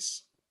Sonic's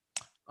voice.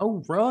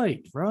 Oh,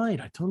 right.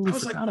 I totally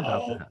forgot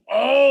about that.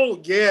 Oh,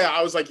 yeah.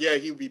 I was like, yeah,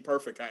 he would be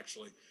perfect,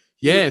 actually.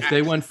 If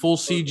they went full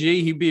CG,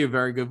 he'd be a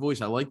very good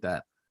voice. I like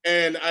that.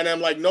 And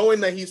I'm like,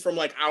 knowing that he's from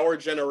like our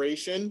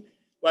generation,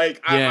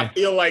 like I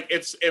feel like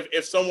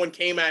if someone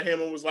came at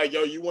him and was like,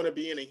 yo, you want to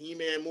be in a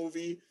He-Man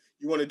movie,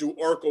 you want to do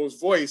Orko's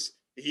voice,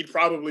 he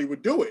probably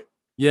would do it.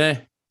 Yeah,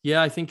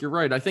 I think you're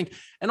right. I think,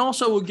 and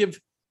also we'll give,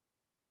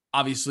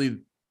 obviously,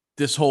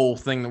 this whole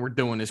thing that we're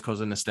doing is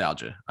because of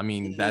nostalgia. I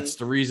mean, that's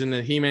the reason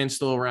that He-Man's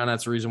still around.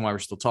 That's the reason why we're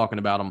still talking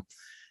about him.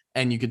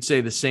 And you could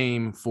say the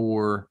same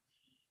for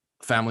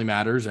Family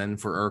Matters and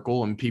for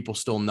Urkel, and people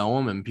still know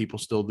him, and people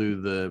still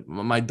do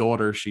my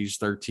daughter, she's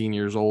 13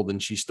 years old,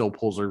 and she still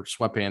pulls her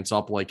sweatpants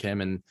up like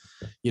him and,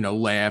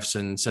 laughs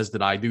and says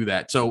that I do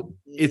that. So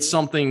it's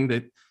something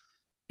that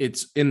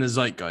it's in the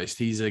zeitgeist.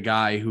 He's a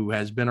guy who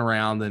has been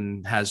around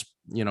and has,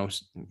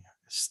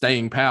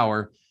 staying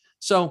power.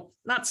 So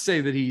not to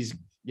say that he's,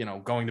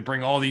 going to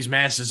bring all these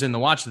masses in to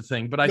watch the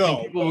thing, but I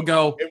think people will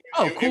go,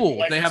 cool.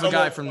 Like they have a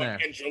guy from there.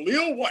 And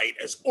Jaleel White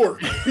as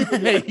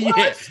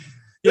Orko.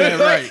 Yeah,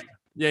 right.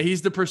 Yeah,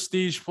 he's the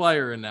prestige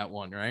player in that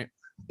one, right?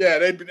 Yeah,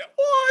 they'd be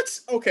what?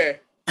 Okay.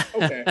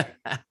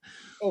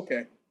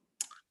 Okay.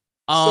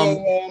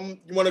 So,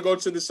 you want to go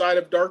to the side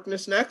of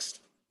darkness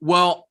next?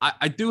 Well,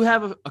 I do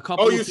have a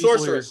couple. Oh, you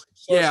sorceress.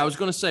 Yeah, I was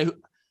going to say,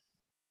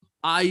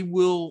 I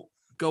will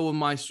go with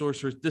my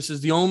sorceress. This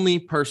is the only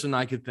person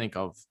I could think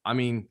of. I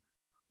mean,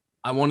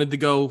 I wanted to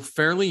go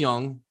fairly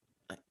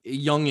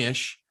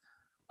youngish,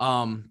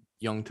 young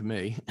to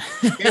me.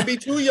 Can't be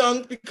too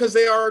young because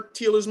they are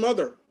Tila's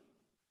mother.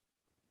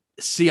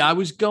 See, I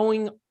was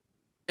going,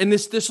 and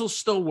this will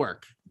still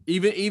work.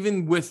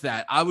 Even with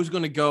that, I was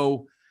going to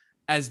go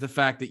as the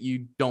fact that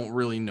you don't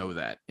really know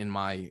that in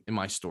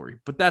my story,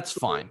 but that's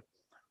fine.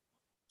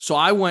 So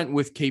I went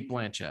with Cate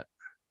Blanchett.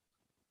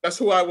 That's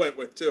who I went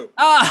with too.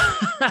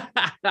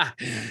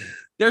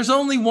 There's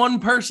only one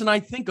person I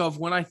think of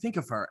when I think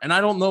of her, and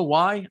I don't know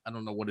why. I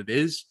don't know what it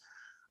is.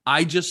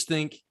 I just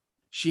think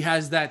she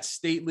has that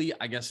stately,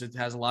 I guess it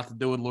has a lot to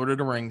do with Lord of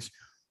the Rings.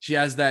 She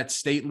has that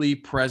stately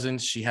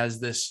presence. She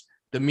has this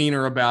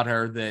demeanor about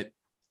her that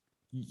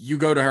you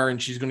go to her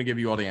and she's going to give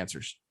you all the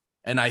answers.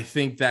 And I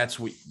think that's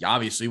what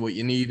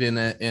you need in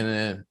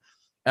a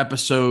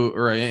episode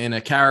or in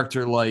a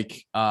character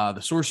like the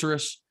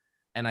Sorceress.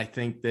 And I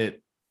think that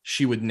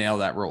she would nail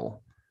that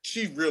role.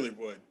 She really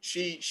would.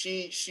 She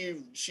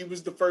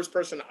was the first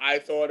person I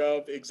thought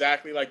of,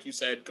 exactly like you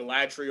said.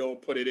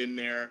 Galadriel put it in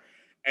there,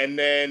 and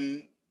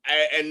then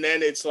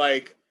it's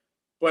like,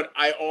 but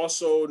I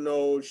also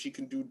know she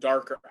can do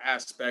darker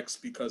aspects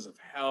because of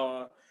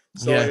Hela.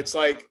 So Yeah, it's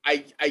like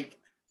I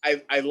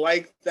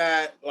like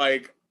that.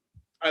 Like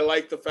I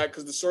like the fact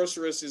because the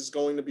sorceress is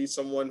going to be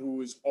someone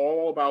who is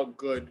all about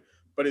good,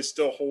 but is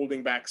still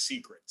holding back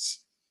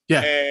secrets.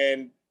 yeah,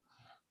 And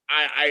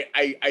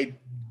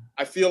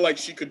I feel like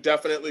she could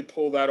definitely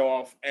pull that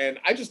off, and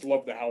I just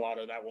love the hell out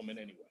of that woman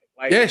anyway.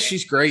 Like yeah.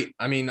 She's great.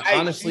 I mean,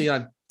 honestly, she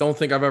I don't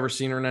think I've ever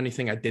seen her in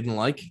anything I didn't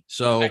like. I,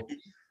 So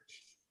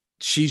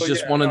she's so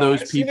just yeah, one of no.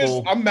 those As soon as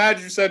people. I'm mad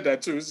you said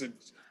that too. It's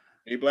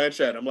hey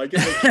Blanchett. I'm like,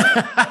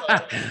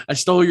 I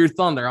stole your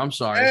thunder. I'm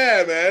sorry.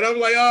 yeah, man. I'm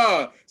like,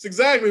 oh, it's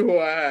exactly who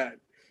I had.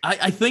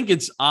 I think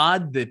it's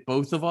odd that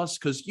both of us,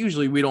 because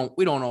usually we don't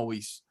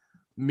always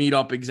meet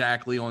up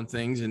exactly on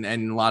things, and a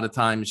lot of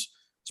times,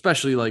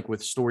 especially like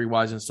with story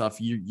wise and stuff,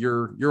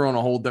 you're on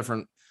a whole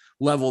different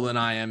level than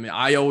I am.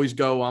 I always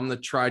go, I'm the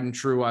tried and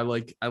true. I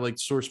like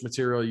source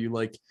material. You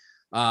like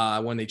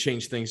when they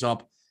change things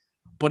up.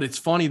 But it's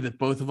funny that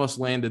both of us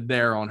landed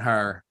there on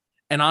her.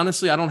 And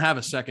honestly, I don't have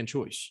a second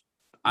choice.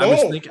 No, I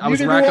was neither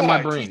do racking my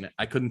I. She's brain.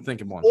 I couldn't think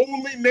of one. the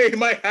only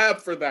name I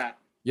have for that.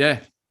 Yeah,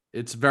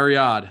 it's very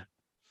odd.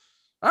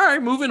 All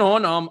right, moving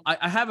on.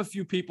 I have a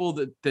few people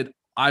that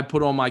I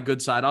put on my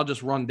good side. I'll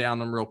just run down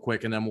them real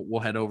quick, and then we'll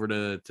head over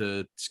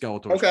to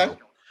Skeletor's Okay.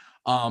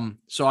 crew.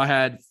 So I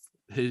had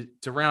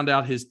to round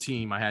out his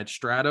team. I had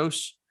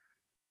Stratos,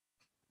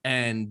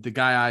 and the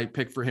guy I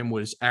picked for him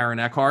was Aaron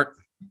Eckhart.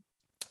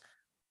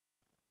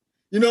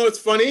 You know, it's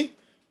funny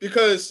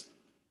because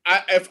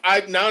if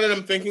I now that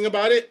I'm thinking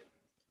about it,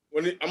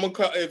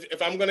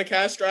 if I'm gonna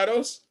cast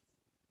Stratos,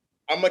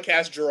 I'm gonna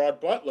cast Gerard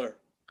Butler.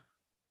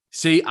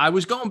 See, I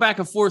was going back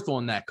and forth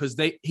on that because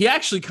he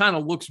actually kind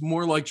of looks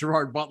more like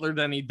Gerard Butler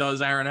than he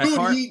does Aaron Dude,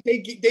 Eckhart.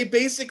 they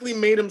basically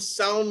made him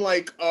sound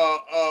like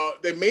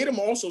they made him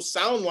also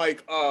sound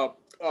like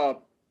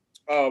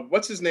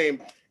what's his name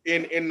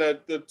in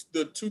the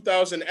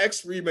 2000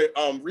 X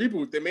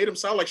reboot. They made him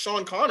sound like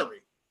Sean Connery.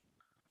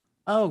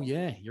 Oh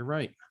yeah, you're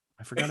right.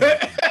 I forgot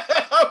about that.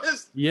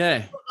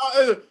 Yeah,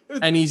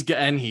 and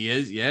he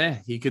is. Yeah,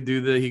 he could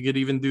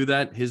even do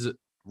that. His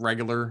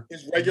regular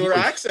voice.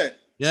 accent.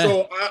 Yeah.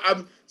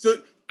 So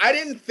I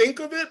didn't think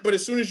of it, but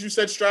as soon as you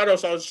said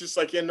Stratos, I was just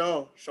like, yeah,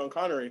 no, Sean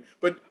Connery.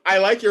 But I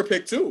like your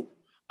pick too.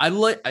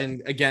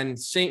 And again,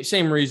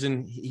 same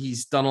reason.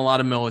 He's done a lot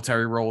of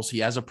military roles. He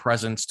has a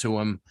presence to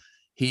him.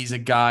 He's a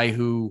guy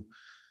who,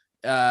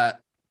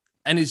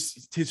 and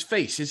his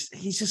face,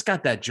 he's just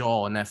got that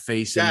jaw and that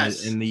face,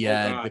 yes. and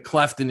the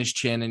cleft in his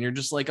chin, and you're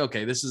just like,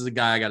 okay, this is a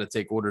guy I got to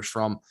take orders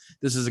from.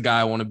 This is a guy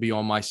I want to be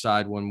on my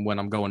side when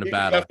I'm going to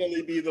battle.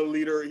 Definitely be the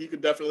leader. He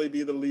could definitely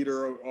be the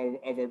leader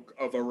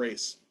of a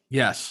race.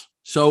 Yes.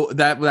 So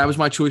that was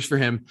my choice for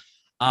him.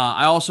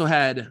 I also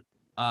had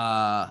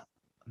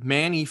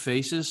Manny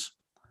Faces,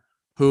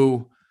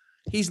 who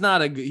he's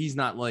not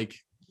like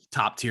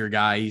top tier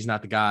guy. He's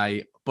not the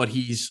guy, but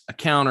he's a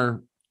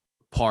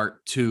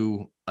counterpart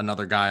to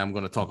another guy I'm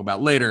going to talk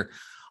about later.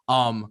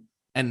 And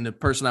the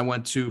person I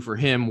went to for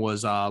him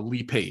was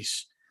Lee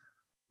Pace.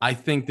 I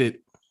think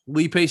that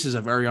Lee Pace is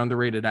a very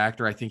underrated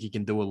actor. I think he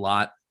can do a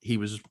lot. He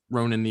was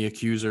Ronan the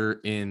Accuser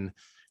in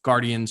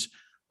Guardians.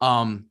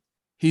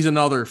 He's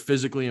another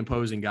physically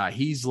imposing guy.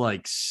 He's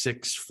like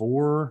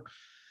 6'4",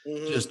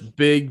 just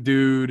big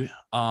dude.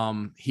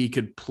 He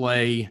could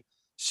play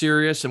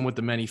serious, and with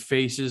the many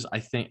faces, I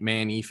think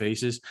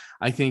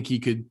I think he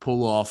could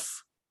pull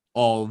off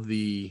all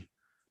the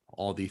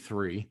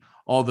three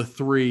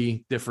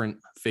different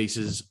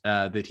faces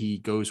that he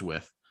goes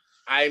with.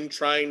 I'm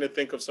trying to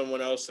think of someone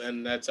else,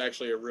 and that's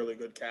actually a really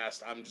good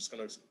cast. I'm just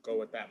gonna go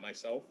with that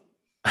myself.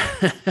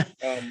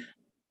 I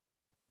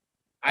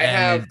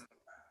have.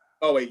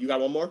 Oh wait, you got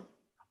one more?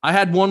 I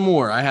had one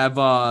more. I have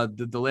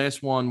the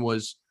last one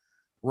was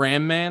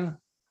Ram Man,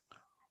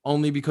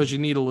 only because you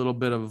need a little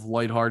bit of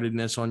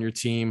lightheartedness on your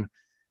team,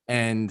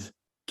 and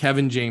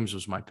Kevin James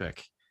was my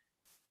pick.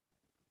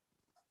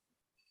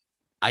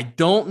 I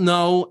don't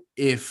know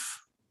if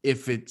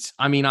it's.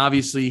 I mean,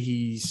 obviously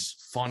he's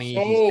funny.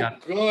 Oh,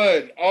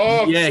 good.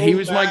 Oh, yeah, so he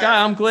was bad. my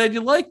guy. I'm glad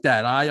you liked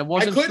that. I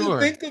wasn't sure. I couldn't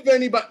think of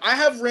anybody. I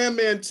have Ram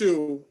Man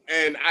too,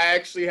 and I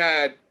actually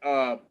had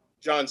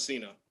John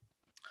Cena.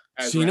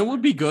 Cena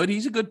would be good.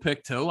 He's a good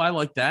pick too. I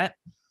like that.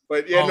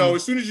 But yeah, no.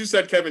 As soon as you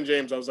said Kevin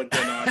James, I was like,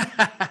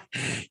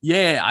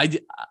 yeah.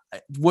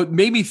 What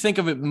made me think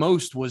of it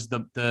most was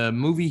the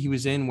movie he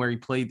was in where he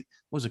played.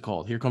 What was it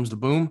called? Here Comes the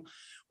Boom,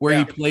 where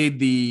he played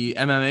the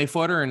MMA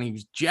fighter, and he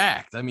was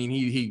jacked. I mean,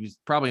 he was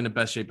probably in the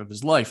best shape of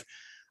his life.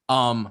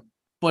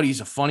 But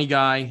he's a funny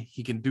guy.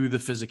 He can do the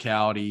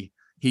physicality.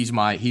 He's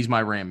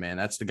my Ram Man.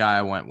 That's the guy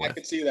I went with. I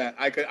could see that.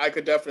 I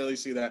could definitely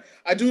see that.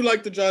 I do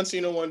like the John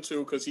Cena one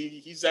too, because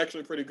he's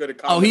actually pretty good at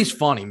comedy. Oh, he's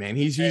funny, man.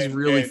 He's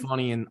really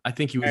funny, and I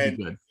think he would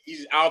be good.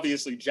 He's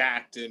obviously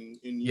jacked, and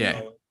you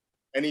know,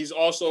 and he's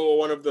also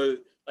one of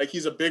the like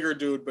he's a bigger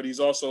dude, but he's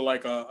also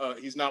like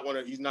he's not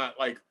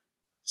like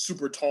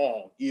super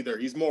tall either.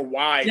 He's more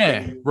wide than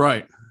Yeah, he.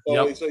 right.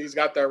 So Yep. so he's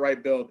got that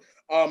right build.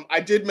 I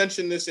did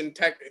mention this in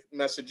tech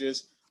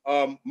messages.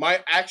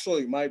 My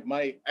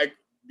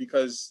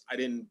because I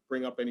didn't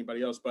bring up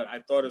anybody else, but I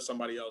thought of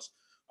somebody else.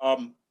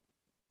 Um,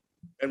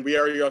 and we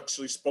already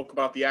actually spoke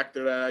about the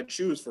actor that I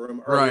choose for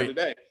him earlier Right.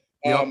 today.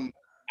 Yep.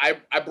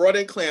 I brought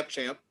in Clamp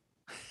Champ,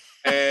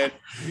 and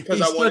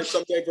because I wanted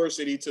some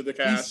diversity to the He's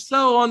cast,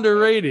 so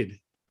underrated.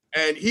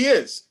 and he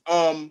is.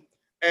 And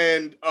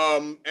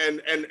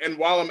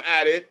while I'm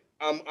at it,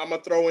 I'm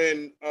gonna throw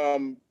in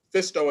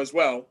Fisto as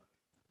well,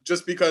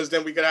 just because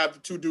then we could have the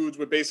two dudes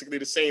with basically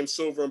the same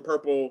silver and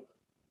purple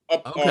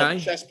up Okay.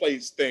 chest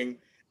plates thing.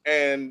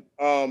 And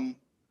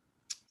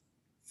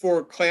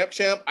for Clamp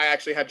Champ, I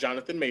actually had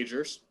Jonathan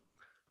Majors.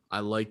 I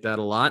like that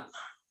a lot.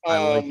 I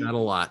like that Um,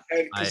 a lot.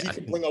 and because he I can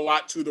think bring a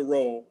lot to the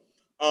role.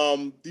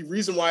 The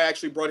reason why I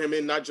actually brought him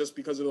in, not just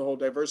because of the whole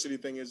diversity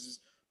thing, is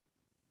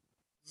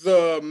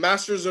the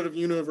Masters of the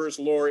Universe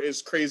lore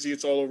is crazy.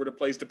 It's all over the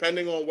place.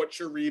 Depending on what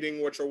you're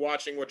reading, what you're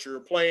watching, what you're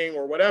playing,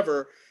 or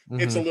whatever,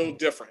 it's a little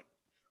different.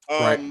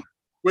 right.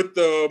 With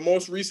the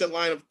most recent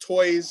line of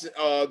toys,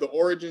 the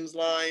Origins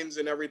lines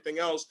and everything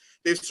else,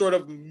 they've sort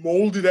of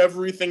molded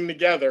everything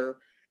together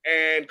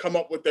and come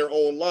up with their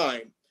own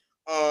line.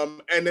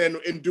 And then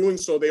in doing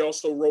so, they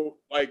also wrote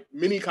like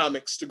mini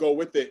comics to go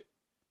with it,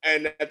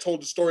 and that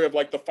told the story of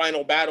like the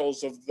final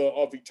battles of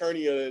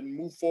Eternia and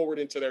move forward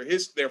into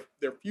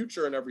their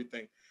future and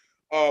everything.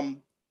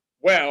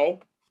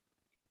 Well,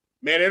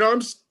 Man at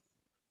Arms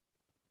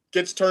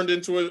gets turned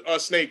into a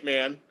snake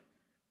man,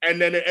 and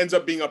then it ends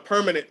up being a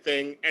permanent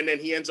thing, and then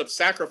he ends up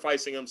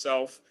sacrificing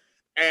himself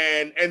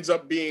and ends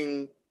up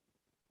being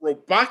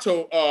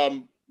Roboto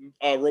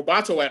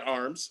at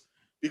Arms,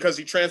 because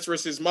he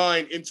transfers his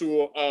mind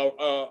into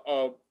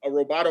a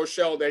Roboto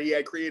shell that he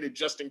had created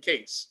just in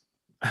case.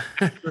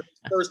 After his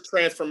first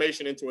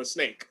transformation into a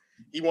snake,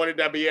 he wanted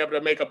to be able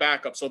to make a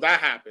backup, so that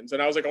happens,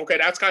 and I was like, okay,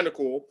 that's kind of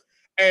cool.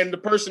 And the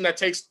person that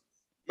takes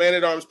Man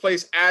at Arms'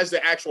 place as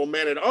the actual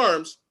Man at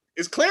Arms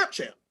is Clamp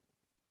Champ.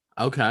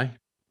 Okay.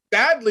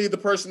 Sadly, the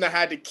person that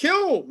had to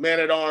kill Man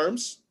at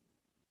Arms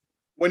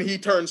when he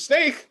turned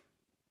snake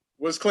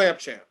was Clamp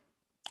Champ.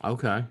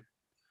 Okay.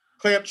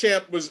 Clamp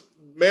Champ was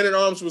Man at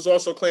Arms was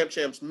also Clamp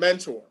Champ's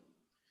mentor.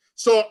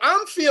 So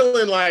I'm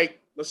feeling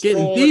like let's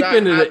Getting throw deep that,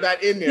 into have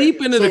that in there.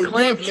 deep into So the you have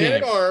Clamp Man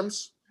at Champ.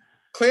 Arms.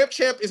 Clamp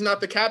Champ is not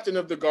the captain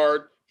of the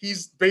guard.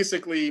 He's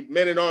basically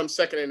Man at Arms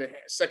second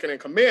in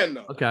command,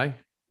 though. Okay.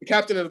 The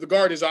captain of the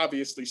guard is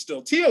obviously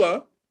still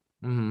Tila.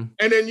 Mm-hmm.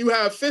 And then you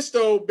have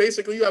Fisto.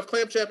 Basically, you have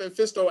Clamp Champ and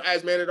Fisto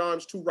as Man at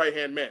Arms, two right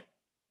hand men.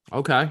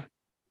 Okay.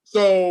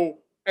 So,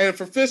 and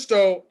for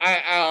Fisto,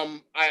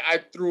 I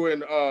threw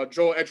in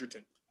Joel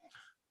Edgerton.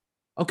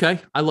 Okay.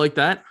 I like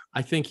that.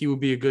 I think he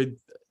would be a good.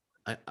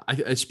 I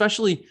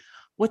especially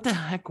what the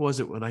heck was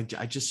it when I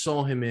just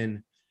saw him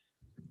in,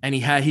 and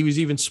he was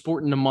even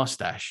sporting a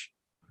mustache.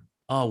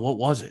 Oh, what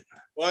was it?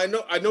 Well,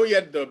 I know he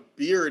had the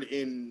beard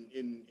in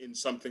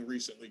something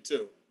recently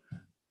too.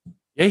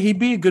 Yeah, he'd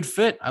be a good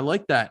fit. I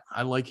like that.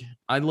 I like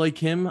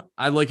him.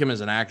 I like him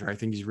as an actor. I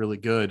think he's really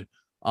good.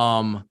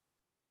 I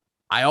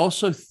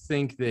also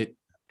think that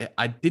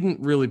I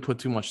didn't really put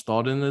too much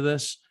thought into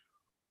this,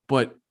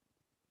 but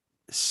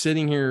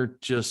sitting here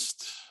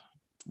just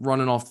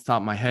running off the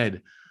top of my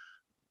head,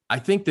 I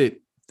think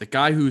that the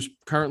guy who's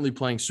currently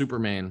playing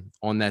Superman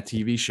on that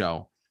TV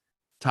show,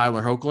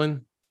 Tyler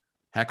Hecklin,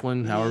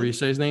 however you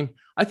say his name,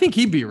 I think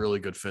he'd be a really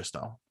good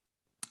Fisto.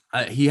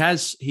 He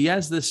has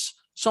this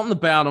something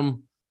about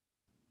him.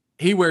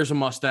 He wears a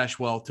mustache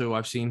well too.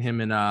 I've seen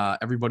him in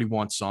Everybody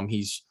Wants Some.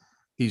 He's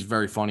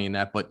very funny in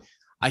that, but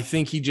I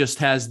think he just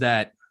has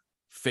that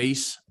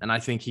face, and I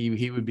think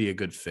he would be a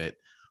good fit.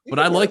 But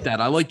I like that.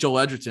 I like Joel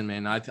Edgerton,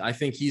 man. I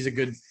think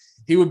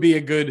he would be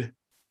a good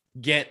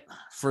get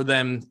for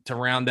them to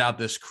round out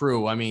this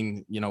crew. I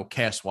mean,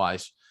 cast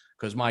wise,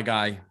 because my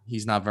guy,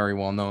 he's not very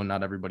well known.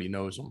 Not everybody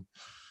knows him.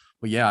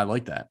 But yeah, I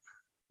like that.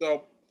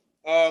 So,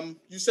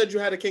 you said you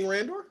had a King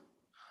Randor?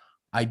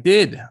 I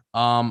did.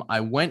 I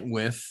went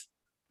with,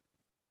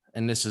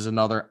 and this is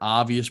another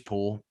obvious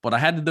pull, but I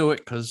had to do it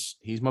because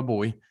he's my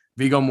boy,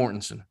 Viggo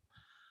Mortensen.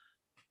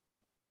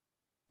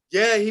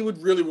 Yeah, he would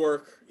really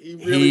work. He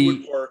really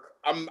would work.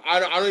 I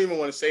don't even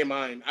want to say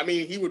mine. I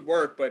mean, he would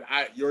work, but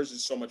yours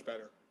is so much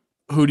better.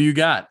 Who do you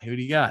got?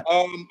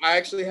 I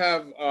actually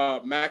have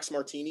Max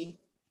Martini.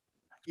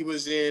 He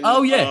was in.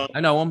 Oh yeah,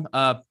 I know him.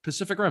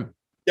 Pacific Rim.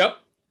 Yep.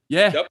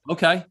 Yeah. Yep.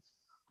 Okay. Yep.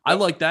 I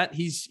like that.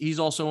 He's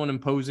also an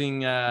imposing,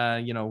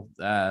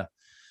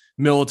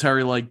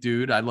 military like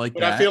dude. I like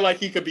but that. I feel like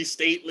he could be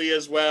stately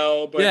as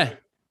well. But yeah,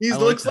 he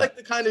looks like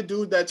the kind of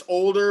dude that's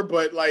older,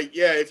 but like,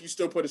 yeah, if you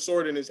still put a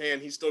sword in his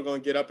hand, he's still gonna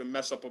get up and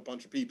mess up a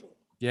bunch of people.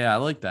 Yeah, I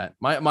like that.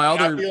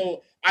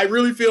 I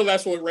really feel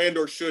that's what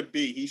Randor should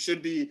be. He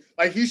should be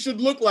like, he should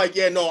look like,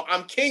 yeah, no,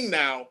 I'm king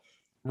now.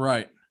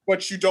 Right.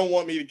 But you don't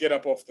want me to get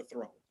up off the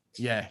throne.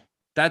 Yeah.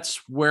 That's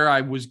where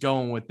I was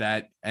going with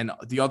that. And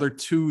the other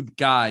two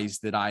guys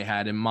that I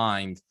had in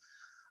mind,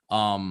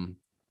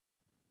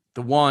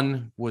 The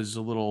one was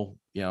a little,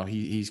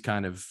 he's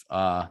kind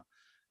of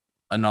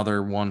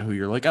another one who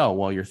you're like, oh,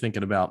 well, you're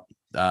thinking about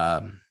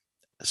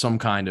some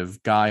kind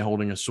of guy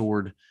holding a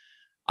sword.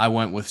 I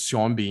went with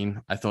Sean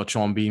Bean. I thought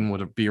Sean Bean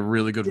would be a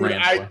really good Dude,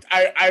 Randor.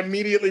 I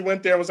immediately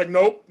went there. I was like,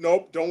 nope,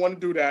 don't want to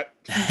do that.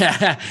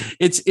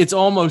 It's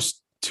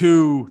almost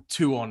too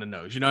on the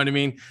nose. You know what I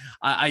mean?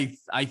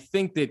 I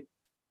think that,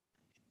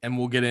 and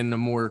we'll get into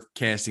more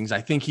castings,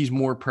 I think he's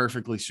more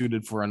perfectly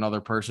suited for another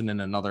person in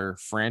another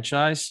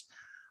franchise.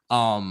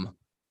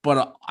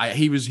 But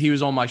he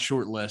was on my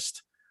short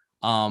list.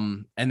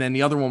 And then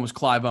the other one was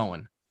Clive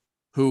Owen,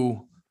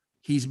 who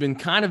he's been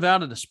kind of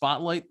out of the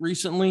spotlight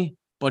recently,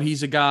 but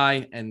he's a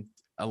guy, and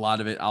a lot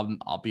of it,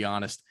 I'll be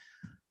honest,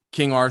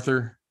 King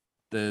Arthur,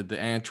 the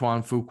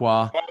Antoine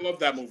Fuqua. I love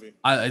that movie.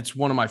 It's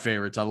one of my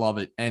favorites. I love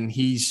it. And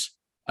he's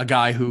a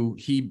guy who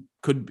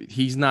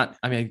he's not,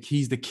 I mean,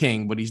 he's the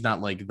king, but he's not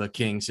like the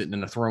king sitting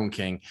in the throne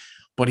king.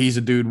 But he's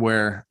a dude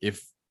where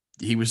if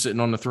he was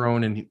sitting on the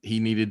throne and he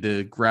needed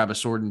to grab a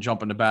sword and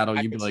jump into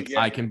battle, you'd be like,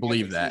 I can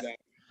believe that.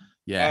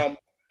 Yeah.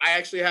 I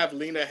actually have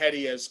Lena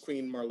Headey as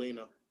Queen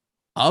Marlena.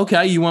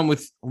 Okay, you went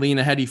with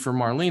Lena Headey for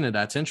Marlena.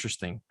 That's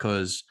interesting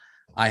because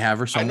I have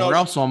her somewhere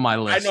else on my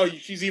list. I know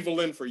she's Evil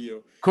Lyn for you.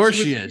 Of course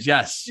she is.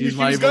 Yes, she's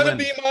my Evil Lyn.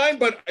 She's gonna be mine,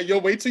 but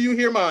you'll wait till you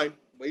hear mine.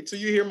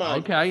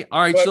 Okay,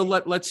 all right. But, so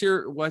let's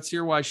hear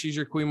why she's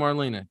your Queen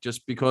Marlena.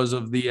 Just because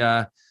of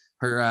the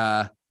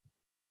her.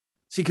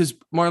 See, because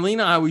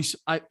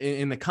Marlena,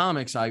 in the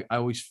comics, I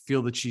always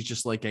feel that she's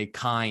just like a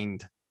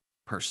kind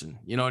person.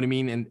 You know what I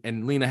mean?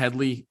 And Lena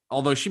Headey,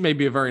 although she may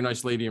be a very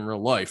nice lady in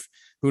real life,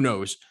 who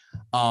knows?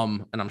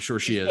 And I'm sure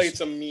she is. Played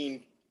some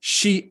mean.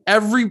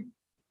 Every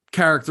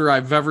character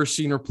I've ever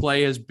seen her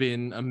play has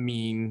been a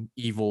mean,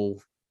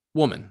 evil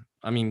woman.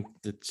 I mean,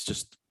 it's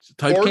just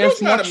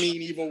Gorga's not a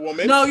mean, evil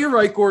woman. No, you're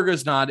right.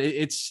 Gorga's not.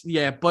 It's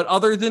but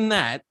other than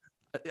that,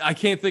 I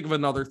can't think of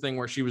another thing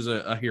where she was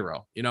a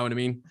hero. You know what I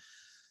mean?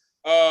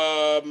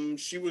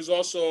 She was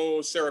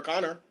also Sarah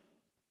Connor.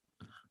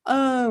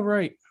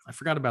 Right. I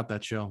forgot about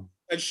that show.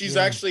 And she's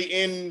actually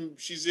in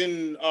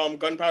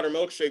Gunpowder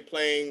Milkshake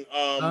playing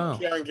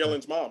Karen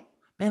Gillan's mom.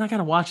 Man, I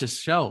gotta watch this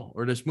show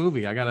or this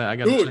movie. I gotta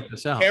check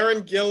this out.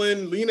 Karen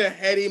Gillan, Lena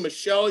Headey,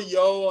 Michelle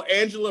Yeoh,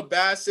 Angela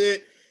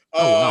Bassett,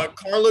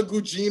 Carla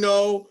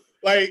Gugino.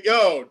 Like,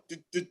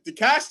 the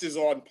cast is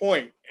on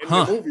point, and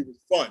the movie was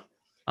fun.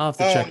 I'll have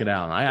to check it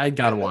out. I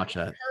gotta watch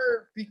that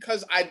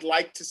because I'd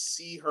like to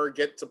see her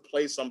get to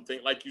play something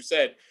like you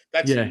said.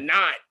 That's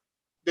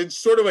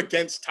sort of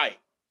against type.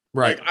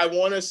 Right. Like, I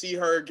want to see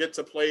her get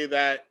to play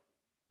that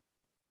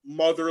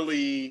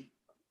motherly,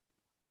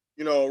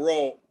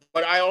 role.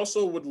 But I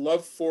also would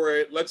love for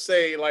it. Let's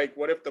say, like,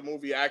 what if the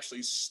movie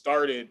actually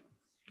started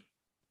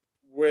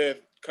with,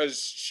 because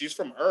she's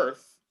from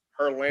Earth,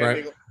 her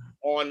landing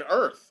on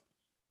Earth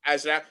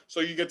as that. So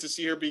you get to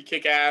see her be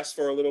kick ass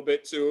for a little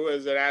bit too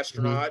as an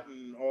astronaut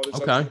and all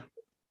this. Okay.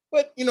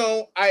 But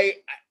I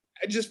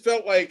just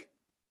felt like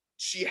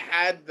she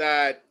had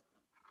that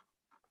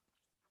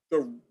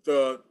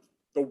the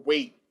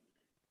weight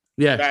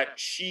that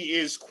she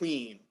is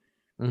queen.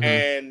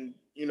 And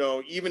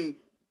even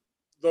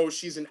though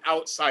she's an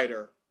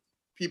outsider,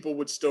 people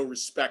would still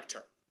respect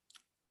her.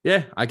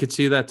 Yeah, I could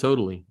see that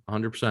totally,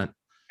 100%.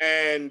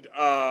 And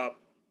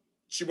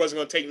she wasn't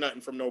going to take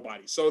nothing from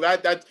nobody. So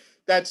that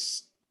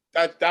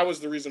was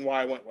the reason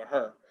why I went with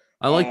her.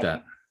 I like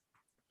that.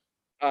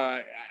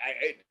 I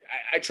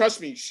trust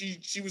me.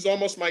 She was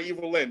almost my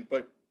Evil Lyn,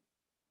 but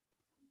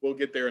we'll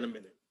get there in a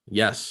minute.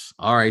 Yes.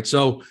 All right.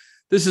 So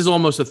this is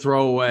almost a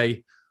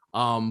throwaway,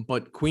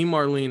 but Queen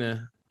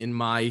Marlena in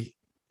my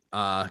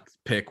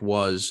pick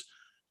was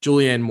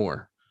Julianne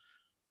Moore.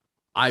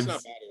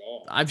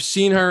 I've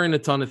seen her in a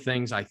ton of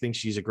things. I think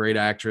she's a great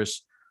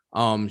actress.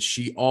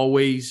 She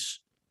always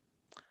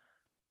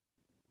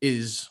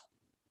is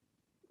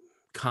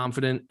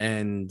confident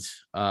and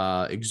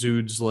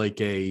exudes like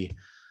a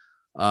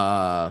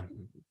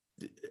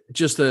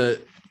just a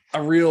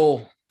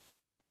real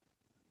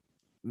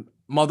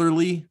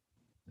motherly,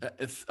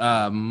 if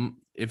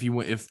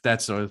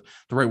that's the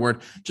right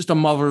word, just a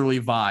motherly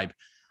vibe.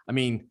 I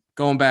mean,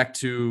 going back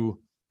to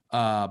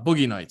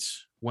Boogie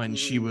Nights when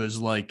she was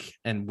like,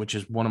 and which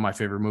is one of my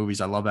favorite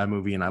movies. I love that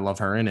movie and I love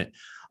her in it.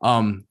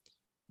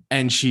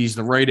 And she's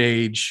the right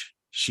age.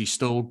 She's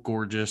still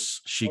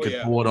gorgeous. She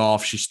could pull it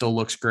off. She still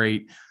looks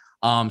great.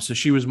 So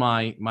she was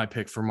my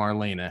pick for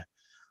Marlena.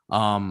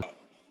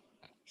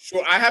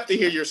 Sure, I have to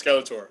hear your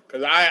Skeletor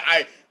because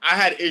I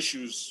had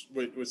issues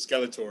with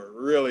Skeletor.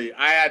 Really,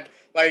 I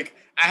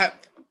had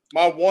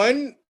my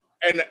one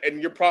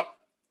and your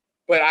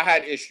but I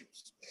had issues.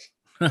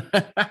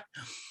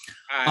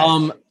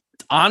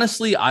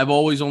 Honestly, I've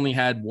always only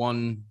had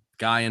one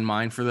guy in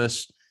mind for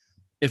this.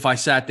 If I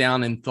sat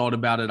down and thought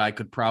about it, I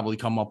could probably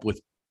come up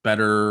with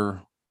better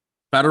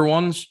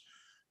ones.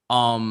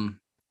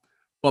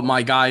 But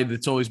my guy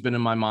that's always been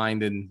in my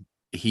mind, and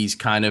he's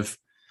kind of,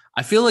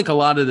 I feel like a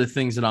lot of the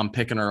things that I'm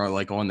picking are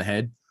like on the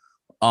head,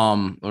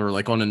 or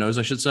like on the nose,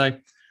 I should say.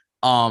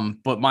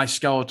 But my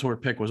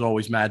Skeletor pick was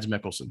always Mads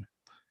Mikkelsen.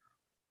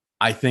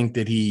 I think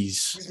that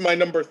He's my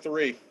number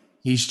 3.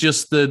 he's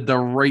just the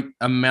right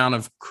amount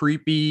of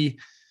creepy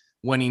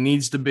when he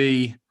needs to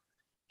be.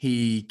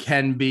 He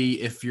can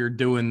be, if you're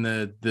doing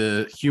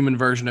the human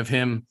version of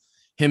him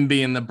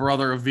being the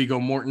brother of Viggo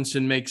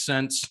Mortensen makes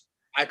sense.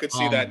 I could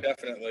see that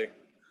definitely.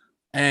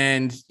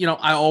 And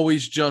I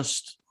always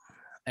just,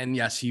 and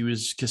yes, he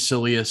was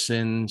Caecilius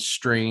in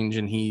Strange,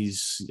 and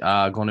he's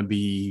going to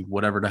be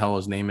whatever the hell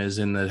his name is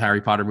in the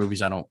Harry Potter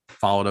movies. I don't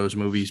follow those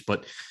movies,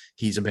 but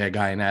he's a bad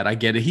guy in that. I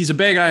get it. He's a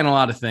bad guy in a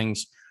lot of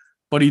things,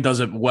 but he does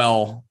it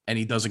well, and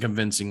he does it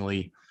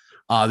convincingly.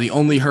 The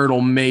only hurdle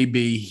may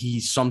be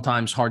he's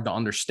sometimes hard to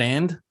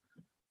understand.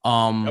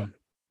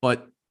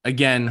 But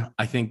again,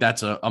 I think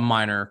that's a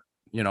minor,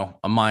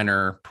 a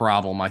minor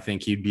problem. I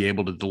think he'd be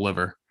able to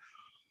deliver.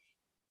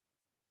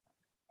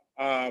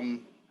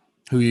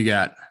 Who you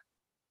got?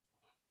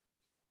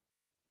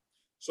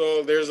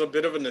 So there's a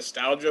bit of a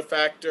nostalgia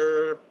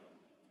factor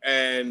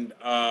and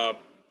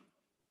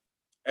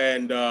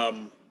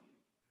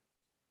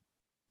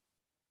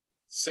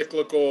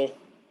cyclical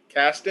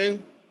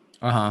casting.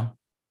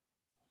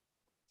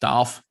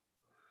 Dolph.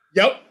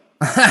 Yep.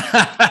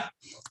 I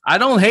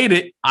don't hate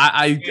it.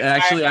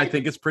 I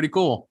think it's pretty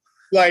cool.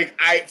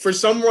 Like for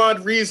some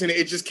odd reason,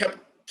 it just kept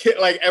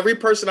like every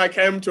person I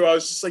came to, I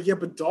was just like, yeah,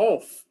 but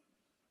Dolph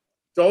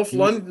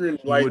Lundgren,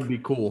 like, would be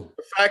cool.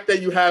 The fact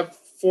that you have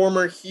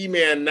former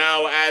He-Man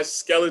now as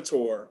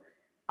Skeletor.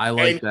 I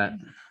like that.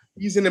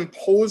 He's an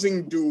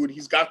imposing dude.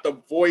 He's got the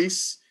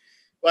voice.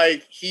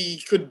 Like, he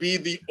could be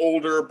the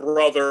older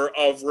brother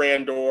of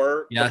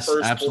Randor. Yes,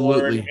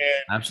 absolutely.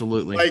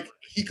 Absolutely. Like,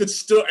 he can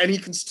still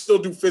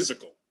do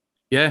physical.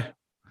 Yeah.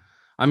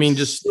 I mean,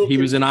 he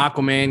was an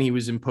Aquaman. He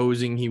was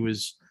imposing. He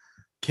was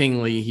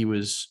kingly. He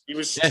was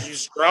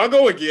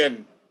Drago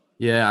again.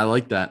 Yeah, I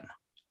like that.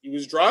 He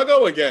was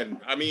Drago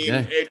again. I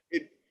mean,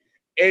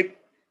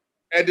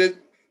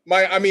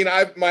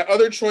 my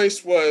other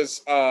choice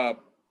was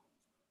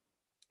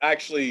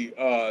actually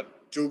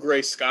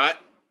Dougray Scott.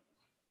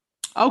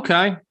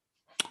 Okay.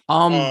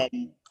 I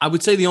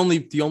would say the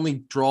only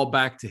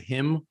drawback to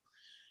him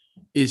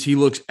is he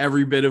looks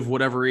every bit of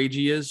whatever age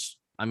he is.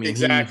 I mean,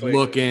 exactly. He's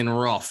looking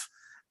rough.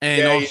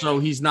 And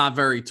he's not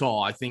very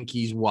tall. I think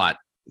he's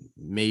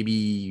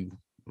maybe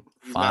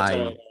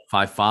 5'5",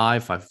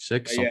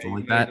 5'6", something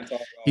like that.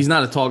 He's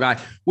not a tall guy,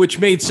 which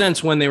made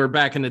sense when they were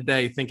back in the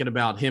day thinking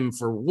about him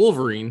for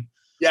Wolverine.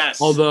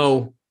 Yes.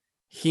 Although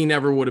he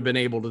never would have been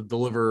able to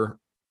deliver.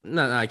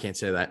 No, I can't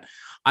say that.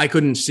 I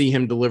couldn't see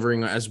him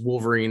delivering as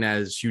Wolverine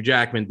as Hugh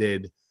Jackman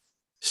did,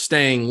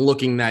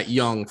 looking that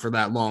young for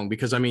that long.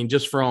 Because, I mean,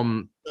 just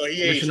from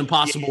Mission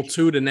Impossible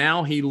 2 to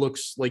now, he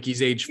looks like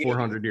he's aged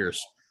 400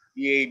 years.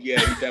 He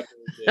definitely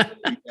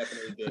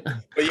did.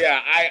 But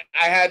yeah,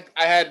 I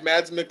had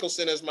Mads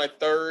Mikkelsen as my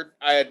third.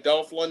 I had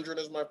Dolph Lundgren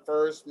as my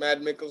first.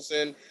 Mads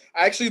Mikkelsen.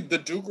 The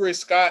Dougray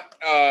Scott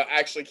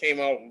actually came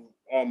out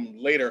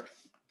later.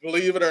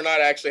 Believe it or not,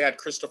 I actually had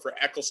Christopher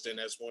Eccleston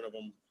as one of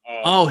them.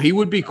 He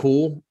would be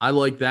cool. I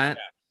like that.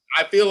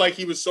 Yeah. I feel like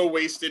he was so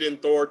wasted in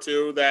Thor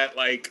 2 that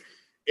like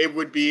it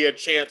would be a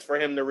chance for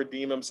him to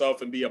redeem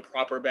himself and be a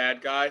proper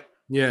bad guy.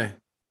 Yeah.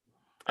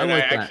 I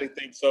actually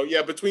think so.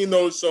 Yeah, between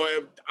those, so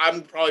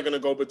I'm probably going to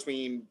go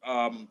between.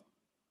 I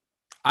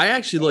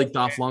actually like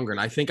Dolph Lundgren.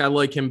 I think I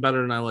like him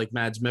better than I like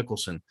Mads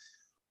Mikkelsen.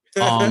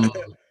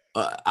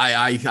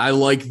 I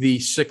like the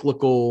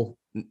cyclical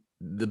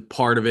the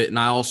part of it, and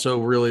I also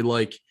really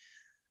like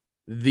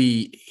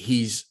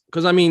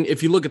because I mean,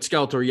 if you look at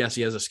Skeletor, yes,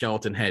 he has a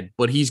skeleton head,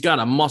 but he's got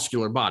a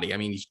muscular body. I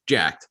mean, he's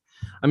jacked.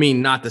 I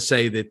mean, not to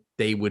say that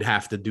they would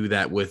have to do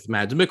that with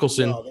Mads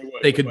Mikkelsen. No,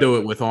 they could do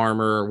it with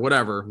armor or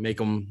whatever, make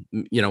them,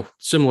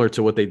 similar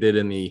to what they did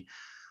in the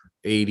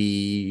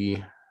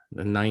 80,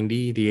 the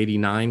 90, the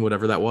 89,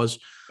 whatever that was.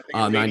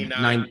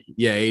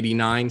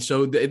 89.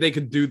 So they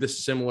could do the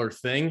similar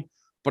thing,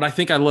 but I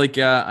think I like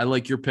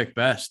your pick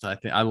best.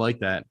 I like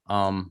that.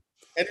 And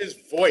his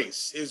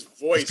voice, he's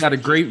got a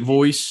great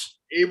voice.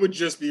 It would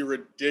just be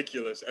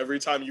ridiculous every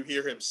time you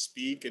hear him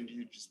speak, and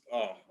you just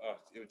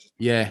it would just.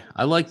 Yeah,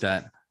 I like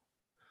that.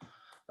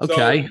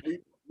 Okay. So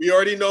we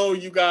already know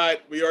you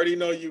got Lena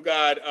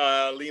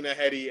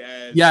Headey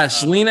as.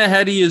 Yes, Lena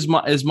Headey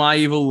is my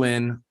Evil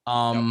Lynn.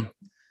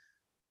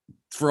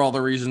 For all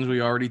the reasons we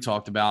already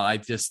talked about, I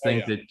just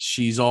think that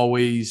she's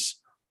always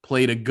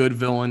played a good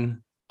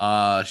villain.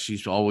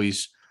 She's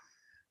always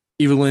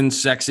Evil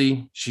Lynn's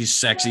sexy. She's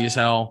sexy as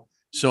hell,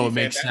 so it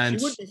makes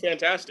sense. She would be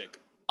fantastic.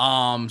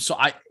 So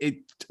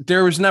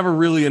there was never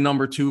really a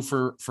number 2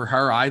 for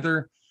her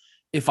either.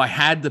 If I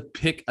had to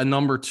pick a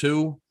number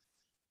 2,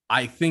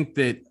 I think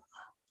that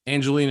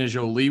Angelina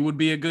Jolie would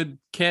be a good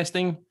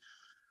casting.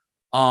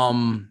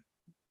 I'm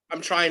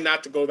trying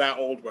not to go that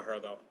old with her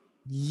though.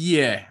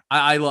 Yeah,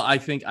 I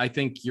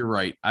think you're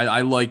right.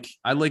 I like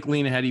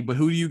Lena Headey, but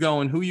who are you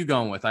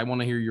going with? I want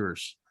to hear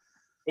yours.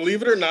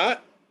 Believe it or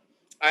not,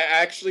 I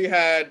actually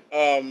had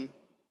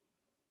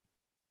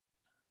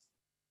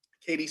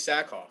Katie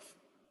Sackhoff.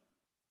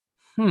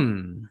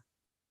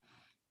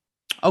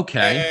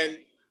 Okay.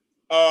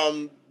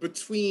 And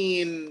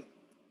between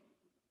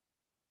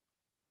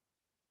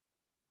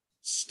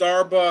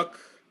Starbuck,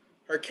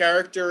 her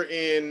character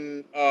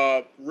in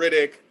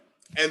Riddick,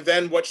 and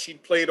then what she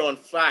played on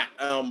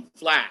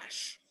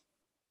Flash.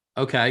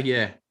 Okay,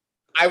 yeah.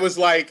 I was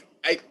like,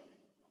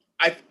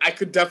 I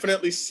could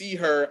definitely see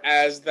her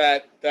as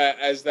that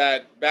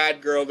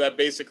bad girl that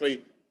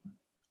basically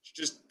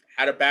just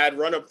had a bad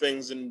run of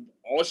things, and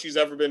all she's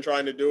ever been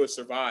trying to do is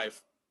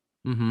survive,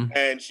 Mm-hmm.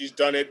 and she's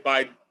done it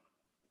by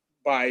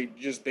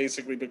just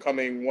basically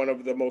becoming one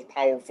of the most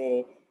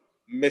powerful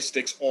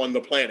mystics on the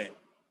planet.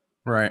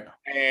 Right.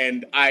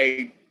 And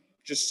I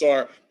just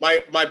saw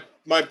my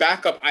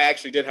backup. I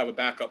actually did have a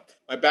backup.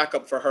 My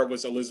backup for her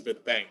was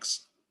Elizabeth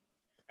Banks,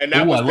 and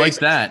that Oh, I was like based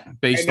that.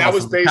 and Based that off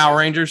was of the based. Power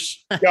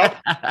Rangers. Yep,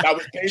 that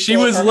was based She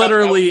on was her.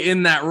 literally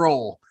in that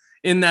role,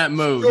 in that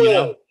mode, you know?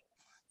 So, I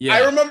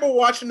Yeah. remember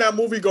watching that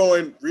movie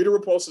going, Rita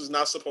Repulsa is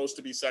not supposed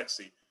to be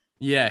sexy.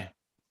 Yeah.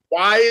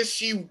 Why is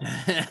she?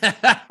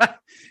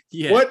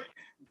 Yeah.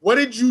 What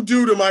did you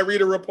do to my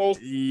Rita Repulsa?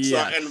 And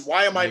Yes.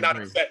 why am I not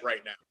agree. upset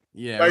right now?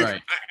 Yeah, Like,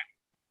 right.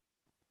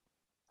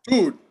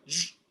 dude,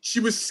 she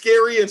was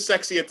scary and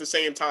sexy at the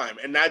same time,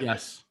 and that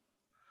Yes.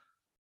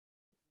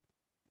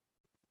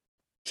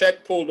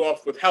 Chet pulled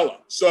off with Hella.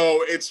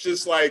 So it's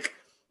just like,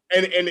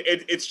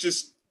 it's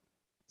just.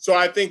 So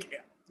I think,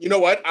 you know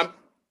what,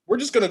 we're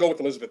just gonna go with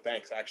Elizabeth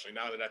Banks. Actually,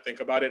 now that I think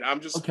about it, I'm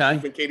just Okay.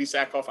 moving Katie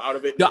Sackhoff out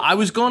of it. Yeah, I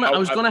was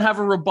gonna have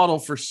a rebuttal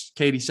for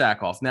Katie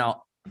Sackhoff.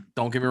 Now,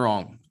 don't get me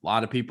wrong. A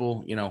lot of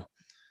people, you know,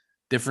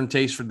 different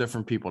tastes for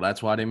different people.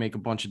 That's why they make a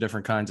bunch of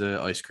different kinds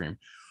of ice cream.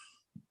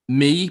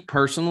 Me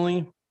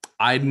personally,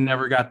 I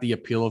never got the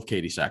appeal of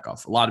Katie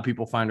Sackhoff. A lot of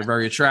people find her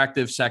very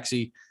attractive,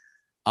 sexy.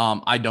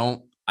 I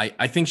don't.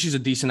 I think she's a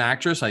decent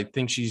actress. I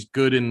think she's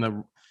good in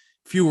the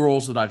few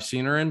roles that I've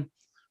seen her in.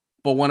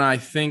 But when I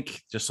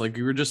think, just like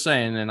you were just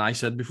saying, and I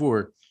said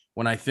before,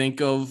 when I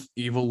think of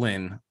Evil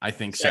Lynn, I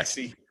think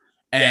sexy.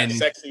 And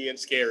sexy and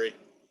scary.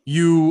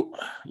 you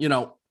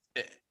know,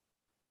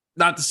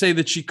 not to say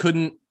that she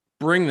couldn't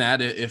bring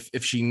that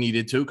if she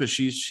needed to, because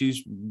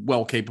she's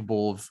well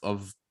capable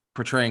of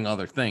portraying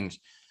other things.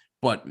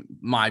 But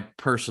my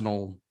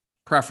personal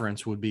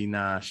preference would be,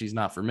 nah, she's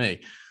not for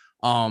me.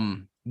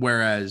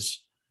 Whereas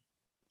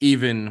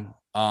even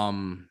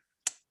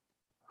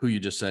who you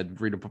just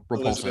said, Rita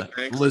Repulsa,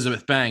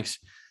 Elizabeth Banks,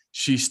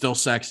 she's still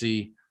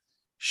sexy.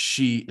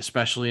 She,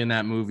 especially in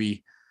that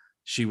movie,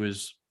 she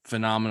was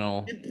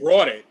phenomenal. She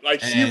brought it.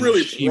 Like, she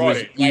really brought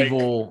it.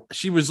 Evil. Like,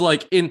 she was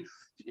like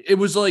it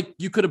was like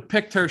you could have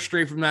picked her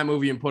straight from that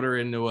movie and put her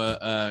into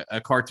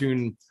a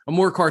cartoon, a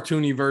more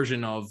cartoony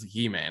version of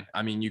He-Man.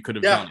 I mean, you could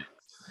have done it.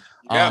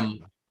 Yeah.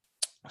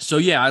 So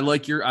yeah, I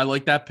like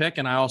that pick,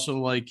 and I also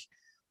like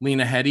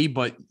Lena Headey,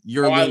 but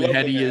your Lena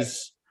Headey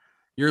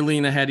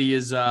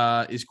is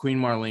Queen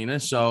Marlena.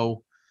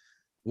 So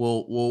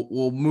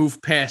we'll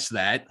move past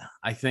that.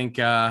 I think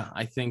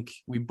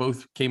we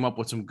both came up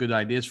with some good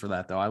ideas for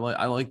that, though.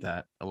 I like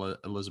that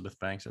Elizabeth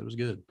Banks. It was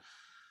good.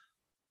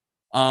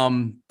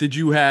 Did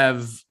you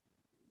have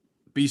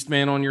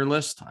Beastman on your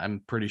list?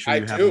 I'm pretty sure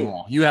you have them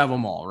all. You have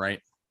them all, right?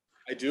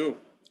 I do.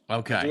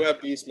 Okay. I do have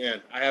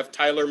Beastman. I have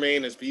Tyler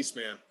Mane as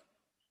Beastman.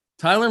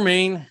 Tyler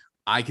Mane,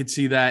 I could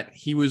see that.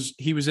 He was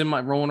in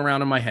my rolling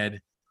around in my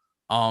head.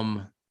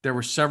 There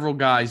were several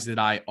guys that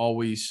I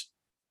always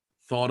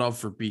thought of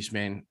for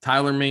Beastman.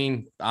 Tyler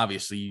Mane,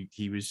 obviously,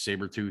 he was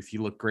Sabretooth. He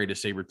looked great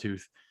as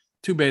Sabretooth.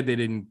 Too bad they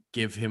didn't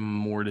give him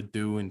more to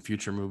do in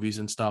future movies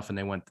and stuff, and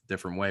they went a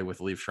different way with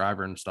Liev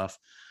Schreiber and stuff.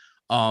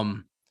 But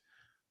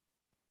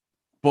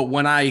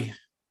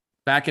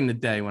back in the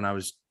day when I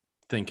was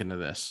thinking of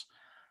this,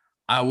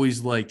 I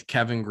always liked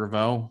Kevin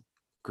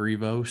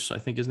Grevos, I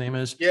think his name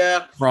is.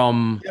 Yeah.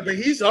 But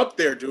he's up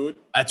there, dude.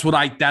 That's what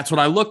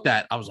I looked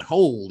at. I was like,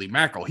 holy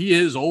mackerel, he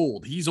is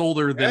old. He's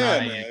older than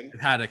I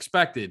had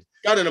expected.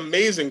 Got an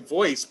amazing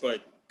voice,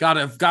 but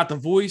got the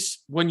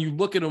voice. When you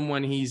look at him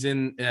when he's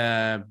in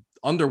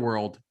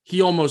Underworld,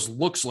 he almost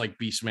looks like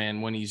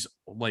Beastman when he's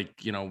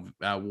like, you know,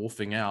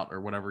 wolfing out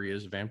or whatever he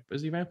is.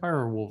 Is he vampire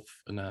or wolf?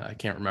 And I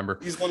can't remember.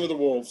 He's one of the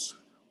wolves.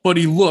 But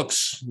he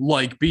looks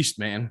like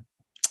Beastman.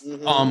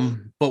 Mm-hmm.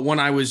 But when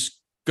I was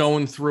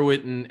going through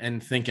it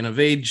and thinking of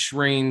age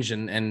range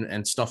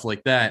and stuff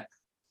like that,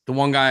 the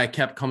one guy I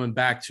kept coming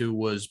back to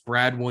was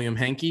Brad William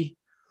Henke,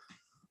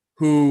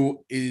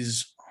 who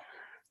is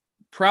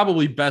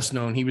probably best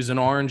known. He was in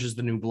Orange is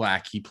the New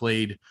Black. He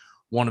played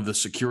one of the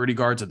security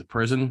guards at the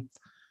prison.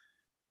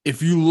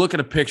 If you look at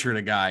a picture of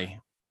the guy,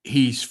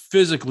 he's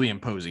physically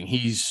imposing.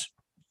 He's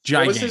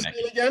gigantic. What was his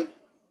name again?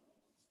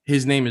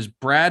 His name is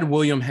Brad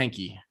William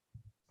Henke.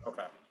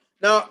 Okay.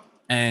 Now,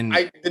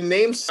 the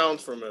name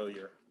sounds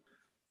familiar.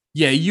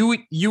 Yeah,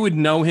 you would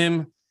know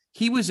him.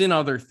 He was in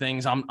other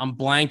things. I'm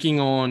blanking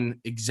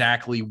on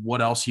exactly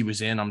what else he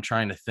was in. I'm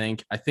trying to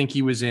think. I think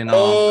he was in. I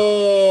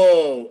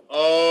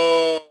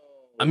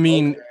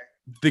mean,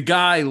 the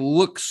guy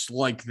looks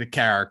like the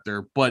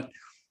character, but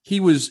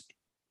he's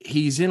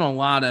in a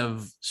lot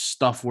of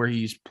stuff where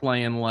he's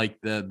playing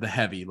like the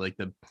heavy, like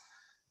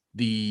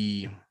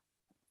the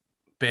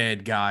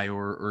bad guy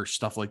or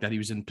stuff like that. He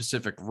was in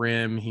Pacific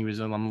Rim.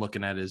 I'm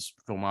looking at his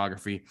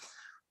filmography.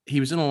 he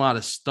was in a lot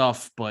of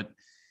stuff, but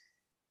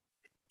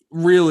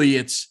really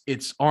it's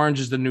Orange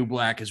is the New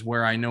Black is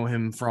where I know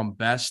him from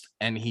best,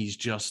 and he's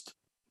just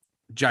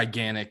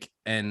gigantic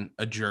and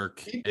a jerk.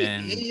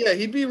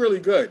 He'd be really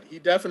good. He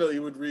definitely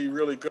would be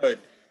really good.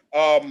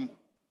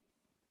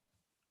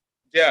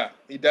 Yeah,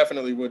 he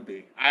definitely would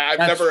be.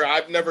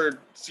 I've never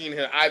seen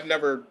him. I've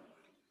never,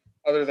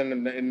 other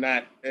than in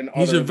that.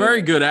 He's a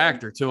very good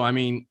actor too. I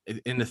mean,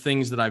 in the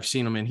things that I've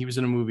seen him in, he was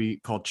in a movie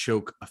called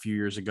Choke a few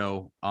years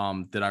ago,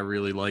 that I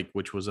really liked,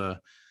 which was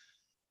a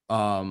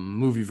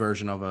movie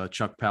version of a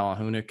Chuck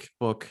Palahniuk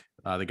book.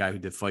 The guy who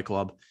did Fight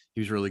Club,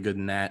 he was really good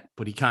in that.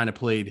 But he kind of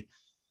played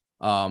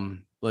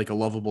like a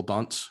lovable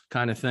dunce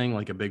kind of thing,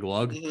 like a big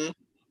lug.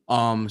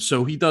 Mm-hmm.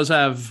 So he does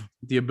have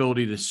the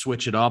ability to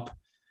switch it up.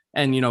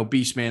 And, you know,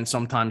 Beastman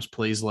sometimes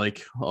plays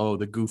like,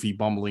 the goofy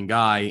bumbling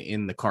guy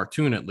in the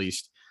cartoon, at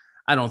least.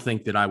 I don't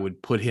think that I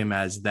would put him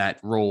as that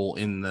role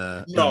in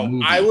the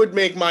movie. I would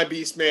make my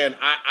Beastman.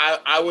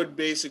 I would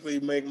basically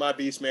make my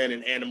Beastman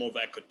an animal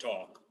that could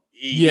talk.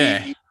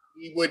 He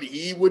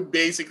would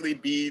basically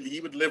he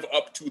would live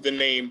up to the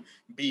name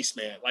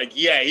Beastman. Like,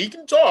 yeah, he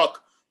can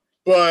talk,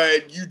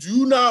 but you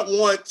do not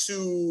want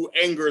to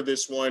anger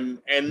this one.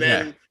 And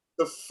then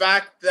the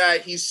fact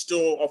that he's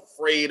still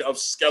afraid of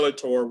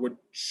Skeletor would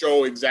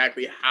show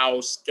exactly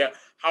how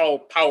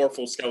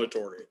powerful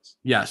Skeletor is.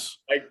 Yes.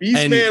 Like,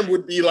 Beastman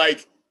would be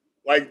like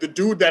the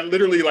dude that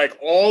literally, like,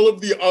 all of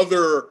the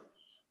other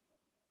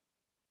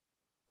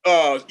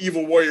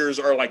evil warriors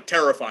are like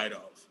terrified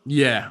of.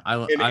 Yeah,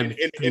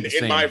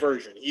 in my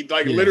version, he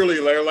literally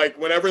like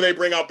whenever they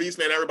bring out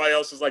Beastman, everybody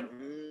else is like,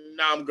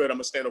 "Nah, I'm good. I'm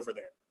gonna stand over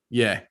there."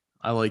 Yeah,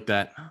 I like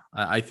that.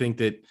 I think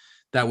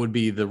that would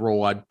be the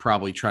role I'd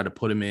probably try to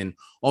put him in.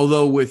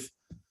 Although, with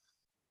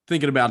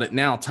thinking about it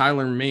now,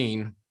 Tyler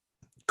Mane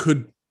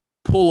could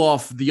pull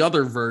off the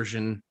other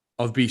version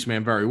of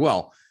Beastman very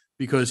well,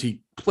 because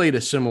he played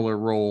a similar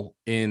role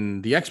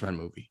in the X-Men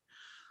movie.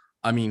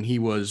 I mean, he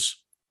was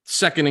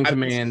second in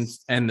command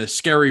and the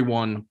scary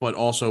one, but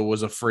also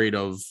was afraid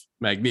of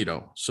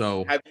Magneto.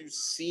 So, have you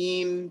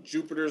seen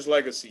Jupiter's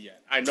Legacy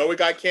yet? I know it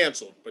got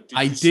canceled, but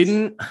I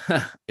didn't.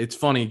 It's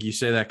funny you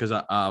say that,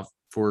 because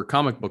for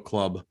Comic Book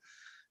Club,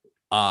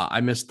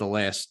 I missed the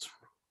last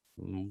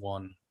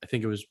one. I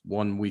think it was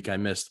 1 week I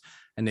missed,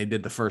 and they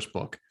did the first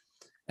book,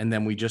 and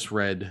then we just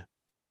read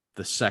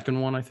the second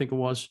one. I think it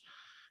was.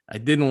 I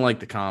didn't like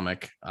the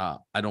comic.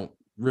 I don't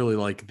really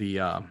like the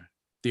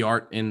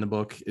art in the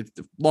book. It's,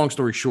 long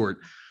story short,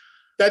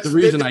 that's the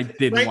reason I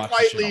didn't Frank watch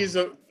Whiteley the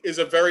show. is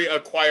a very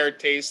acquired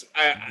taste.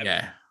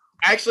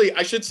 Actually,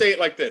 I should say it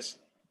like this.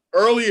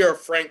 Earlier,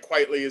 Frank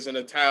Whiteley is an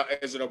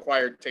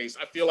acquired taste.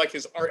 I feel like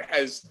his art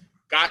has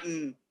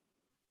gotten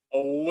a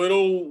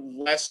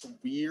little less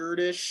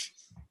weirdish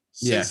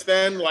since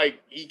then.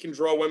 Like, he can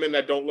draw women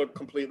that don't look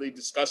completely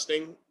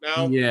disgusting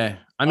now. Yeah,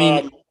 I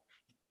mean,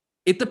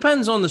 it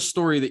depends on the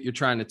story that you're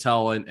trying to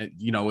tell, and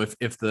you know, if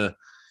the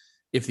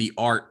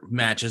art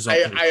matches up.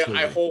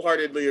 I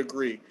wholeheartedly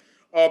agree.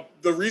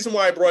 The reason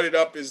why I brought it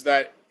up is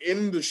that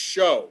in the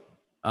show,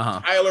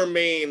 Tyler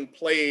Mane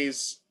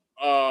plays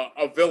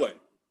a villain,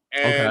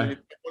 and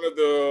one of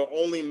the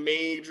only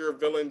major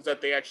villains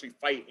that they actually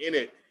fight in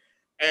it.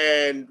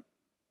 And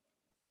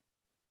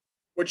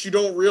what you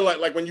don't realize,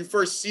 like, when you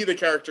first see the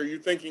character, you're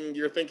thinking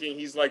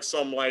he's like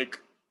some like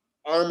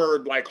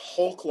armored, like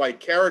Hulk-like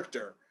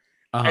character,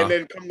 and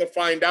then come to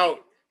find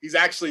out he's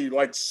actually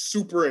like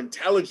super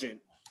intelligent.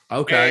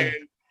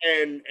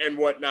 And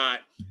whatnot.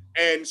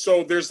 And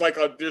so there's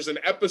an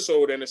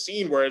episode and a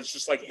scene where it's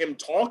just like him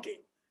talking.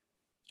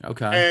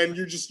 And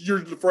you're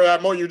for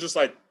that moment, you're just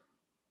like,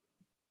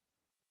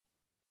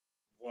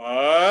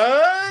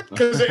 what?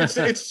 Because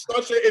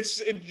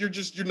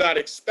you're not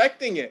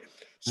expecting it.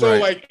 So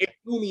like, it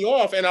threw me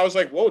off, and I was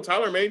like, whoa,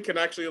 Tyler Mane can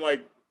actually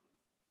like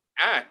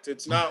act.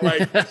 It's not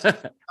like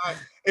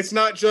it's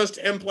not just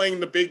him playing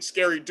the big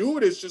scary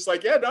dude. It's just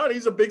like,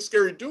 he's a big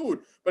scary dude,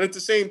 but at the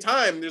same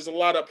time, there's a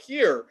lot up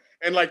here.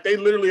 And like, they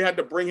literally had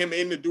to bring him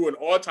in to do an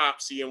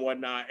autopsy and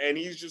whatnot. And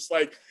he's just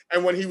like,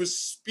 and when he was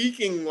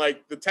speaking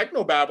like the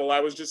technobabble,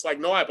 I was just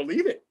like, no, I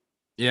believe it.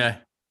 Yeah.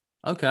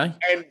 Okay.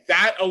 And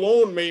that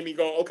alone made me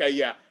go, okay,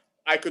 yeah,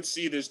 I could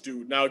see this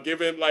dude. Now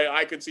give him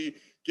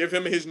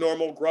his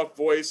normal gruff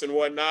voice and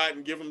whatnot,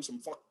 and give him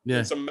some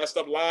messed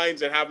up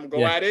lines and have him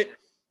go at it.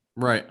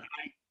 Right.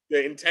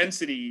 The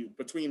intensity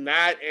between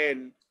that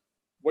and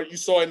what you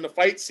saw in the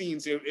fight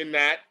scenes in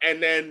that,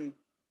 and then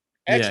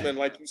X-Men,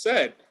 like you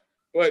said.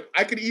 But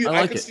I could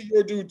see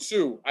your dude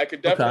too. I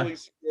could definitely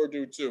see your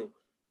dude too.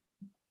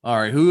 All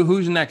right,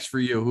 who's next for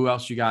you? Who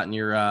else you got in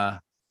your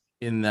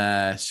in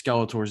the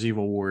Skeletor's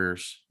Evil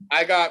Warriors?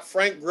 I got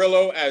Frank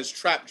Grillo as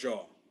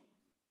Trapjaw.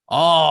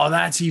 Oh,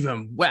 that's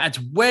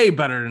way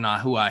better than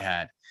who I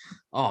had.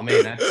 Oh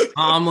man,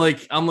 I'm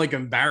like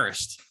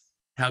embarrassed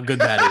how good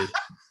that is.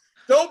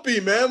 Don't be,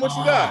 man. What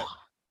you got?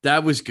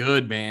 That was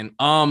good, man.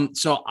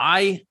 So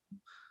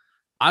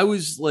I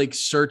was like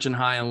searching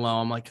high and low.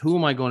 I'm like, who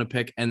am I going to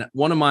pick? And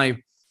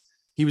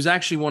he was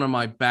actually one of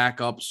my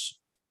backups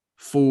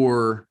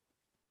for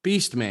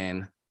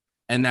Beastman.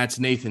 and that's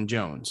Nathan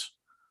Jones.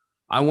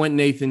 I went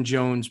Nathan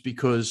Jones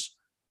because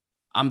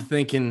I'm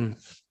thinking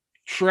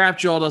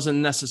Trapjaw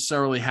doesn't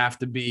necessarily have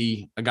to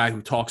be a guy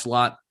who talks a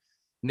lot.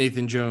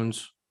 Nathan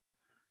Jones,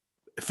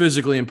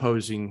 physically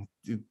imposing,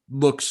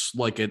 looks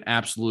like an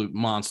absolute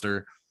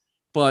monster,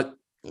 but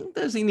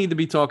does he need to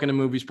be talking in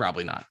movies?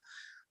 Probably not.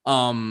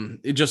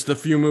 Just the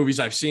few movies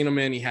I've seen him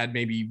in, he had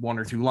maybe one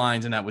or two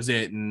lines and that was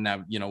it. And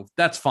that,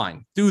 that's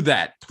fine. Do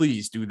that.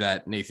 Please do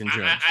that, Nathan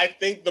Jones. I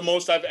think the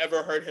most I've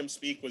ever heard him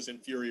speak was in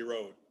Fury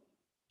Road.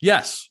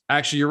 Yes,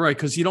 actually, you're right.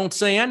 Because you don't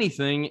say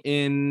anything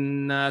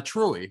in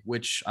Troy,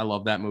 which I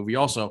love that movie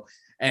also.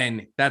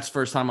 And that's the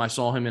first time I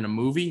saw him in a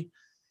movie.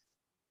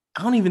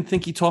 I don't even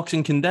think he talks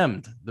in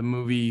Condemned, the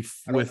movie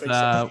with most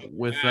Stone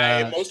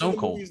of the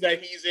Cold. movies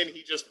that he's in,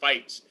 he just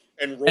fights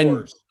and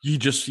roars.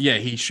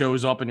 And he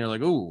shows up and you're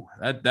like, ooh,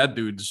 that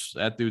dude's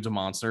a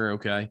monster.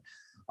 Okay.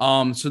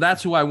 So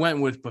that's who I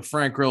went with, but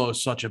Frank Grillo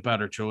is such a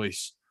better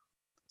choice.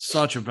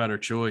 Such a better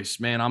choice,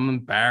 man. I'm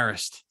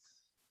embarrassed.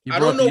 I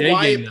don't know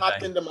why it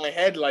popped into my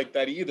head like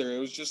that either. It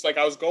was just like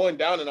I was going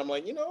down and I'm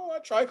like, I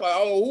tried.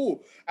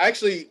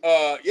 Actually,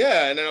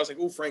 yeah. And then I was like,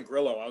 Frank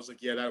Grillo. I was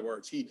like, yeah, that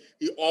works. He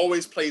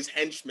always plays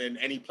henchman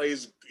and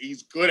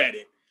he's good at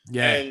it.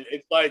 Yeah. And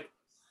it's like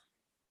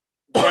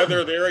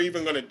whether they're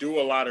even going to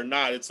do a lot or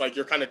not, it's like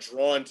you're kind of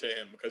drawn to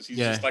him because he's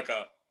just like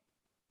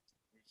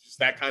just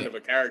that kind of a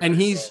character. And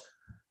he's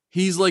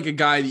like a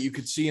guy that you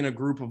could see in a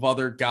group of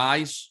other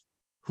guys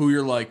who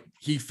you're like,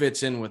 he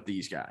fits in with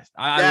these guys.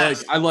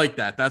 I like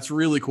that. That's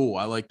really cool.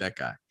 I like that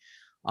guy.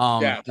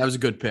 That was a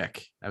good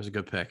pick.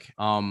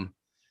 So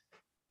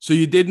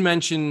you did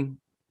mention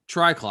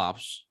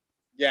Triclops.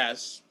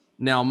 Yes.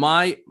 Now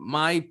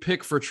my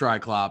pick for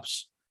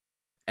Triclops,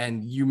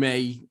 and you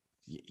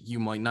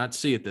might not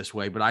see it this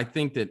way, but I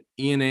think that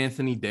Ian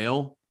Anthony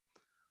Dale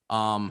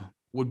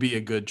would be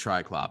a good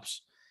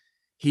Triclops.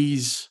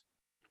 He's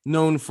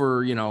known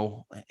for,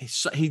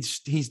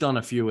 he's done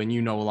a few,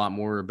 and a lot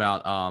more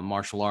about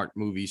martial art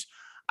movies.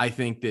 I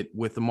think that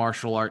with the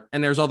martial art,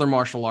 and there's other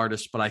martial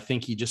artists, but I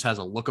think he just has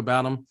a look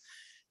about him.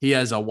 He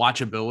has a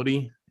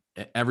watchability.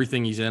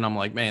 Everything he's in, I'm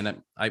like, man, that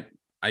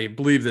I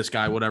believe this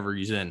guy, whatever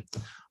he's in.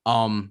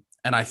 And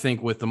I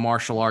think with the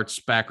martial arts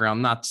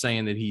background, not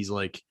saying that he's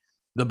like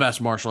the best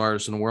martial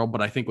artist in the world,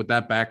 but I think with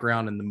that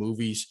background and the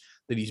movies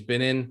that he's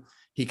been in,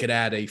 he could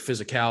add a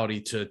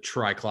physicality to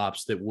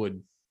Triclops that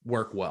would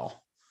work well.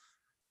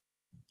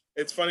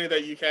 It's funny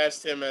that you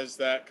cast him as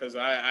that because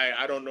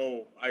I don't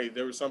know.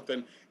 There was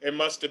something. It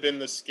must have been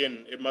the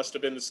skin. It must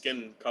have been the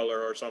skin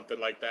color or something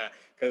like that.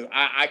 Because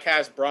I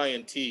cast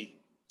Brian T.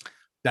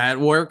 That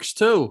works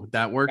too.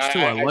 I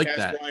like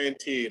that. Brian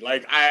T.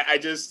 Like I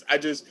just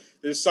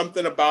there's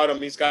something about him.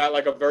 He's got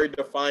like a very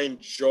defined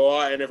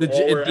jaw, and if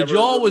the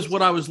jaw was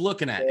what I was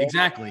looking at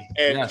exactly.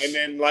 And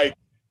then like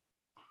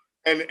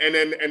and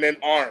then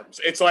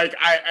arms. It's like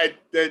I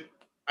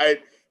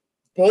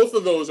both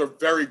of those are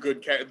very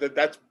good.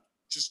 That's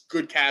just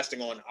good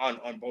casting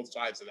on both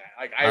sides of that.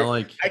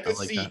 Like I could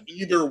see that.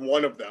 Either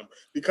one of them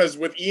because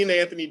with Ian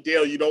Anthony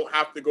Dale, you don't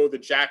have to go the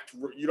jacked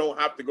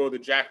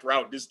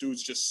route. This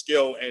dude's just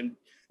skill and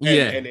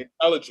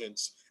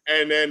intelligence.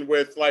 And then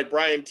with like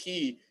Brian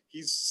T,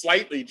 he's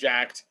slightly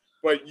jacked,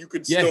 but you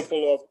could still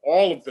pull off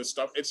all of this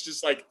stuff. It's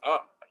just like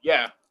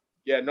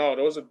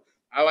those are.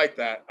 I like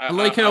that. I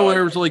like how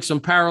there was like some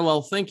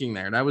parallel thinking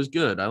there. That was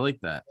good. I like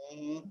that.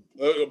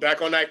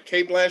 Back on that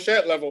Kate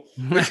Blanchett level.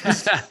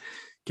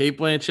 Kate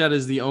Blanchett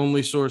is the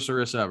only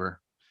sorceress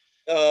ever.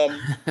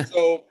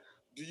 So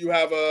did you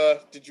have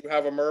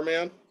a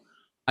merman?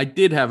 I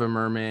did have a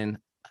merman.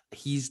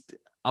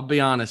 I'll be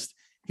honest,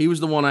 he was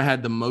the one I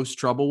had the most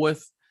trouble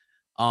with.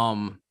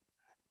 And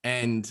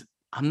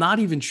I'm not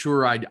even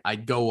sure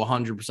I'd go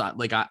 100%.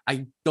 Like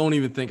I don't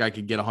even think I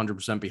could get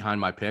 100% behind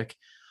my pick.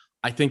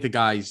 I think the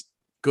guy's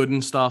good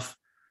and stuff.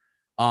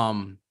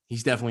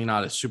 He's definitely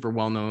not a super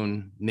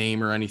well-known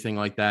name or anything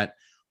like that.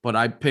 But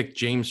I picked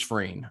James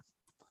Frain,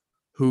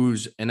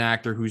 who's an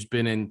actor who's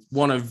been in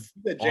one of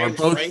James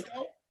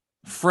Franco?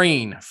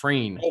 Frain.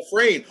 Oh,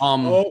 Frain.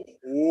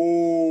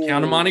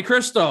 Count of Monte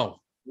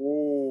Cristo.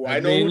 I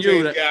know who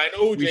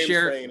James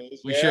Frain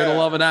is. We shared a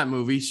love of that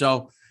movie.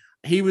 So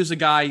he was a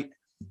guy.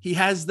 He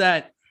has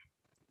that.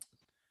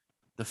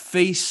 The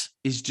face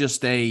is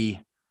just He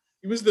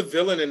was the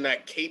villain in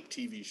that Cape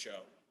TV show.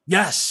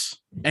 Yes.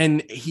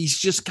 And he's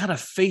just got a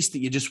face that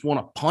you just want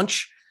to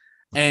punch.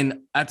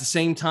 And at the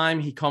same time,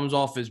 he comes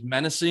off as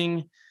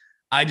menacing.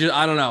 I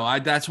don't know.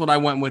 That's what I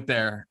went with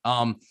there.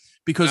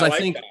 Because I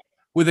think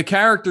with a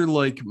character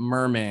like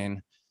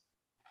Merman,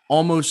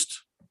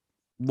 almost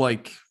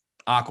like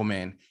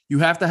Aquaman, you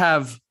have to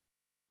have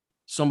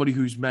somebody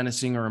who's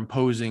menacing or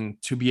imposing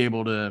to be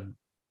able to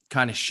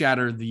kind of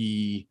shatter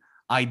the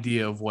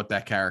idea of what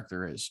that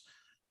character is.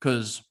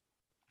 Because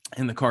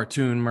in the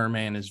cartoon,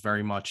 Merman is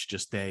very much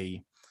just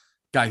a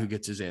guy who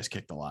gets his ass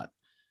kicked a lot.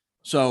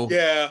 So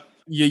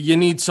you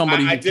need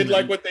somebody. I did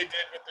like what they did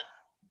with it.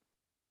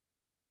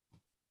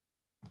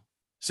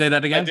 Say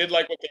that again. I did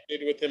like what they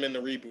did with him in the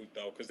reboot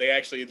though, because they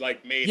actually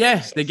like made.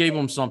 Yes, they gave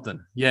him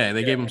something. Yeah,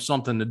 they gave him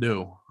something to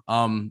do.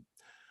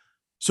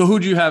 So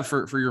who'd you have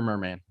for your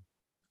merman?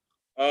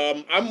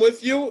 I'm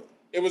with you.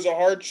 It was a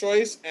hard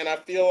choice, and I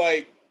feel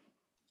like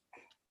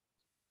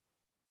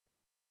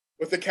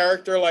with a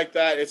character like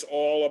that, it's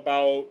all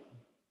about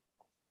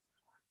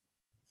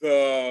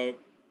the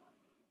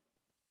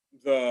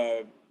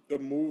the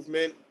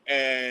movement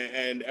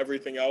and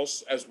everything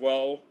else as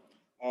well.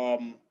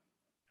 Um,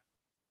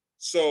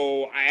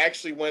 so I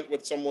actually went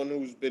with someone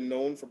who's been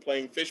known for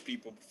playing fish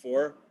people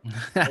before.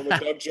 I went with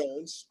Doug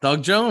Jones.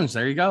 Doug Jones.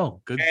 There you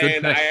go. Good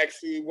And pick. I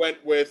actually went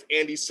with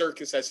Andy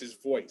Serkis as his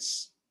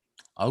voice.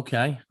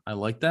 Okay. I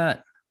like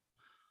that.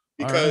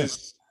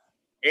 Because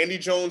Andy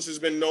Jones has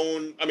been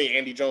known.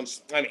 Andy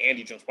Jones.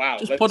 Wow.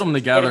 Just put them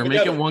together.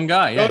 Make it one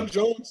guy. Yeah.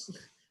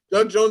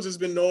 Doug Jones has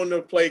been known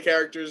to play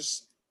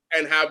characters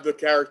and have the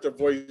character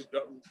voice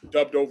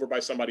dubbed over by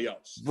somebody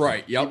else.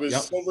 Right. Yep. He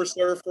was Silver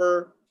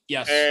Surfer.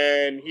 Yes.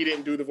 And he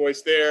didn't do the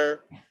voice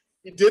there.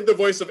 He did the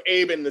voice of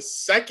Abe in the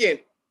second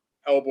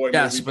Hellboy movie.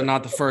 Yes, but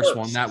not the first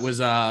one. That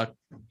was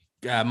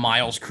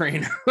Miles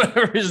Crane,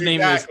 whatever his name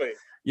is.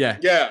 Yeah.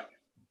 Yeah.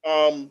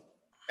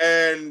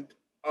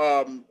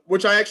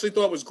 Which I actually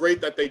thought was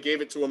great that they gave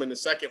it to him in the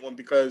second one,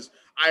 because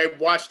I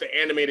watched the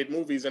animated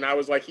movies and I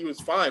was like, he was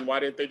fine. Why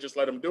didn't they just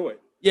let him do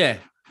it? Yeah.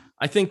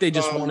 I think they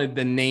just wanted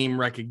the name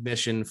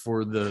recognition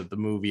for the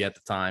movie at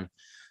the time.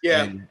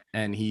 Yeah.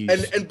 And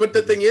but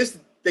the thing is,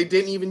 they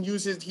didn't even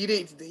use he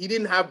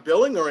didn't have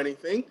billing or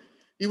anything.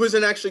 He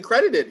wasn't actually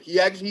credited.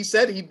 He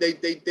said they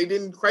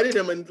didn't credit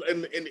him and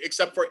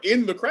except for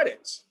in the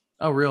credits.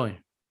 Oh, really?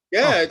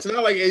 Yeah, It's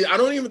not like, I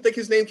don't even think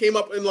his name came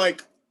up in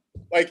like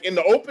in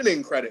the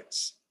opening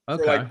credits.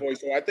 Okay. For like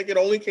voice. So I think it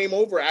only came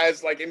over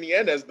as like in the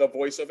end as the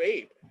voice of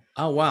Abe.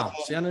 Oh wow.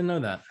 See, I didn't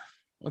know that.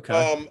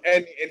 Okay.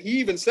 And he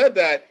even said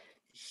that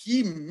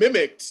he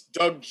mimicked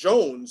Doug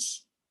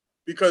Jones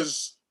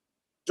because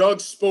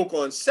Doug spoke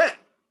on set.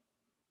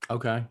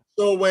 Okay.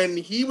 So when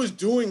he was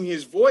doing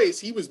his voice,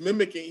 he was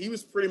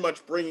pretty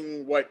much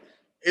bringing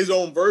his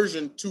own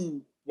version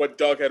to what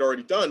Doug had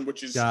already done,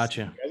 which is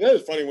gotcha. And that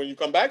is funny when you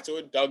come back to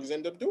it, Doug's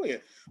end up doing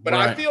it. But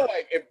right. I feel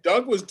like if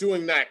Doug was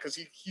doing that, because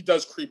he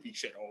does creepy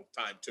shit all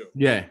the time too.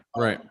 Yeah,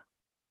 right.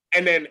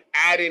 And then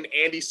add in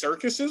Andy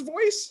Serkis's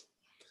voice.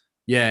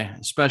 Yeah,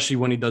 especially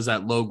when he does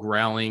that low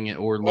growling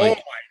or like.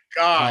 Oh my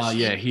gosh!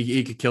 Yeah,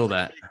 he could kill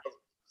that.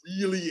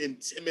 Really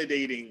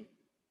intimidating.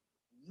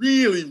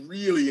 Really,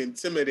 really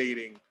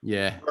intimidating.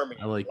 Yeah,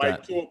 I like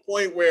that. To a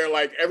point where,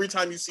 like, every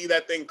time you see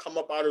that thing come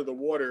up out of the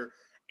water,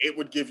 it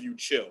would give you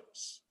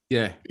chills.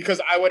 Yeah.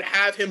 Because I would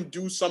have him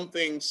do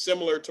something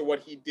similar to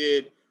what he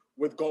did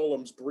with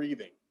Golem's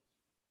breathing.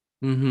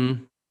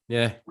 Mm-hmm.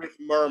 Yeah. With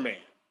Merman.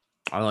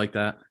 I like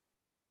that.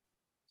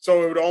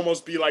 So it would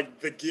almost be like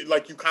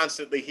you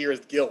constantly hear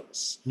his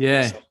gills.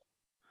 Yeah.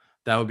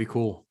 That would be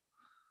cool.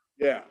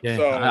 Yeah. Yeah.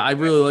 So I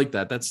really like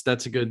that.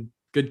 That's a good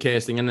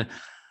casting. And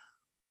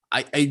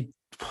I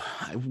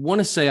want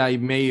to say I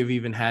may have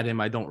even had him.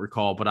 I don't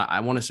recall, but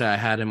I want to say I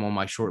had him on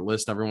my short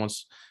list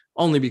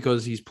only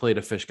because he's played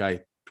a fish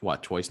guy,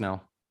 twice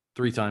now?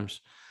 3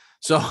 times.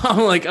 So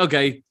I'm like,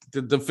 okay,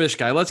 the fish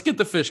guy, let's get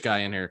the fish guy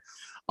in here.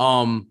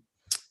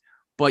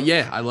 But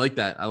yeah, I like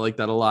that. I like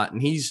that a lot.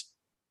 And he's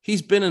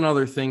been in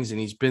other things and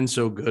he's been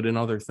so good in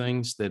other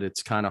things that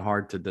it's kind of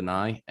hard to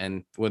deny.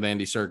 And with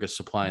Andy Serkis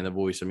supplying the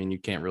voice, I mean, you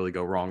can't really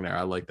go wrong there.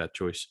 I like that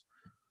choice.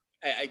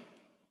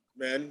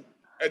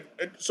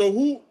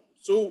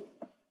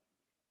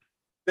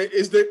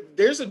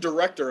 There's a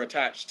director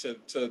attached to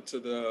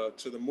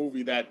the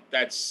movie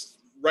that's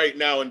right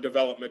now in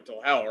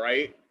developmental hell,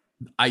 right?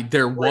 I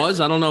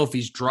don't know if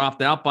he's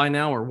dropped out by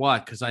now or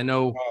what, because I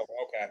know. Oh,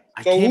 okay.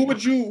 So who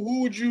would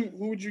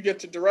you get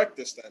to direct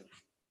this then?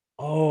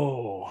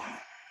 Oh,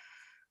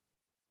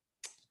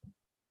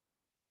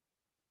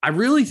 I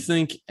really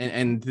think,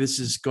 and this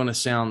is going to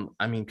sound,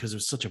 I mean, because it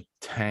was such a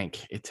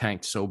tank, it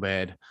tanked so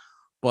bad,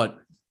 but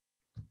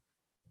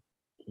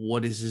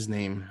what is his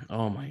name?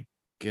 Oh my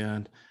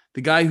God.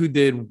 The guy who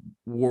did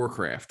World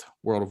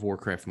of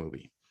Warcraft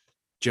movie,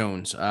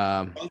 Jones.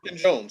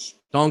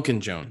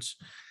 Duncan Jones.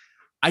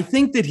 I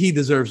think that he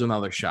deserves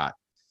another shot.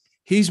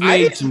 He's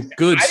made some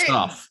good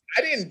stuff.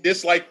 I didn't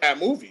dislike that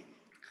movie.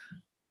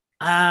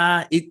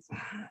 It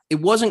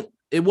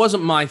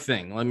wasn't my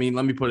thing. Let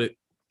me put it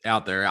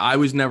out there. I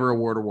was never a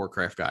World of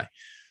Warcraft guy.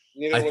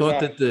 I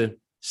thought that the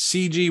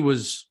CG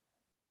was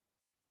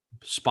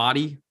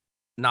spotty.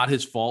 Not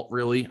his fault,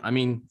 really. I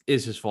mean,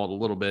 is his fault a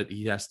little bit.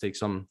 He has to take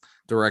some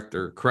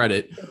director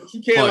credit.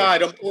 You can't lie.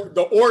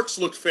 The orcs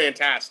looked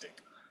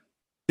fantastic.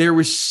 There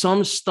was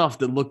some stuff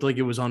that looked like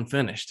it was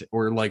unfinished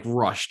or like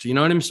rushed. You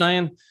know what I'm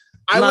saying?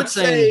 I would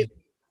say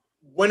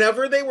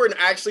whenever they were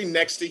actually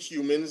next to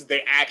humans,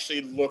 they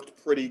actually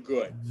looked pretty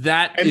good.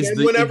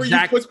 Whenever you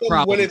put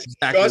them, when it's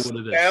just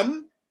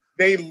them,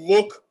 they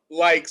look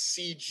like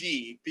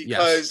CG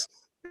because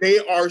they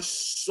are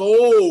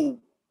so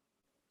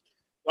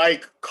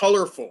like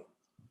colorful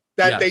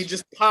that they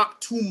just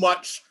pop too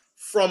much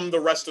from the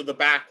rest of the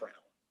background.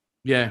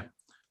 Yeah.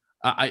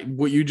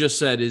 What you just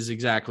said is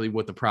exactly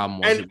what the problem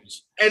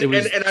was. And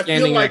I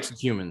feel like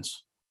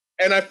humans.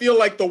 And I feel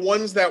like the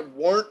ones that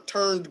weren't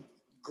turned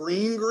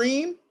green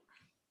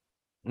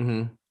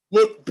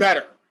look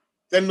better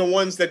than the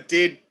ones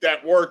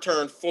that were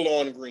turned full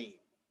on green.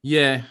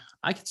 Yeah,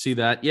 I could see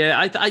that. Yeah,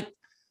 I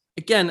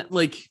again,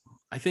 like,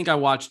 I think I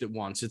watched it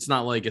once. It's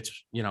not like it's,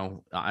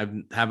 I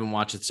haven't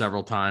watched it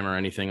several times or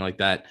anything like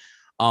that.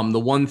 The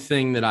one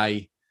thing that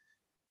I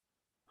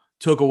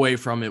took away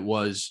from it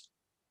was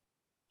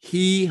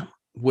he,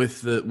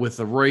 with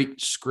the right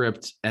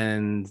script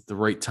and the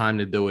right time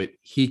to do it,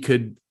 he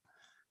could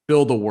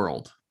build a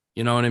world.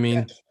 You know what I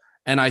mean? Yes.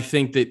 And I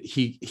think that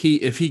he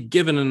if he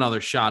given another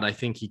shot, I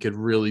think he could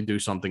really do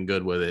something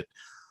good with it.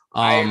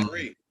 I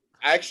agree.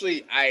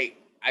 Actually, I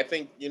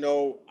think,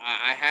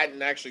 I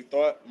hadn't actually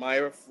thought,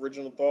 my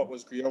original thought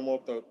was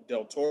Guillermo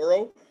del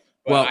Toro.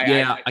 But Well,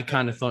 yeah, I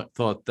kind of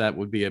thought that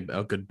would be a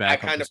good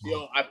backup.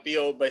 I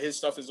feel, but his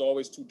stuff is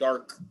always too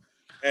dark,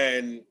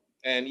 and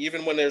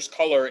even when there's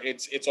color,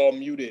 it's all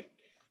muted.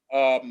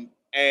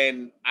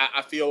 And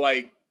I feel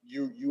like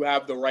you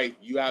have the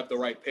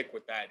right pick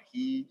with that.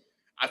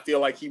 I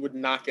feel like he would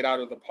knock it out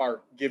of the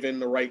park given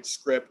the right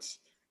script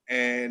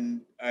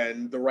and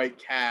the right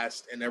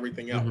cast and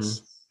everything else.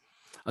 Mm-hmm.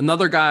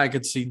 Another guy I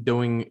could see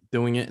doing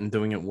it and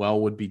doing it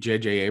well would be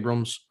J.J.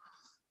 Abrams.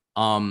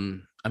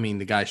 I mean,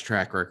 the guy's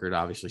track record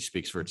obviously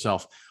speaks for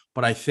itself,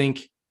 but I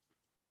think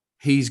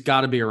he's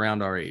got to be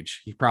around our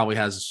age. He probably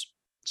has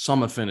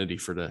some affinity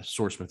for the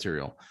source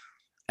material.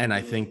 And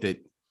I think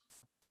that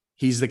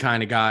he's the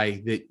kind of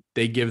guy that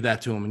they give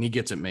that to him and he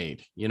gets it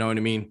made. You know what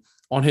I mean?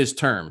 On his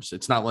terms.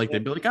 It's not like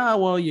they'd be like,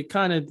 well, you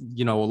kind of,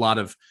 a lot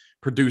of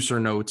producer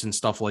notes and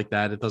stuff like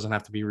that. It doesn't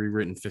have to be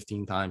rewritten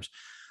 15 times.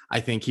 I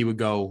think he would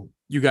go,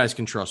 you guys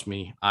can trust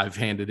me. I've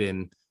handed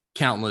in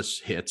countless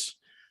hits.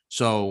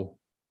 So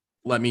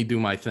let me do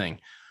my thing.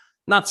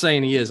 Not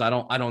saying he is. I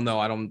don't know.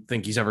 I don't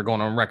think he's ever going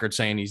on record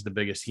saying he's the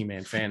biggest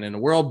He-Man fan in the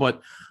world,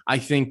 but I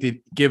think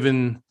that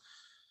given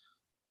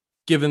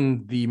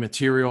the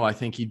material, I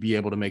think he'd be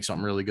able to make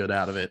something really good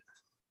out of it.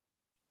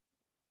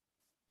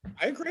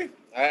 I agree.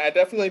 I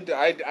definitely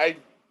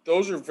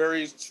those are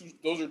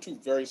two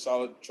very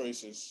solid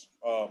choices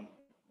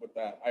with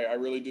that. I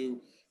really do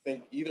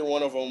think either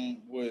one of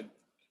them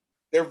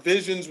their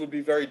visions would be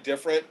very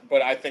different,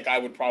 but I think I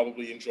would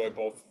probably enjoy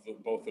both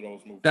of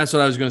those movies. That's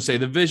what I was going to say.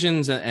 The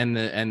visions and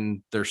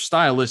they're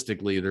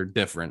stylistically, they're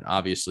different,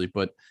 obviously,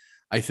 but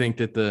I think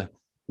that the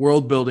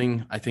world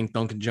building, I think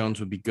Duncan Jones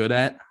would be good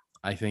at.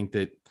 I think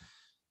that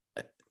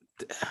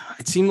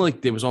it seemed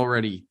like it was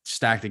already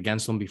stacked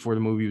against them before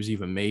the movie was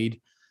even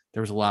made.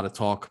 There was a lot of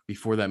talk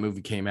before that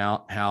movie came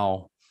out,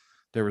 how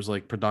there was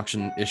like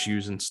production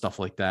issues and stuff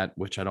like that,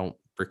 which I don't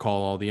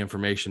recall all the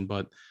information,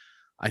 but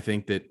I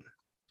think that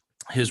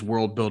his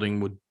world building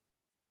would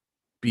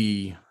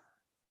be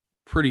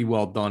pretty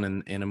well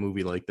done in a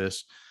movie like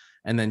this.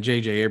 And then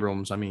J.J.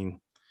 Abrams, I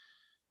mean,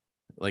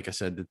 like I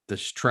said,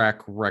 this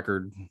track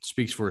record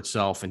speaks for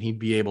itself, and he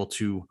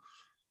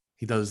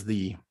does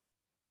the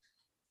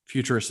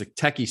futuristic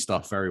techie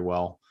stuff very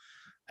well.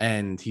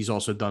 And he's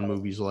also done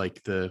movies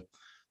like the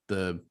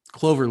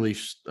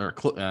Cloverleaf or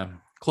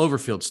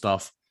Cloverfield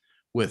stuff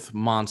with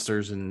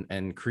monsters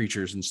and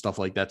creatures and stuff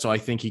like that. So I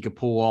think he could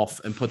pull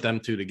off and put them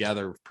two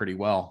together pretty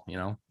well,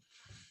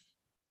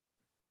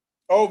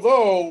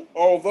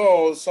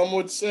 Although some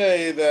would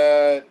say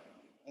that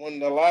when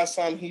the last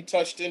time he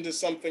touched into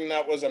something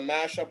that was a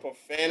mashup of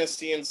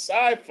fantasy and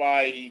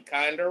sci-fi, he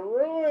kind of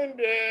ruined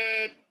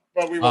it.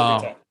 But we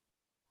won't be talking.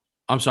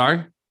 I'm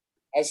sorry?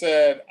 I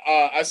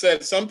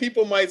said some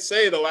people might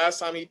say the last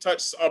time he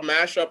touched a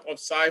mashup of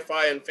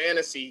sci-fi and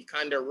fantasy, he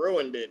kind of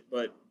ruined it,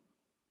 but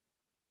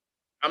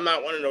I'm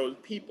not one of those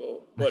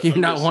people. But You're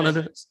not one of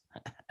those?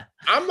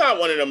 I'm not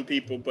one of them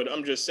people, but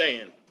I'm just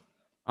saying.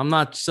 I'm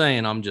not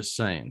saying, I'm just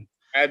saying.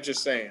 I'm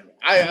just saying.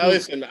 I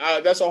listen.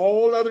 That's a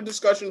whole other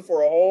discussion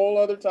for a whole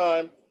other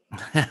time.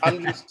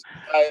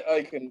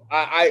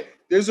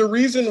 There's a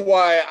reason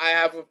why I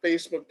have a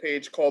Facebook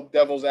page called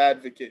Devil's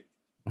Advocate,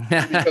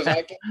 because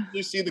I can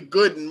usually see the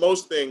good in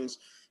most things.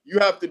 You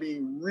have to be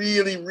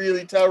really,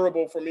 really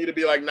terrible for me to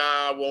be like,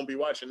 nah, I won't be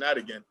watching that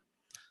again.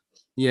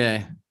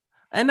 Yeah,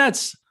 and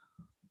that's,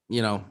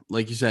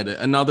 like you said,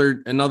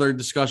 another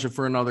discussion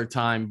for another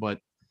time. But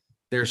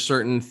there's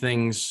certain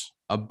things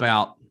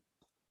about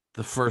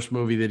the first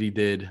movie that he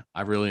did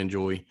I really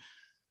enjoy.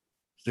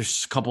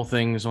 There's a couple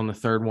things on the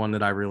third one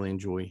that I really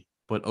enjoy,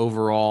 but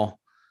overall,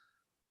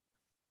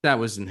 that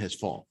wasn't his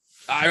fault.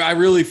 I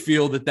really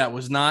feel that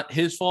was not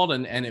his fault,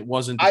 and it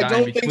wasn't the guy I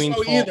don't in between think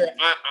so fault. either.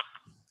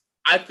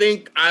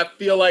 I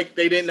feel like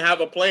they didn't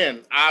have a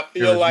plan. I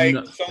feel like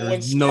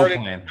someone started.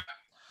 No plan.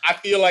 I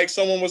feel like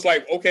someone was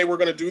like, okay, we're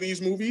going to do these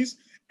movies.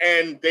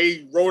 And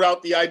they wrote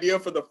out the idea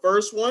for the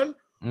first one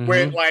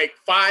with like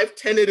 5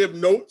 tentative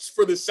notes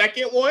for the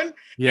second one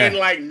and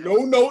like no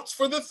notes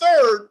for the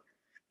third.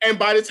 And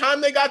by the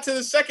time they got to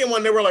the second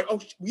one, they were like, oh,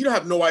 we don't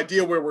have no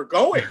idea where we're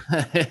going.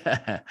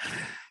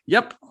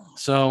 Yep.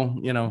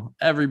 So,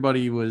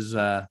 everybody was,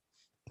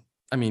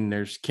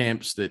 there's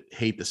camps that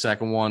hate the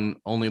second one,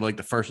 only like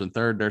the first and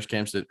third. There's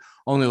camps that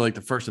only like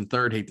the first and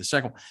third, hate the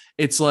second one.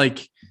 It's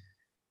like,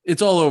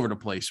 it's all over the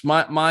place.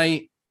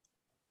 My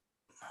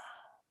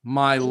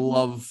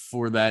love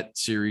for that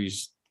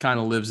series kind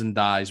of lives and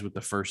dies with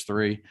the first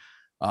three,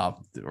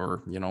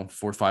 or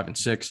 4, 5, and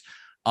 6.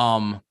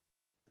 Don't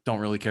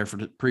really care for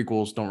the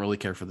prequels. Don't really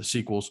care for the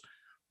sequels.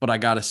 But I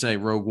gotta say,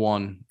 Rogue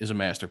One is a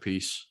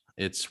masterpiece.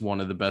 It's one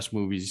of the best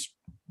movies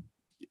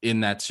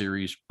in that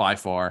series by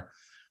far.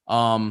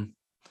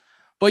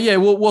 But yeah,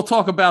 we'll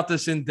talk about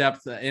this in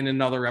depth in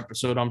another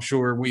episode. I'm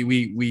sure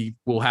we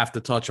will have to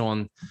touch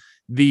on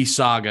the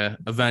saga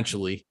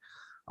eventually.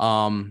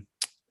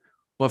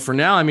 But for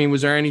now, I mean,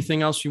 was there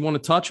anything else you want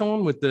to touch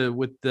on with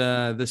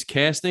this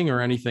casting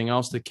or anything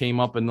else that came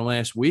up in the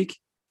last week?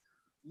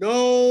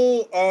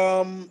 No,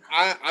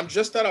 I'm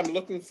just that I'm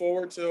looking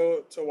forward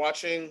to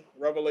watching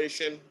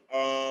Revelation.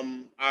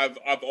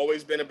 I've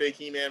always been a big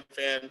He-Man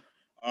fan.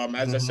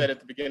 As I said at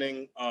the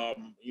beginning, I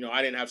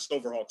didn't have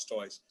SilverHawks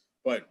toys,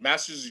 but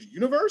Masters of the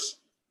Universe,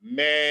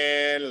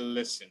 man,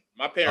 listen,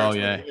 my parents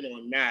were in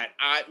on that.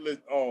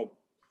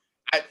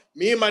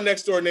 Me and my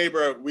next door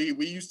neighbor, we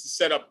used to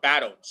set up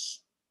battles,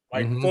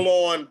 like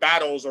full on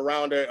battles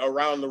around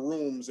the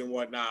rooms and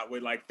whatnot,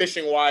 with like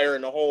fishing wire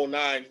and the whole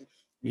nine.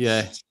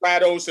 Yeah.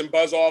 Stratos and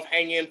Buzz Off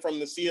hanging from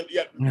the ceiling.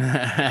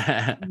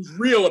 Yeah. It was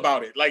real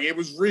about it. Like, it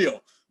was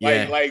real.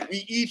 Like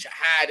we each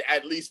had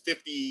at least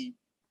 50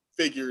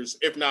 figures,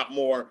 if not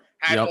more,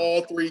 had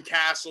all 3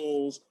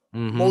 castles,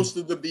 most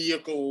of the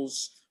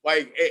vehicles.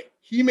 Like,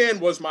 He-Man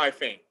was my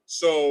thing.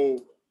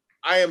 So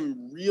I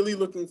am really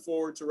looking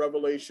forward to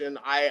Revelation.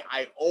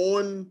 I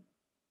own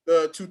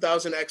the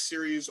 2000X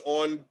series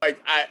on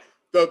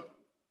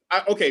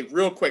okay,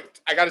 real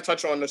quick. I got to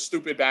touch on the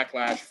stupid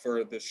backlash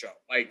for this show.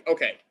 Like,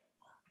 okay.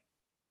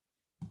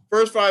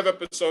 First 5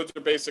 episodes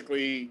are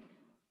basically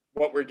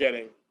what we're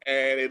getting.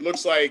 And it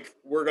looks like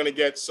we're going to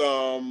get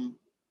some.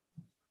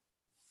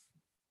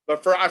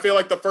 I feel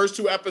like the first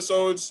 2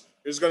 episodes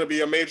is going to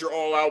be a major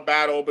all-out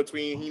battle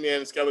between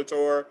He-Man and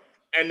Skeletor.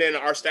 And then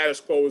our status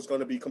quo is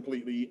going to be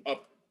completely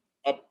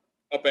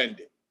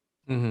upended.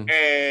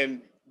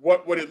 And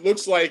what it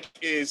looks like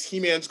is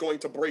He-Man's going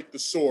to break the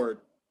sword.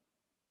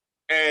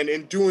 And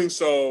in doing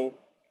so,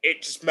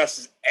 it just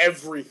messes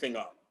everything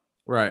up.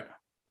 Right.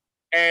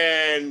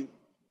 And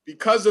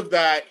because of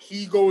that,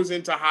 he goes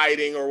into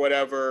hiding or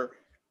whatever.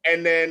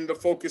 And then the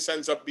focus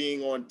ends up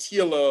being on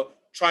Teela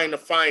trying to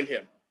find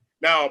him.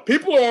 Now,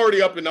 people are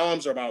already up in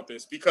arms about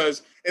this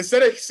because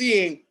instead of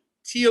seeing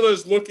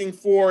Teela's looking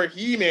for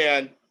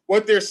He-Man,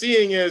 what they're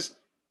seeing is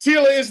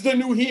Teela is the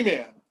new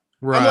He-Man.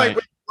 Right. I'm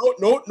like,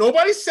 no,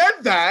 nobody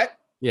said that.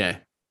 Yeah.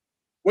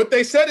 What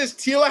they said is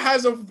Teela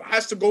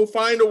has to go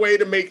find a way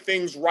to make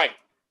things right.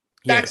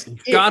 That's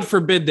God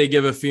forbid they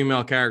give a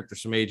female character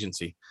some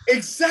agency.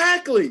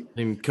 Exactly. I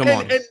mean, come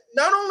on. And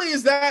not only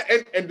is that,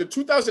 and the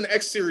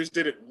 2000X series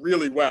did it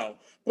really well,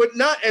 but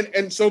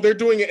and so they're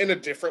doing it in a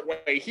different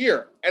way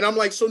here. And I'm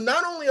like, so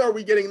not only are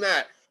we getting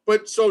that,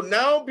 but so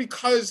now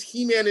because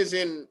He-Man is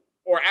in,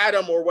 or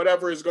Adam or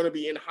whatever is going to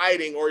be in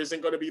hiding or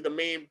isn't going to be the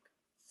main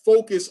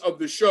focus of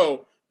the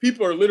show,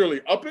 people are literally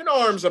up in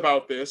arms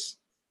about this.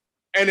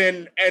 And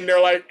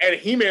they're like, and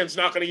He-Man's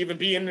not going to even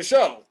be in the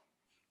show.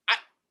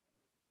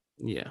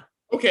 Yeah.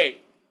 Okay.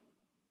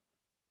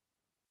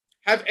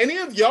 Have any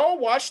of y'all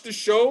watched the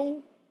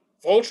show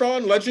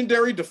Voltron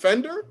Legendary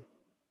Defender?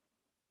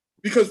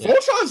 Because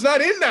Voltron's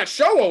not in that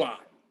show a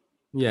lot.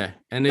 Yeah.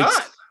 And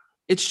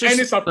it's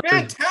a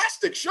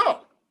fantastic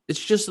show.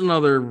 It's just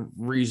another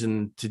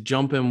reason to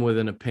jump in with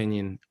an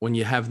opinion when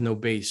you have no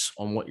base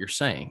on what you're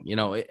saying,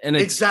 and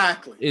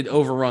it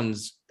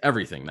overruns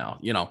everything now,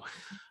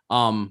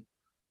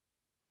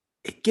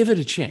 give it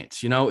a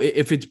chance.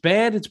 If it's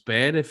bad, it's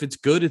bad. If it's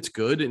good, it's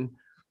good. And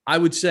I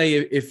would say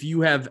if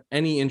you have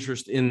any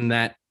interest in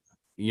that,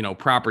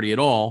 property at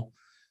all,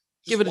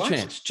 give it a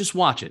chance. Just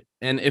watch it.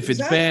 And if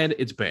it's bad,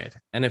 it's bad.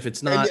 And if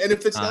it's not, and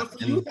if it's not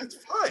for you, that's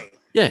fine.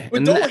 Yeah. But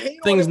and that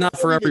thing's not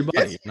for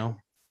everybody,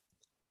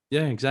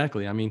 Yeah,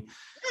 exactly. I mean,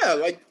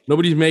 like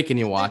nobody's making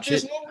you watch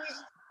it.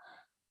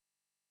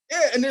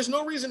 And there's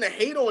no reason to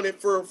hate on it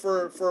for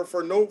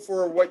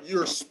what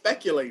you're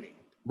speculating.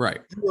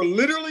 Right. You were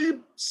literally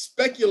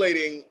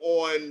speculating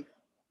on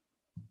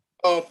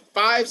a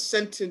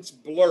 5-sentence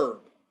blurb.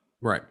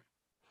 Right.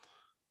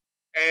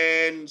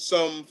 And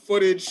some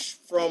footage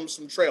from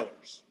some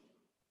trailers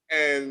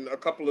and a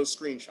couple of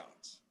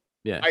screenshots.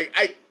 Yeah.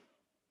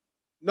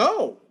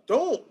 No,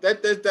 don't.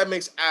 That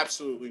makes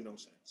absolutely no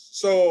sense.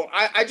 So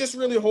I just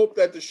really hope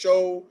that the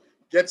show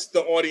gets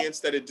the audience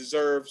that it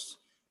deserves.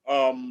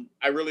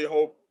 I really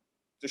hope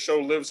the show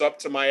lives up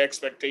to my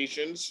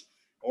expectations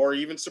or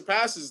even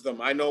surpasses them.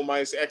 I know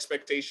my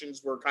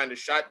expectations were kind of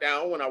shot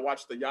down when I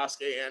watched the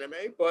Yasuke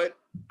anime, but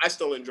I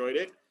still enjoyed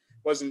it.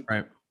 Wasn't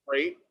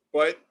great,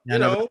 but I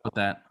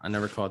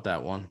never caught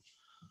that one.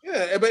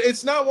 Yeah, but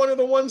it's not one of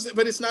the ones.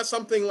 But it's not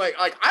something like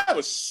I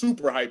was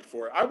super hyped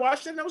for it. I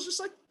watched it and I was just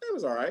like, it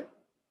was all right.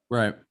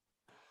 Right.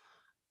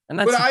 And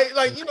that's, but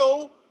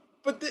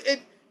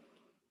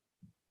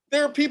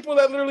there are people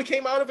that literally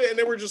came out of it and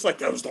they were just like,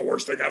 that was the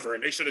worst thing ever,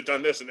 and they should have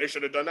done this and they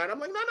should have done that. I'm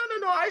like, no.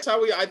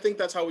 I think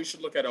that's how we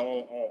should look at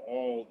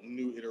all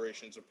new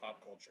iterations of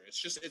pop culture.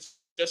 It's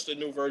just a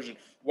new version.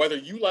 Whether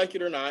you like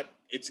it or not,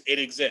 it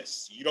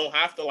exists. You don't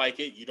have to like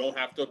it. You don't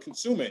have to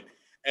consume it.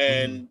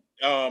 And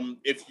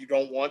if you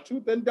don't want to,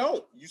 then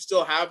don't. You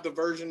still have the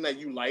version that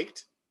you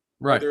liked,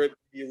 Right. whether it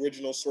be the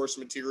original source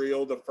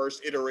material, the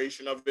first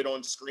iteration of it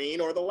on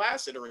screen, or the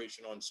last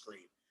iteration on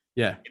screen.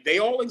 Yeah. They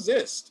all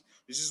exist.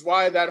 This is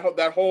why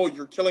that whole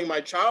 "you're killing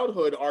my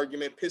childhood"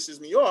 argument pisses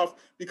me off,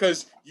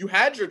 because you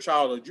had your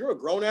childhood. You're a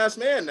grown ass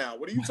man now.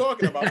 What are you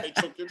talking about? They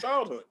took your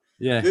childhood.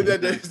 Yeah.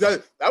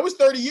 That was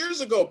 30 years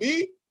ago,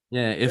 B.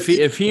 Yeah.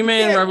 If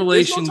He-Man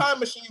Revelation, there's no time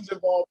machines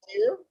involved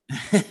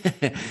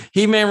here.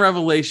 He-Man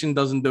Revelation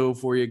doesn't do it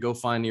for you. Go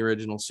find the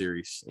original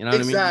series. You know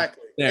what I mean?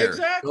 Exactly.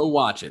 Go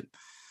watch it.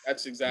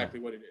 That's exactly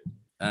what it is.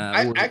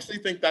 I actually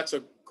think that's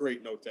a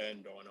great note to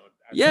end on.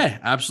 Yeah,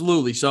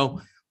 absolutely.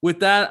 So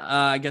with that,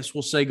 I guess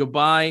we'll say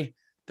goodbye.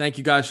 Thank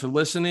you guys for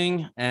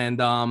listening, and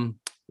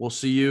we'll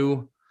see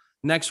you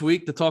next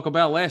week to talk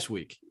about last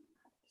week.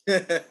 All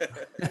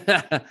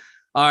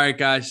right,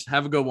 guys.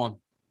 Have a good one.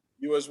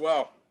 You as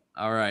well.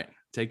 All right.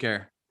 Take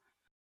care.